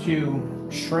going to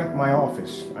shrink my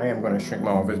office. I am going to shrink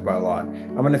my office by a lot.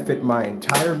 I'm going to fit my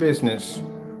entire business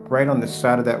right on the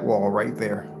side of that wall right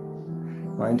there.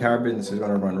 My entire business is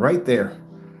going to run right there.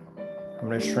 I'm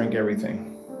going to shrink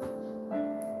everything.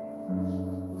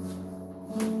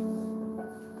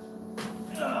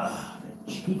 The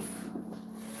chief.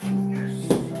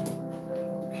 Yes.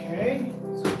 Okay,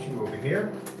 so you over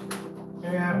here.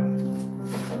 And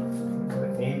I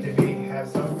need to have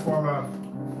some form of,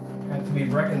 have to be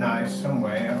recognized some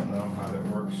way. I don't know how that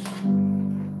works.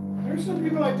 There's some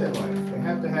people like that life. They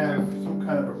have to have some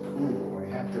kind of approval. They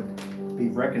have to be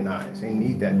recognized. They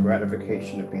need that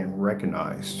gratification of being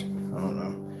recognized. I don't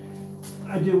know.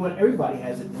 I do want, everybody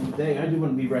has it today. I do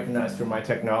want to be recognized for my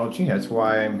technology. That's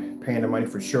why I'm paying the money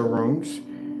for showrooms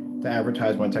to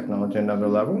advertise my technology at another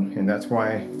level. And that's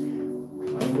why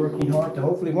I'm working hard to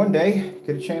hopefully one day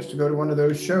get a chance to go to one of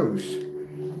those shows. So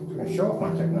I can show off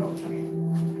my technology.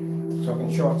 So I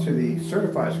can show off to the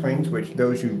certified screens, which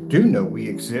those who do know we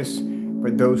exist,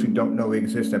 but those who don't know we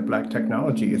exist, that black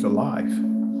technology is alive.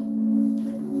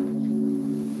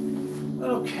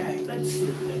 Okay, let's see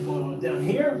what's going on down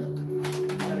here.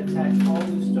 Gotta attach all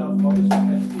this stuff. All this stuff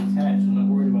has to be attached. I'm not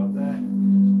worried about that.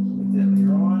 We'll get that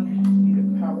later on. Need a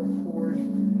power cord,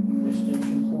 an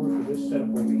extension cord for this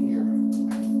setup over here.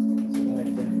 So I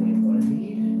definitely am going to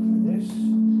need this.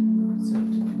 Set up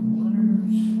to the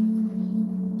monitors.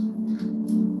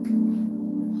 I'm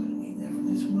going to need that for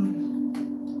this one.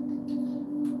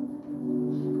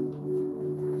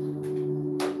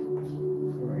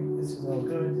 Alright, this is all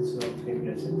good. This is all okay. We're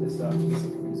going to set this up. This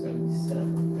is going to be set up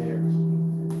there.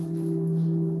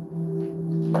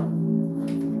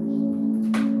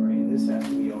 Alright, this has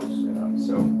to be all set up.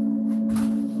 So,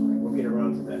 alright, we'll get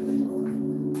around to that later on.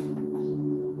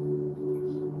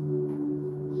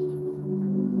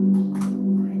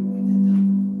 Alright, we did that.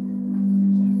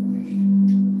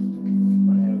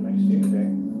 Might have a nice day today.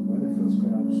 The weather feels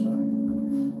good outside.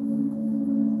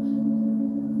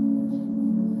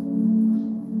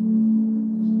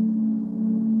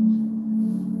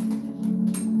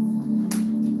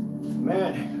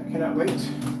 Man, I cannot wait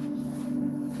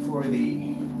for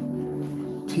the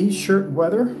t-shirt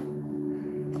weather.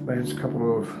 Last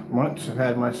couple of months I've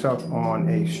had myself on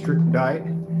a strict diet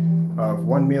of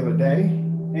 1 meal a day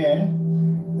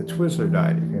and the Twizzler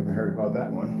diet, if you haven't heard about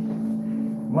that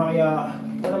one. My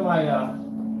one of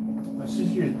my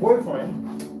sister's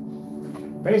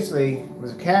boyfriend basically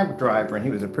was a cab driver, and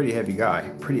he was a pretty heavy guy.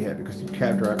 Pretty heavy, because the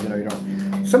cab driver, you know, you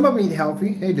don't, some of them eat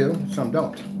healthy, they do, some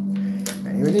don't.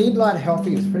 And he would eat a lot of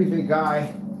healthy. He's a pretty big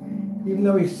guy. Even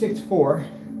though he's 6'4",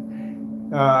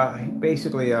 he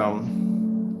basically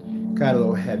got a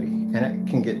little heavy, and it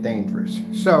can get dangerous.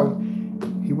 So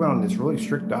he went on this really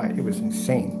strict diet. It was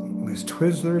insane. It was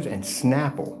Twizzlers and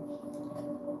Snapple.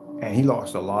 And he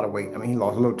lost a lot of weight. I mean, he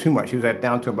lost a little too much. He was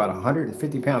down to about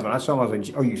 150 pounds. When I saw him, I was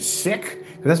like, "Are you sick?"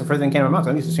 Because that's the first thing that came to my mouth.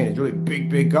 I'm used to seeing this really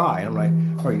big guy. And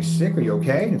I'm like, "Are you sick? Are you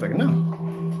okay?" And he's like, "No."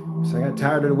 So I got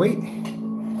tired of the weight.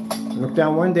 I looked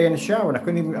down one day in the shower, and I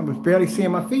was barely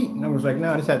seeing my feet. And I was like,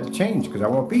 "No, this had to change because I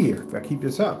won't be here if I keep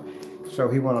this up." So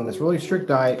he went on this really strict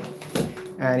diet,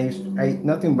 and he ate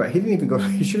nothing but, he didn't even go,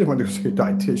 he should have went to see a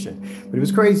dietitian. But it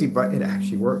was crazy, but it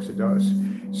actually works, it does.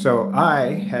 So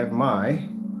I have my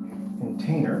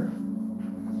container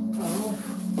of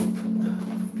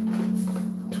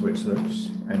Twizzlers,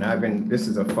 and this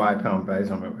is a 5-pound bag,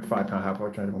 so I'm a 5-pound half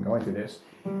pouch, I've been going through this,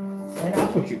 and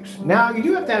apple juice. Now, you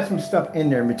do have to have some stuff in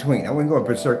there in between. I wouldn't go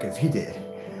berserk as he did.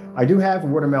 I do have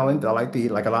watermelon that I like to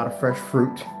eat, like a lot of fresh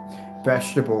fruit,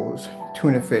 vegetables,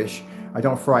 tuna fish. I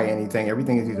don't fry anything.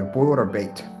 Everything is either boiled or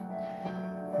baked.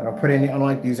 I don't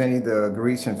like to use any of the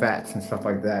grease and fats and stuff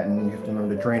like that, and you have to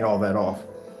remember to drain all that off.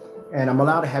 And I'm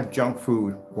allowed to have junk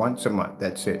food once a month.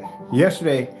 That's it.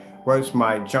 Yesterday was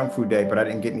my junk food day, but I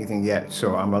didn't get anything yet.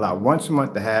 So I'm allowed once a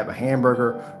month to have a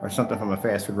hamburger or something from a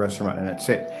fast food restaurant, and that's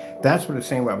it. That's what the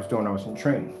same way I was doing when I was in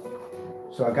training.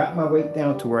 So I got my weight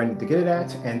down to where I need to get it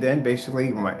at, and then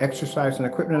basically with my exercise and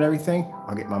equipment and everything,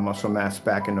 I'll get my muscle mass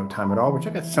back in no time at all, which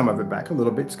I got some of it back a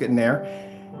little bit. It's getting there.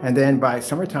 And then by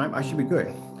summertime, I should be good.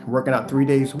 I'm working out 3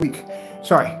 days a week.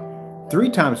 Sorry, 3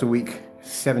 times a week,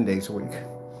 7 days a week.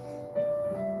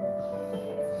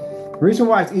 The reason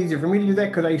why it's easier for me to do that,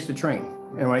 because I used to train.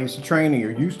 And when I used to train, and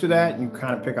you're used to that, and you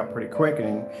kind of pick up pretty quick,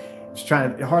 and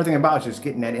The hard thing about it is just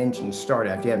getting that engine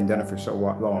started after you haven't done it for so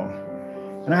long.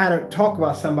 And I had to talk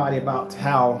about somebody about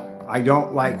how I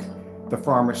don't like the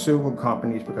pharmaceutical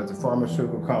companies, because the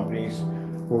pharmaceutical companies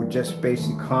will just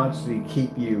basically constantly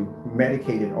keep you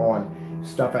medicated on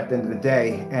stuff at the end of the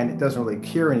day, and it doesn't really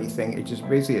cure anything. It's just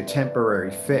basically a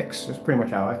temporary fix. That's pretty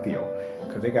much how I feel,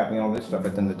 because they got me on this stuff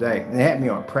at the end of the day. And they had me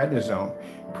on prednisone.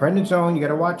 Prednisone, you got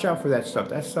to watch out for that stuff.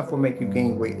 That stuff will make you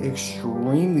gain weight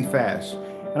extremely fast.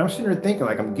 And I'm sitting there thinking,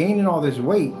 like, I'm gaining all this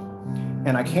weight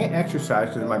and I can't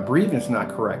exercise because my breathing's not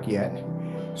correct yet.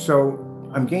 So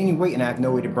I'm gaining weight and I have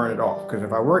no way to burn it off, because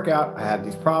if I work out, I have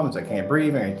these problems. I can't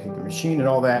breathe, I take the machine and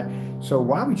all that. So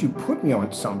why would you put me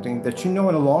on something that you know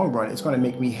in the long run it's going to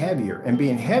make me heavier? And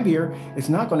being heavier is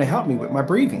not going to help me with my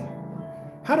breathing.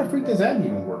 How the freak does that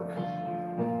even work?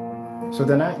 So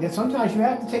then sometimes you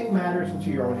have to take matters into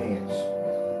your own hands.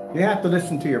 You have to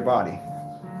listen to your body.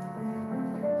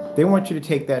 They want you to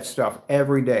take that stuff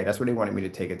every day. That's what they wanted me to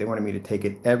take it. They wanted me to take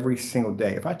it every single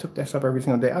day. If I took that stuff every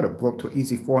single day, I'd have blew up to an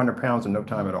easy 400 pounds in no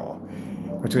time at all.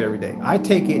 I took it every day. I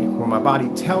take it when my body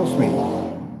tells me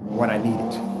when I need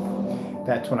it.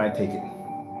 That's when I take it.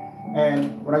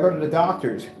 And when I go to the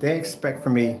doctors, they expect for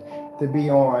me to be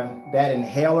on that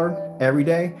inhaler every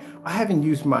day. I haven't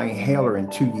used my inhaler in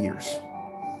 2 years.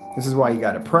 This is why you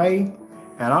got to pray.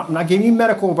 And I'm not giving you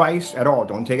medical advice at all.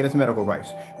 Don't take it as medical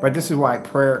advice. But this is why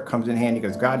prayer comes in handy,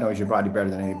 because God knows your body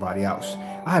better than anybody else.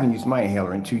 I haven't used my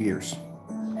inhaler in 2 years.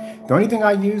 The only thing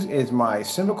I use is my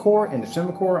Symbicort, and the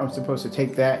Symbicort, I'm supposed to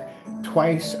take that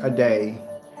twice a day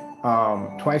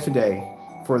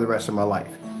for the rest of my life.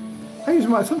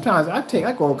 Sometimes I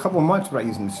go a couple of months without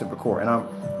using the Symbicort, and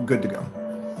I'm good to go.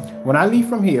 When I leave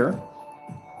from here,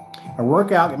 I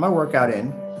work out, get my workout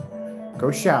in,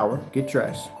 go shower, get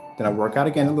dressed. Then I work out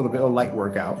again, a little bit of light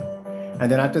workout. And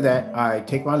then after that, I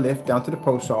take my lift down to the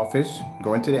post office,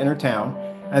 go into the inner town,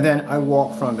 and then I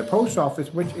walk from the post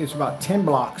office, which is about 10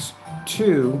 blocks,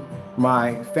 to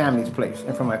my family's place.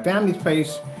 And from my family's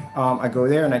place, I go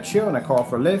there and I chill and I call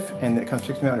for a lift, and it comes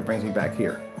 6 minutes and it brings me back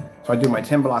here. So I do my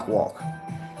 10-block walk.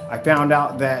 I found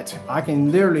out that I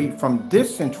can literally, from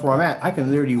distance where I'm at, I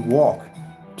can literally walk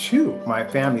to my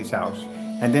family's house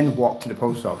and then walk to the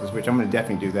post office, which I'm going to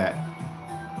definitely do that.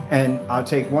 And I'll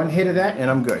take one hit of that and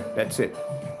I'm good. That's it.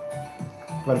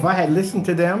 But if I had listened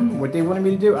to them, what they wanted me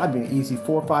to do, I'd be an easy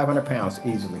 400 or 500 pounds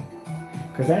easily.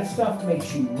 Because that stuff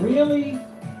makes you really,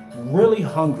 really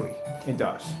hungry. It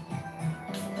does.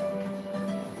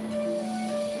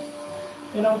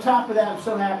 And on top of that, I'm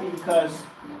so happy because,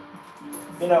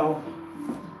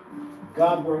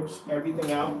 God works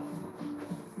everything out.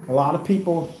 A lot of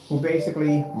people who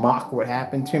basically mock what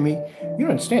happened to me, you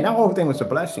don't understand, that whole thing was a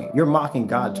blessing. You're mocking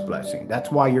God's blessing.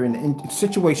 That's why you're in the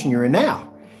situation you're in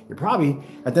now. You're probably,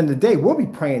 at the end of the day, we'll be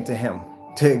praying to him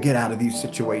to get out of these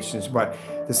situations. But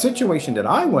the situation that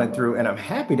I went through, and I'm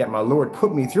happy that my Lord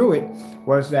put me through it,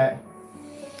 was that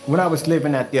when I was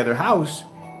living at the other house,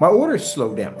 my orders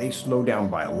slowed down. They slowed down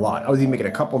by a lot. I was even making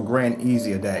a couple grand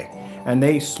easy a day. And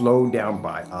they slowed down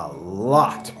by a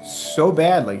lot, so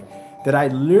badly that I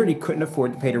literally couldn't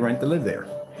afford to pay the rent to live there.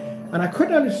 And I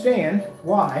couldn't understand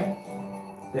why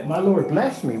that my Lord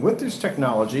blessed me with this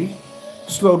technology,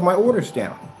 slowed my orders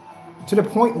down, to the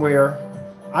point where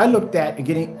I looked at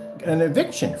getting an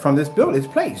eviction from this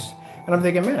place. And I'm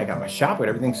thinking, man, I got my shop with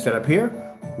everything set up here.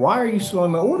 Why are you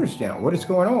slowing my orders down? What is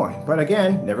going on? But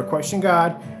again, never question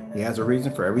God. He has a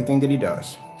reason for everything that he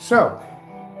does. So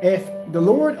if the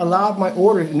Lord allowed my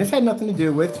orders, and this had nothing to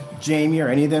do with Jamie or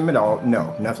any of them at all,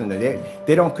 no, nothing.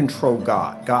 They don't control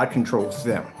God. God controls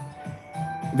them.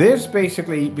 This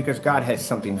basically because God has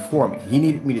something for me. He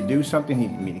needed me to do something. He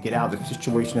needed me to get out of the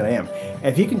situation that I am.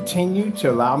 If he continued to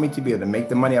allow me to be able to make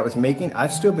the money I was making,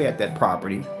 I'd still be at that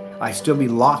property. I'd still be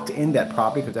locked in that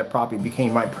property, because that property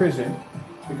became my prison,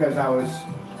 because I was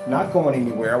not going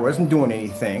anywhere. I wasn't doing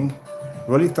anything.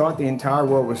 Really thought the entire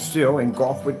world was still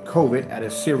engulfed with COVID at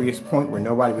a serious point where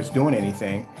nobody was doing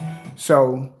anything.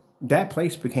 So that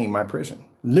place became my prison,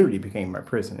 literally became my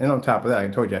prison. And on top of that, I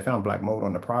told you, I found black mold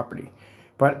on the property.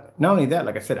 But not only that,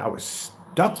 like I said, I was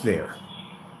stuck there,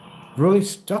 really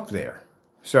stuck there.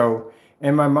 So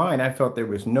in my mind, I felt there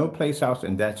was no place else,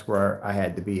 and that's where I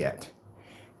had to be at.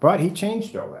 But he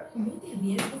changed all that.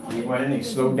 He went in, he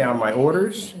slowed down my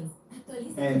orders.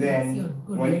 And then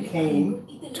when it came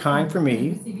time for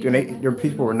me, their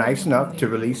people were nice enough to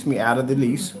release me out of the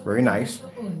lease, very nice,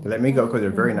 to let me go, because they're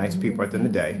very nice people at the end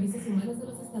of the day.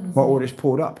 My orders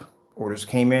pulled up. Orders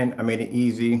came in. I made it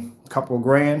easy, couple of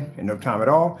grand in no time at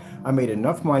all. I made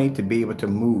enough money to be able to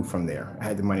move from there. I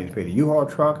had the money to pay the U-Haul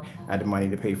truck. I had the money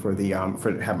to pay for the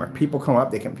have my people come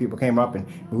up. People came up and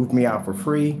moved me out for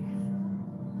free.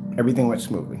 Everything went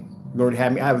smoothly. The Lord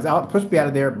had me, I was supposed to be out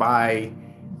of there by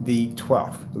the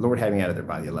 12th. The Lord had me out of there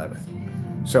by the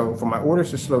 11th. So for my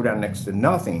orders to slow down next to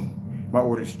nothing, my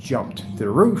orders jumped to the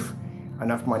roof.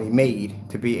 Enough money made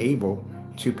to be able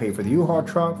to pay for the U-Haul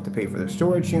truck, to pay for the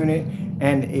storage unit,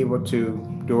 and able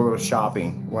to do a little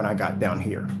shopping when I got down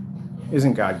here.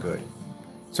 Isn't God good?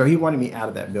 So he wanted me out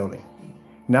of that building.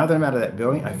 Now that I'm out of that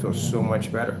building, I feel so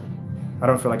much better. I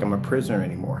don't feel like I'm a prisoner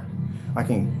anymore. I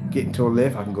can get into a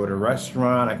lift, I can go to a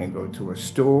restaurant, I can go to a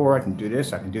store, I can do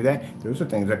this, I can do that. Those are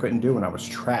things I couldn't do when I was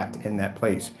trapped in that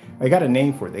place. I got a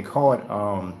name for it. They call it,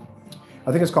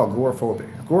 I think it's called agoraphobia.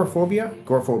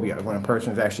 Agoraphobia, when a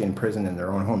person is actually in prison in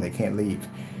their own home, they can't leave.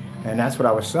 And that's what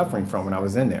I was suffering from when I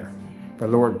was in there. The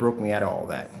Lord broke me out of all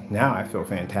that. Now I feel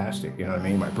fantastic, you know what I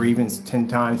mean? My breathing's 10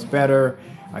 times better.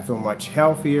 I feel much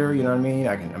healthier, you know what I mean?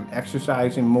 I'm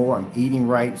exercising more, I'm eating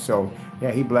right. So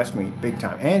yeah, he blessed me big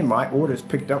time. And my orders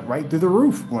picked up right through the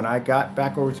roof. When I got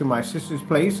back over to my sister's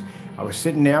place, I was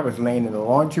sitting there, I was laying in the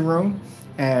laundry room,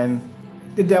 and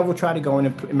the devil tried to go in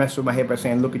and mess with my head by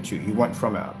saying, look at you. You went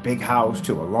from a big house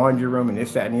to a laundry room and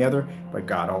this, that, and the other. But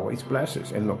God always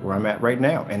blesses. And look where I'm at right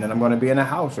now. And then I'm going to be in a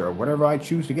house or whatever I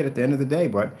choose to get at the end of the day.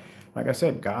 But like I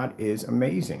said, God is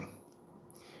amazing.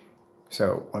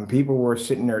 So when people were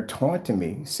sitting there taunting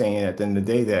me, saying at the end of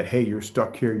the day that, hey, you're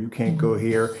stuck here, you can't go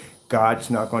here, God's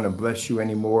not going to bless you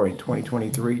anymore in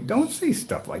 2023, don't say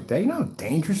stuff like that. You know how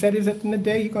dangerous that is at the end of the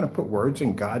day? You're going to put words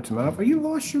in God's mouth. Or you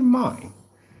lost your mind.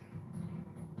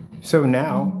 So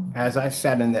now, as I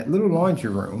sat in that little laundry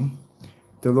room,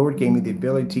 the Lord gave me the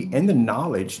ability and the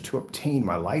knowledge to obtain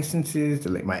my licenses,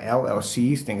 my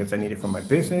LLCs, things I needed for my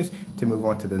business, to move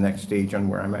on to the next stage on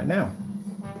where I'm at now.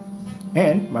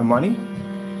 And my money,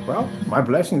 well, my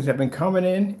blessings have been coming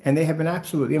in, and they have been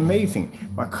absolutely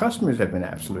amazing. My customers have been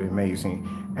absolutely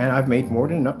amazing. And I've made more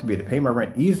than enough to be able to pay my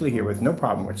rent easily here with no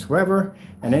problem whatsoever,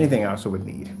 and anything else I would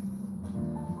need.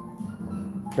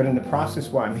 But in the process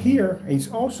while I'm here, he's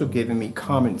also given me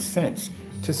common sense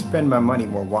to spend my money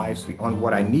more wisely on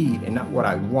what I need and not what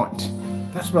I want.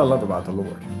 That's what I love about the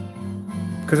Lord.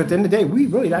 Because at the end of the day, we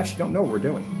really actually don't know what we're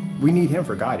doing. We need him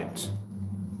for guidance.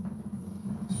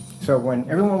 So when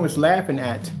everyone was laughing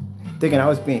at, thinking I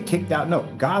was being kicked out, no,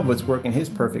 God was working his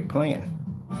perfect plan.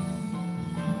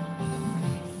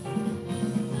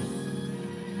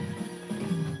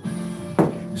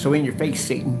 So in your face,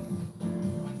 Satan.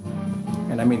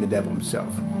 And I mean the devil himself.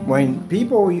 When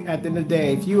people, at the end of the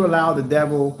day, if you allow the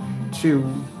devil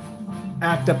to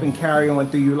act up and carry on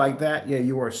through you like that, yeah,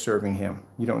 you are serving him.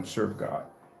 You don't serve God.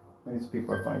 These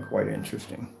people I find quite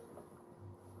interesting.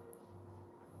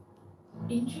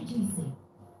 Introducing.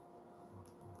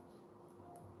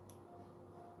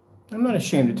 I'm not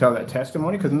ashamed to tell that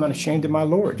testimony because I'm not ashamed of my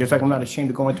Lord. Just like I'm not ashamed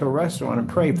to go into a restaurant and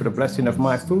pray for the blessing of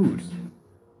my food.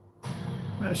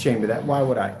 I'm not ashamed of that. Why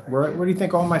would I? Where do you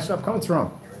think all my stuff comes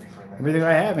from? Everything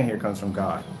I have in here comes from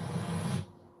God.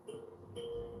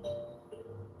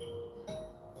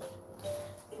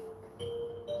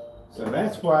 So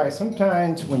that's why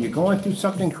sometimes when you're going through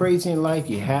something crazy in life,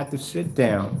 you have to sit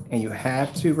down and you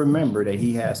have to remember that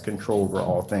he has control over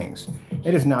all things.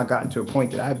 It has now gotten to a point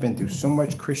that I've been through so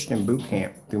much Christian boot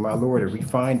camp through my Lord. It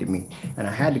refined me. And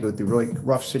I had to go through really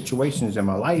rough situations in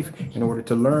my life in order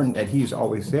to learn that he's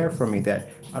always there for me, that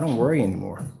I don't worry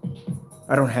anymore.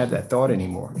 I don't have that thought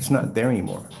anymore. It's not there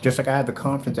anymore. Just like I have the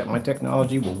confidence that my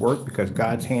technology will work because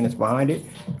God's hand is behind it,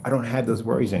 I don't have those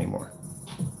worries anymore.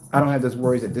 I don't have those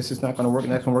worries that this is not going to work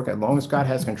and that's going to work. As long as God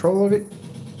has control of it,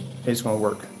 it's going to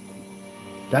work.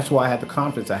 That's why I have the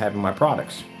confidence I have in my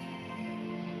products.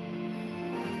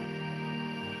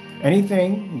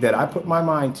 Anything that I put my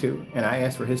mind to and I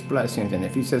ask for his blessings, and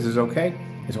if he says it's okay,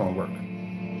 it's going to work.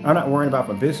 I'm not worrying about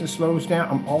if my business slows down.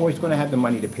 I'm always going to have the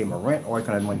money to pay my rent, always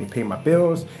going to have money to pay my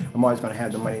bills. I'm always going to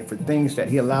have the money for things that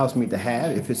he allows me to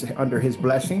have. If it's under his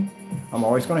blessing, I'm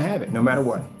always going to have it, no matter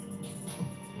what.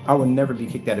 I will never be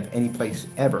kicked out of any place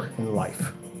ever in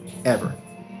life, ever,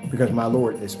 because my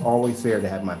Lord is always there to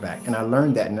have my back. And I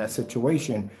learned that in that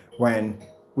situation when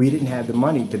we didn't have the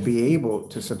money to be able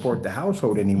to support the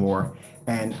household anymore.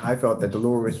 And I felt that the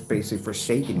Lord was basically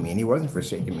forsaking me, and he wasn't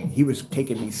forsaking me. He was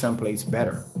taking me someplace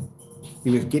better.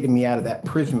 He was getting me out of that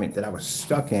imprisonment that I was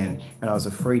stuck in, and I was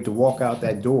afraid to walk out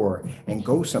that door and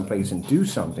go someplace and do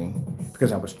something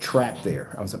because I was trapped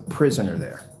there. I was a prisoner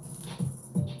there.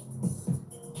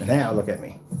 And now look at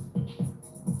me.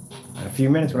 In a few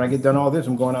minutes, when I get done all this,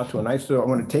 I'm going out to a nice little, I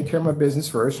want to take care of my business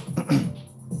first,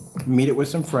 meet it with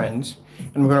some friends,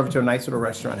 and we're going over to a nice little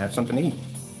restaurant and have something to eat.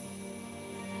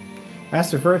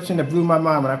 That's the first thing that blew my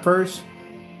mind. When I first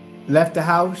left the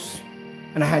house,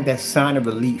 and I had that sign of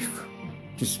relief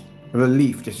just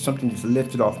relief, just something just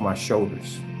lifted off my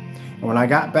shoulders. And when I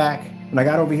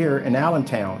got over here in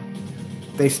Allentown,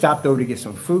 they stopped over to get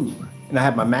some food. And I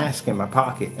had my mask in my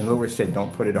pocket, and the Lord said,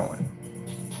 don't put it on.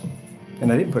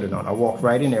 And I didn't put it on. I walked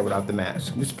right in there without the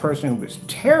mask. This person who was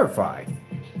terrified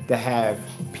to have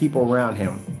people around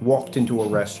him walked into a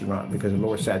restaurant because the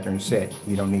Lord sat there and said,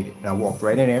 you don't need it. And I walked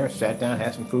right in there, sat down,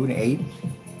 had some food and ate.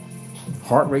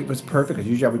 Heart rate was perfect because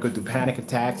usually I would go through panic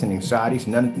attacks and anxieties.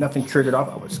 Nothing triggered off.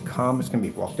 I was calm as can be.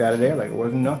 Walked out of there like it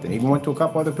wasn't nothing. Even went to a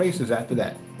couple other places after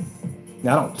that.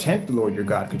 Now, I don't tempt the Lord your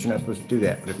God because you're not supposed to do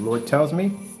that. But if the Lord tells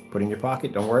me, put it in your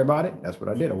pocket, don't worry about it. That's what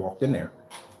I did. I walked in there.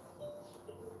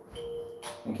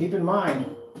 And keep in mind,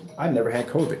 I never had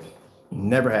COVID.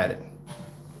 Never had it.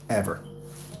 Ever.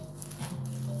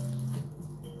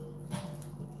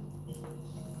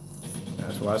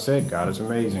 That's why I said God is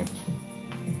amazing.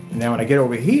 Now, when I get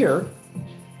over here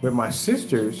with my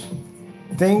sisters,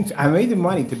 I made the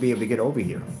money to be able to get over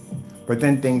here. But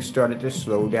then things started to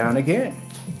slow down again.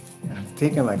 And I'm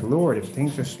thinking like, Lord, if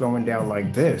things are slowing down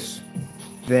like this,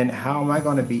 then how am I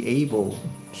going to be able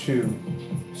to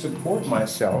support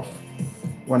myself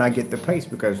when I get the place?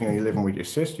 Because, you're living with your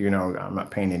sister, I'm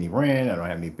not paying any rent. I don't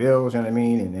have any bills, you know what I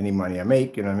mean? And any money I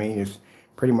make, you know what I mean, is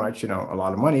pretty much, a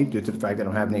lot of money due to the fact that I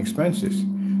don't have any expenses.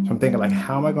 So I'm thinking like,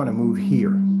 how am I going to move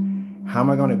here? How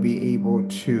am I going to be able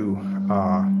to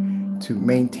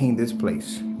maintain this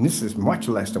place? And this is much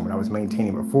less than what I was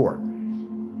maintaining before.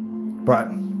 But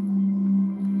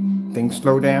things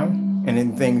slowed down, and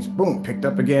then things, boom, picked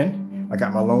up again. I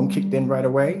got my loan kicked in right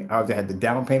away. I had the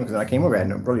down payment because when I came over, I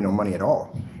had really no money at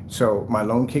all. So my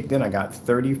loan kicked in. I got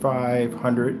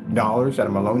 $3,500 out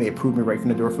of my loan. They approved me right from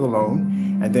the door for the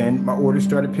loan. And then my orders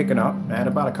started picking up. I had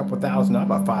about a couple thousand,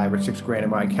 about $5 or $6 grand in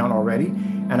my account already.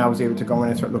 And I was able to go in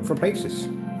and start looking for places,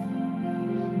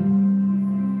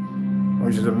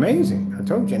 which is amazing. I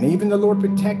told you. And even the Lord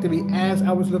protected me as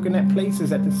I was looking at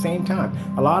places at the same time.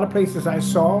 A lot of places I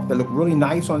saw that looked really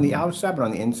nice on the outside, but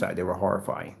on the inside, they were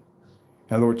horrifying.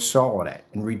 And the Lord saw that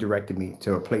and redirected me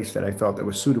to a place that I felt that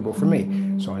was suitable for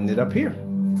me. So I ended up here.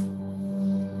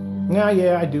 Now,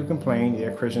 yeah, I do complain.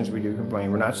 Yeah, Christians, we do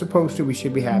complain. We're not supposed to. We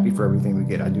should be happy for everything we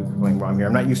get. I do complain while I'm here.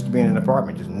 I'm not used to being in an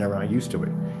apartment. Just never not used to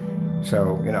it.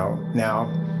 So, now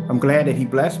I'm glad that he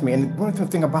blessed me. And one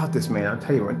thing about this, man, I'll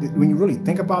tell you, when you really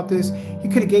think about this, he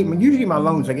could have gave me, usually my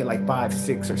loans, I get like $5,000,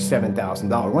 $6,000, or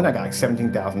 $7,000. One, I got like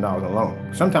 $17,000 in a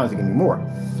loan. Sometimes they give me more.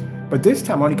 But this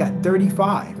time I only got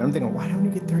 35. And I'm thinking, why don't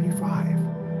you get 35?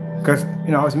 Because,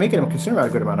 I was making a considerable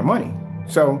good amount of money.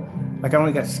 So, like, I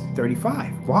only got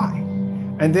 35. Why?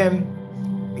 And then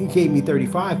he gave me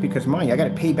 35 because, mind you, I got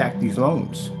to pay back these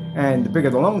loans. And the bigger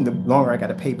the loan, the longer I got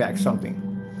to pay back something.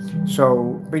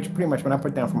 So, pretty much when I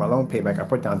put down for my loan payback, I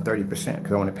put down 30%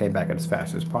 because I want to pay back as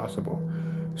fast as possible.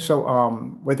 So,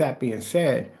 with that being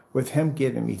said, with him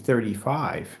giving me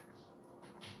 35,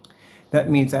 that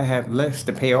means I have less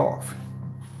to pay off.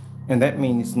 And that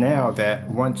means now that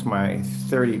once my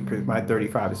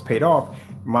 35 is paid off,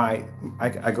 I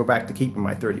go back to keeping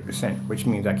my 30%, which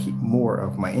means I keep more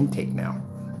of my intake now,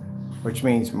 which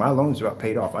means my loans are about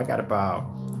paid off. I got about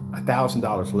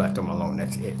 $1,000 left on my loan.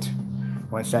 That's it.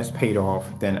 Once that's paid off,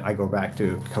 then I go back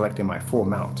to collecting my full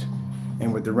amount.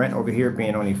 And with the rent over here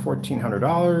being only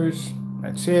 $1,400,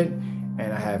 that's it.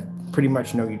 And I have pretty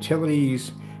much no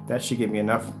utilities. That should give me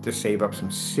enough to save up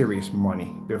some serious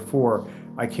money before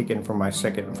I kick in for my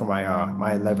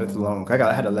 11th loan.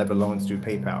 I had 11 loans through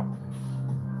PayPal.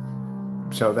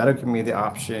 So that'll give me the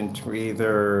option to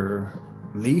either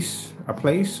lease a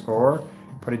place or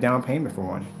put a down payment for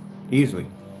one easily.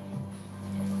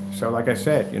 So like I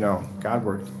said, God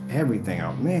worked everything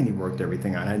out. Man, he worked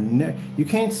everything out. You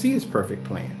can't see his perfect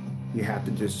plan. You have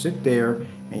to just sit there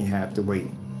and you have to wait.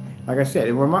 Like I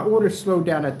said, when my orders slowed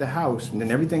down at the house and then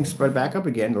everything sped back up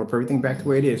again, or put everything back the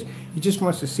way it is, he just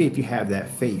wants to see if you have that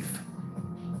faith.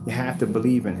 You have to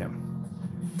believe in him.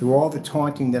 Through all the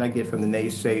taunting that I get from the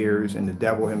naysayers and the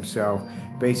devil himself,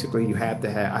 basically I had to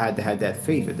have that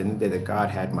faith at the end of the day that God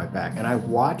had my back. And I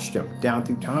watched him down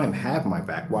through time have my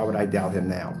back. Why would I doubt him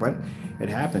now? But it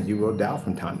happens. You will doubt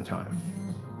from time to time.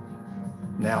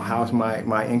 Now, how's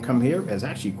my income here? It's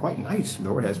actually quite nice. The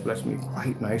Lord has blessed me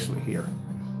quite nicely here.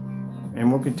 And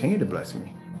will continue to bless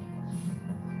me.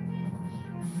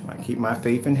 I keep my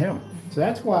faith in him. So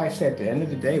that's why I said at the end of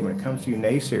the day, when it comes to you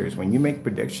naysayers, when you make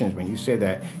predictions, when you say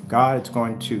that God is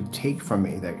going to take from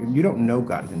me, that you don't know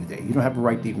God at the end of the day. You don't have a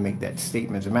right to even make that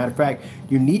statement. As a matter of fact,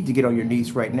 you need to get on your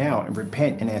knees right now and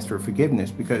repent and ask for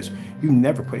forgiveness because you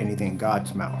never put anything in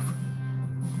God's mouth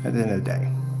at the end of the day.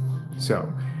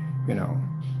 So,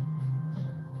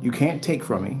 you can't take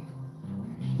from me.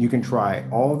 You can try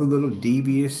all the little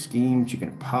devious schemes you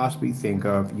can possibly think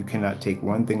of. You cannot take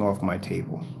one thing off my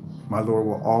table. My Lord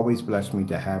will always bless me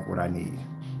to have what I need.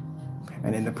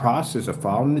 And in the process of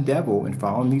following the devil and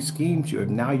following these schemes, you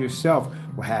have now yourself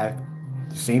will have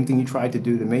the same thing you tried to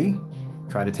do to me.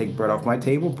 Try to take bread off my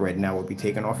table. Bread now will be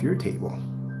taken off your table.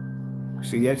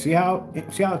 See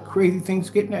how crazy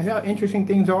things get, how interesting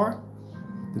things are?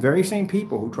 The very same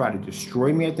people who try to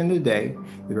destroy me at the end of the day,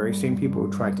 the very same people who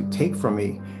try to take from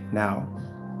me, now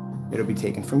it'll be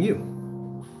taken from you.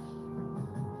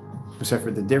 Except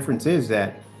for the difference is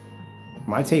that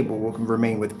my table will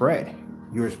remain with bread.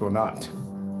 Yours will not.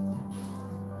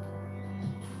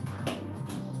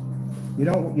 You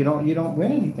don't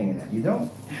win anything in that. You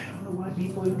don't. I don't know why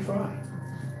people even try.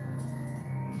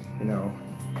 You know,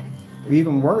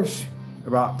 even worse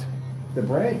about the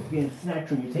bread being snatched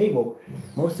from your table,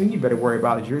 most thing you better worry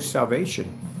about is your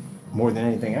salvation more than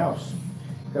anything else.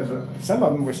 Because some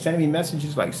of them were sending me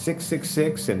messages like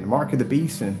 666 and Mark of the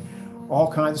Beast and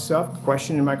all kinds of stuff,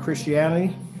 questioning my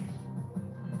Christianity.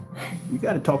 You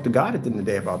got to talk to God at the end of the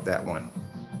day about that one.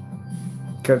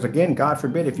 Because again, God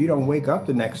forbid, if you don't wake up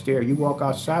the next day or you walk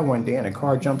outside one day and a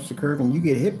car jumps the curb and you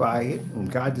get hit by it and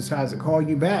God decides to call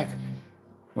you back,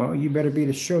 well, you better be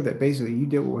to show that basically you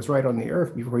did what was right on the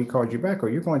earth before he called you back, or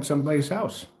you're going to somebody's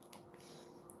house.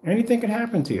 Anything could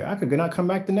happen to you. I could not come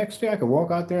back the next day. I could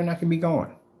walk out there and I could be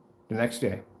gone the next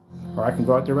day. Or I can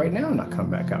go out there right now and not come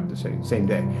back out the same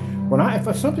day.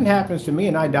 If something happens to me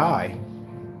and I die,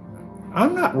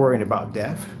 I'm not worrying about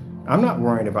death. I'm not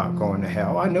worrying about going to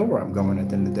hell. I know where I'm going at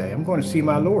the end of the day. I'm going to see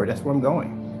my Lord. That's where I'm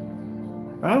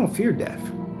going. I don't fear death.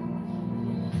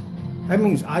 That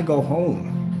means I go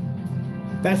home.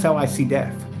 That's how I see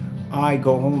death. I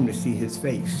go home to see his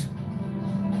face.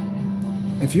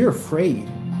 If you're afraid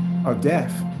of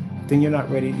death, then you're not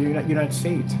ready. You're not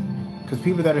saved. Because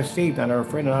people that are saved and are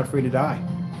afraid are not afraid to die.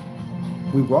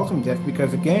 We welcome death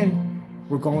because, again,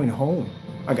 we're going home.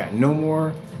 I got no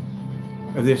more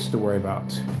of this to worry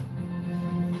about.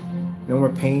 No more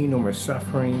pain, no more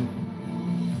suffering.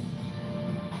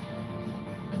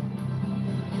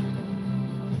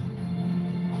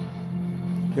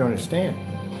 You understand?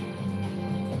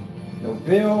 No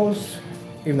bills,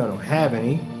 even though I don't have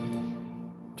any.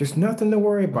 Just nothing to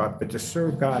worry about but to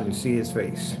serve God and see his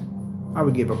face. I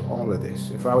would give up all of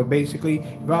this. If I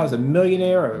was a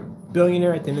millionaire or a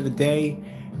billionaire at the end of the day,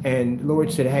 and the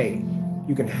Lord said, hey,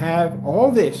 you can have all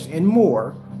this and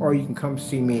more, or you can come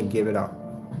see me and give it up.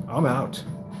 I'm out.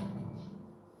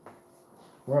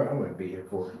 What I'm going to be here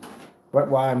for? But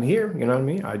while I'm here, you know what I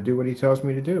mean? I do what he tells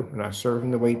me to do. And I serve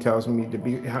him the way he tells me to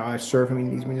be, how I serve him, he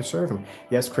needs me to serve him.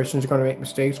 Yes, Christians are going to make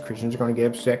mistakes. Christians are going to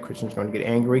get upset. Christians are going to get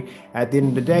angry. At the end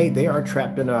of the day, they are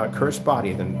trapped in a cursed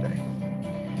body at the end of the day.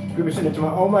 People are sitting there,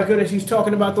 oh my goodness, he's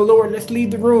talking about the Lord. Let's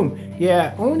leave the room.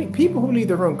 Yeah, only people who leave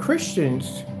the room,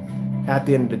 Christians, at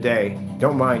the end of the day,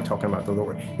 don't mind talking about the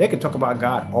Lord. They can talk about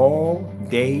God all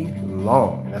day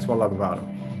long. And that's what I love about them.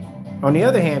 On the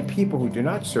other hand, people who do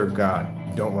not serve God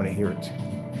don't want to hear it.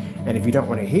 And if you don't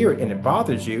want to hear it and it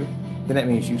bothers you, then that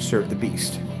means you serve the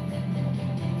beast.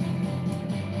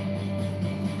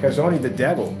 Because only the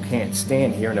devil can't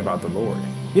stand hearing about the Lord.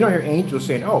 You don't hear angels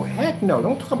saying, oh, heck no,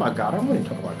 don't talk about God. I don't want to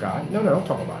talk about God. No, don't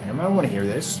talk about him. I don't want to hear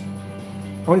this.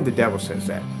 Only the devil says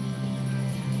that.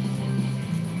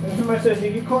 And somebody says, are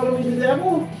you calling me the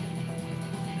devil?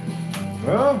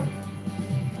 Well,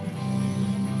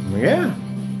 yeah.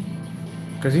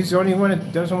 Because he's the only one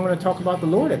that doesn't want to talk about the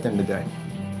Lord at the end of the day.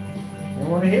 They don't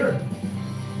want to hear it.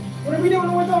 What are we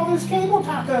doing with all this cable,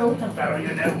 Taco? Taco, you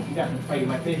know. You got to fight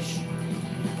my fish.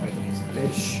 Fighting his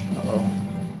fish. Uh-oh.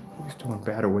 He's doing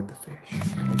battle with the fish.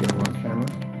 I'll get him on camera.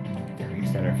 There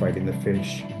he's down there fighting the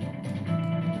fish.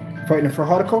 Fighting for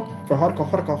Horko? For Horko.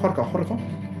 For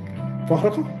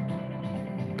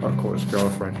Horko, his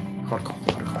girlfriend. Horko.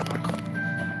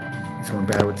 He's doing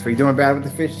battle with the fish. Doing battle with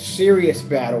the fish. Serious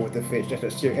battle with the fish.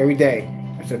 That's every day.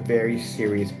 That's a very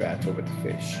serious battle with the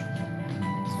fish.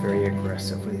 It's very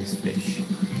aggressive with his fish.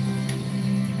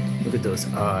 Look at those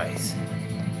eyes.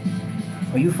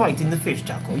 Are you fighting the fish,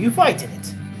 Taco? Are you fighting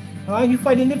it? Are you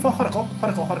fighting it for Horko?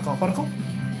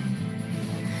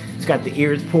 It's got the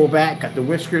ears pulled back, got the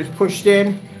whiskers pushed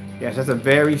in. Yes, that's a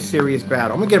very serious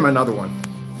battle. I'm gonna get him another one.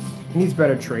 He needs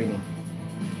better training.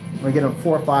 I'm gonna get him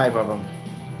 4 or 5 of them.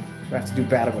 We have to do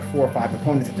battle with 4 or 5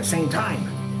 opponents at the same time.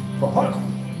 For Horko.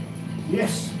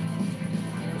 Yes.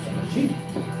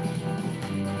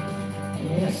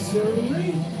 Yes, sir.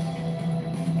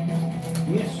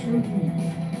 Yes, sir.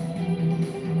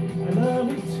 I love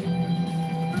it.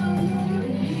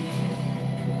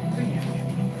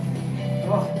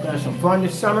 Oh, got some fun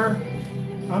this summer.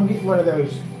 I'm getting one of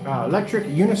those electric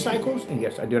unicycles. And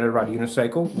yes, I did ride a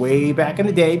unicycle way back in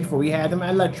the day before we had them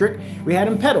electric. We had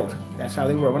them pedaled. That's how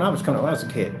they were when I was coming, when I was a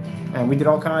kid. And we did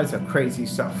all kinds of crazy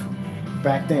stuff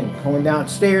back then. Going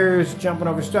downstairs, jumping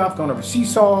over stuff, going over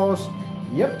seesaws.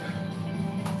 Yep.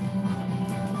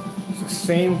 It's the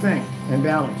same thing. And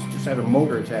balance. Just have a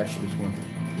motor attached to this one.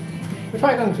 We're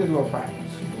probably going to do a little practice.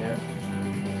 Yeah.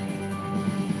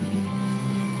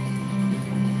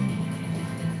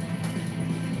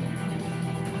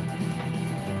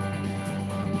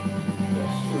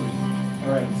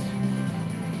 All right.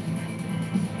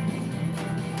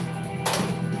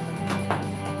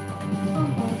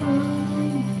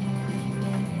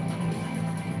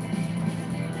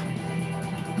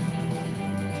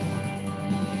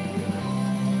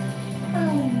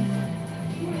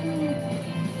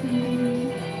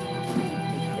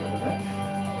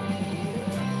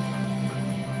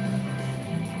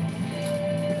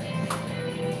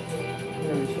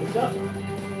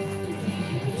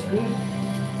 It's good.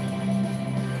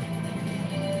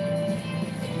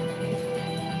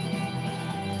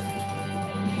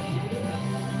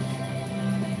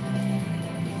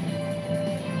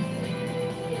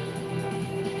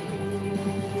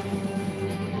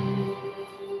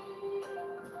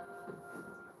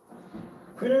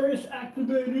 Printer is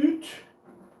activated.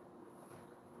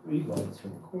 Where are you going to?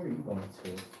 Where are you going to?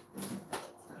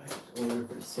 Order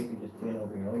for the sake of just being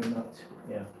over here. Oh, you're not.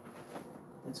 Yeah.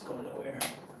 Let's go nowhere.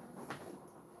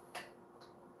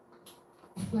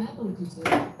 What happened with you two? I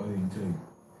didn't tell you.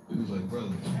 It was like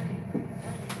brothers.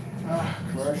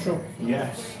 Commercial?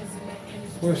 Yes.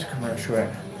 Where's the commercial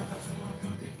at?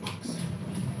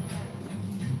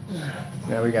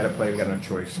 Now we gotta play, we got no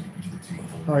choice.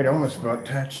 Alright, almost about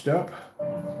touched up.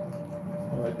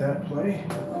 I'll let that play.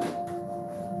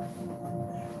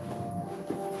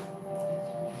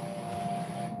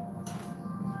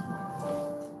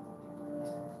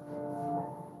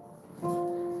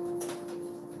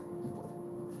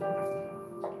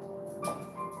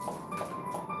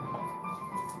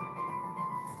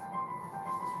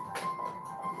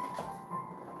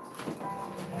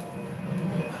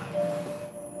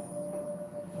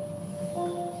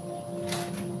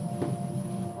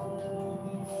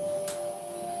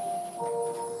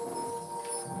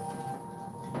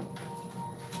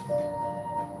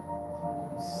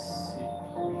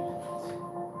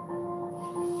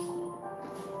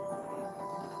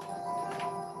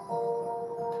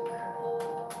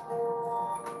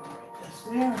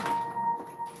 There.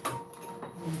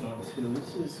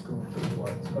 This is going for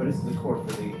what? Oh, this is the cord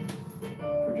for the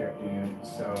projector unit.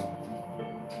 So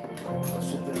I'll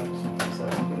set that up so I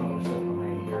can put all this stuff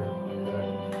behind here.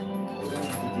 We don't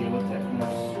have to deal with that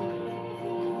much.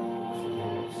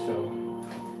 So.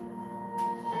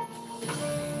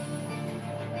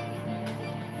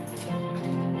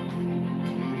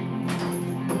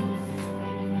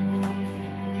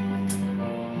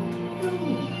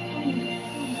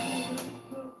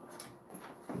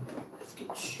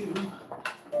 Shoe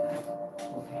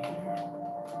over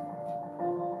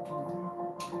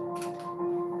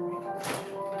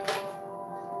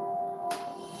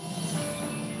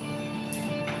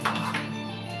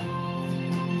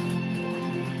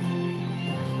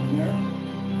here.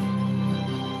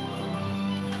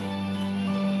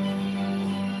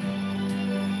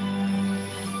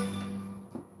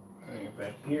 Bring it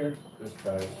back here. This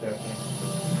guy's definitely.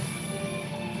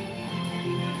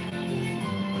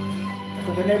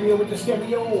 The stereo with the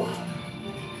stereo.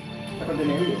 The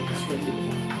stereo with the stereo.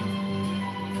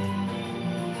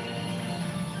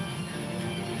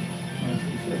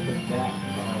 Put that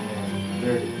behind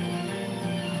there. There.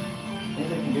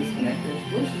 Maybe I can disconnect this.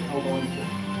 Where's this all going to?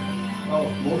 Oh,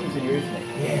 motor's in your Ethernet.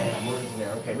 Yeah, motor's in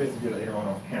there. Okay, let's do it later on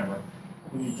off camera.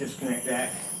 We can disconnect that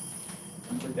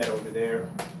and put that over there.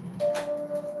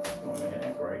 Oh man,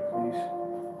 act right, please.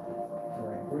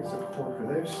 Alright, where's the cord for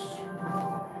this?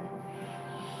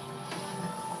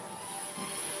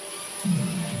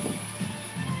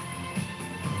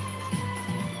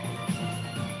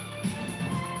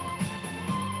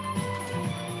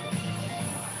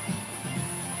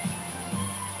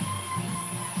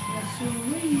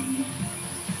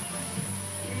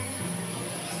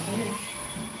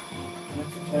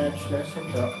 That's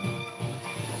hooked up.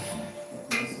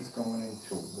 This is going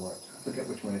into what? I forget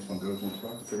which one this one goes into.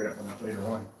 I'll have to figure that one out later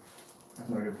on. I have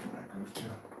no idea which one that goes to.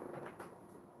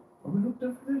 Are we hooked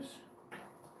up for this?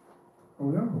 Oh,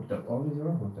 we are hooked up. All these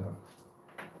are hooked up.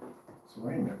 So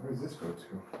wait a minute, where does this go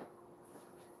to?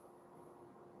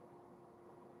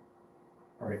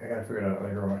 Alright, I gotta figure it out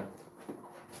later on.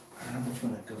 I don't know which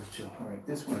one that goes to. Alright,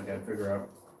 this one I gotta figure out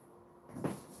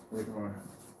later on.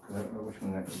 Because I don't know which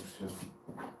one that goes to.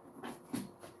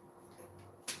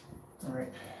 All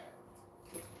right.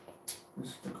 This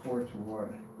is the cord to what?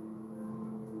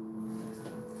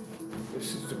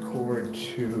 This is the cord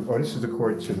to, oh, this is the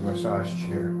cord to the massage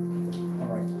chair. All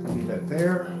right, leave that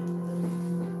there.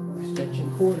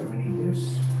 Extension cord, I'm gonna need this.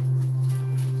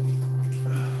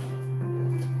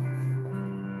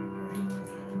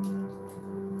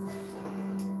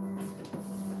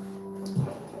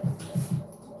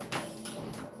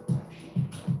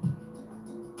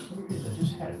 I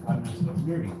just had it 5 minutes ago.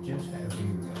 Nearly just had it. Here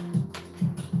we go.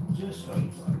 Just so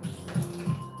you find this.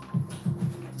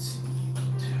 Let's see.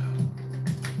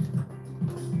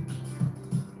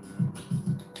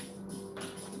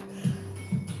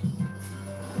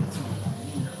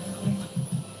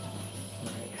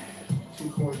 Two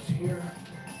cords here.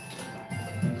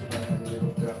 These are gonna have a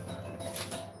little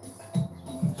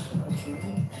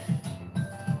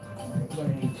Alright, we're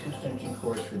gonna need 2 extension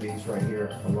cords for these right here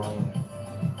alone.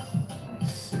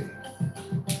 Let's see.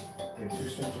 We have 2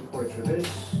 extension cords for this.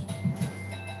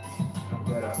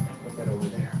 Put that over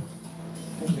there.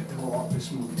 And get the whole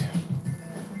office moved.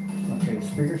 Okay,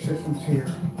 speaker system's here.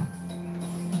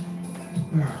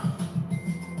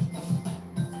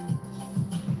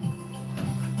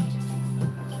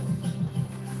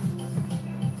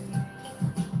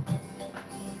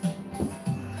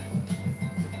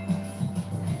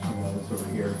 Over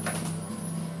here.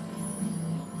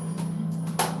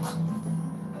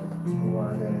 We'll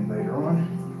wire that in later on.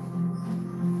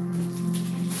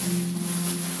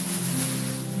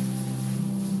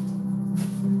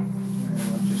 And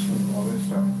let's just move all this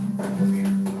stuff over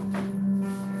here.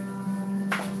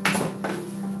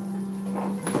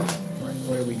 Right,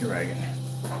 what are we dragging?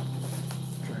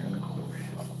 Dragging the cord.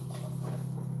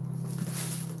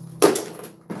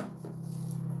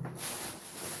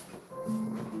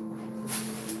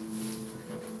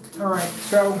 All right,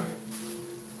 so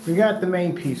we got the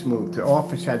main piece moved. The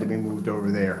office had to be moved over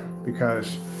there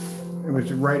because it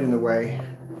was right in the way.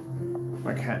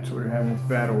 My cats were having this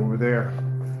battle over there.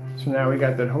 So now we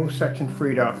got that whole section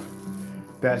freed up.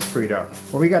 That's freed up.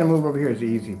 What we got to move over here is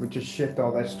easy. We just shift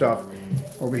all that stuff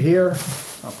over here.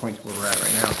 I'll point to where we're at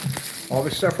right now. All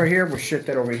this stuff right here, we'll shift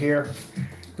that over here.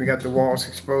 We got the walls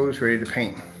exposed, ready to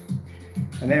paint.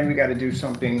 And then we got to do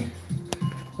something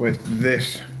with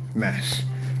this mess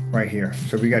right here.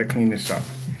 So we got to clean this up.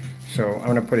 So I'm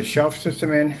going to put a shelf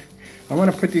system in. I'm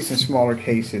going to put these in smaller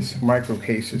cases, micro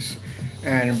cases.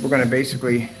 And we're going to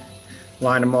basically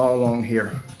line them all along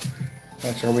here.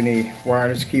 That's all we need.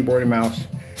 Wireless keyboard and mouse.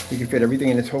 We can fit everything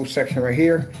in this whole section right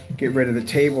here. Get rid of the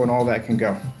table and all that can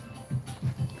go.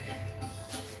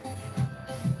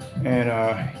 And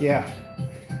yeah,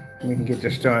 we can get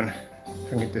this done. I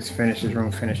can get this finished, this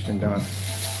room finished and done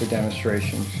for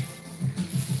demonstrations.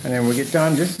 And then we get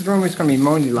done. This room is going to be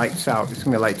mainly lights out. It's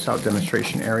going to be a lights out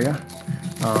demonstration area.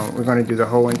 We're going to do the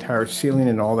whole entire ceiling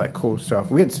and all that cool stuff.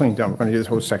 We had ceiling done. We're going to do this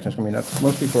whole section. It's going to be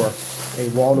mostly for a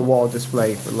wall-to-wall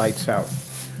display for lights out.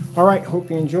 All right. Hope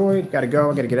you enjoyed. Got to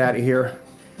go. I got to get out of here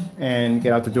and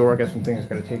get out the door. I got some things I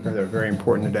got to take care of that are very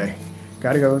important today.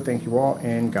 Got to go. Thank you all,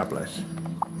 and God bless.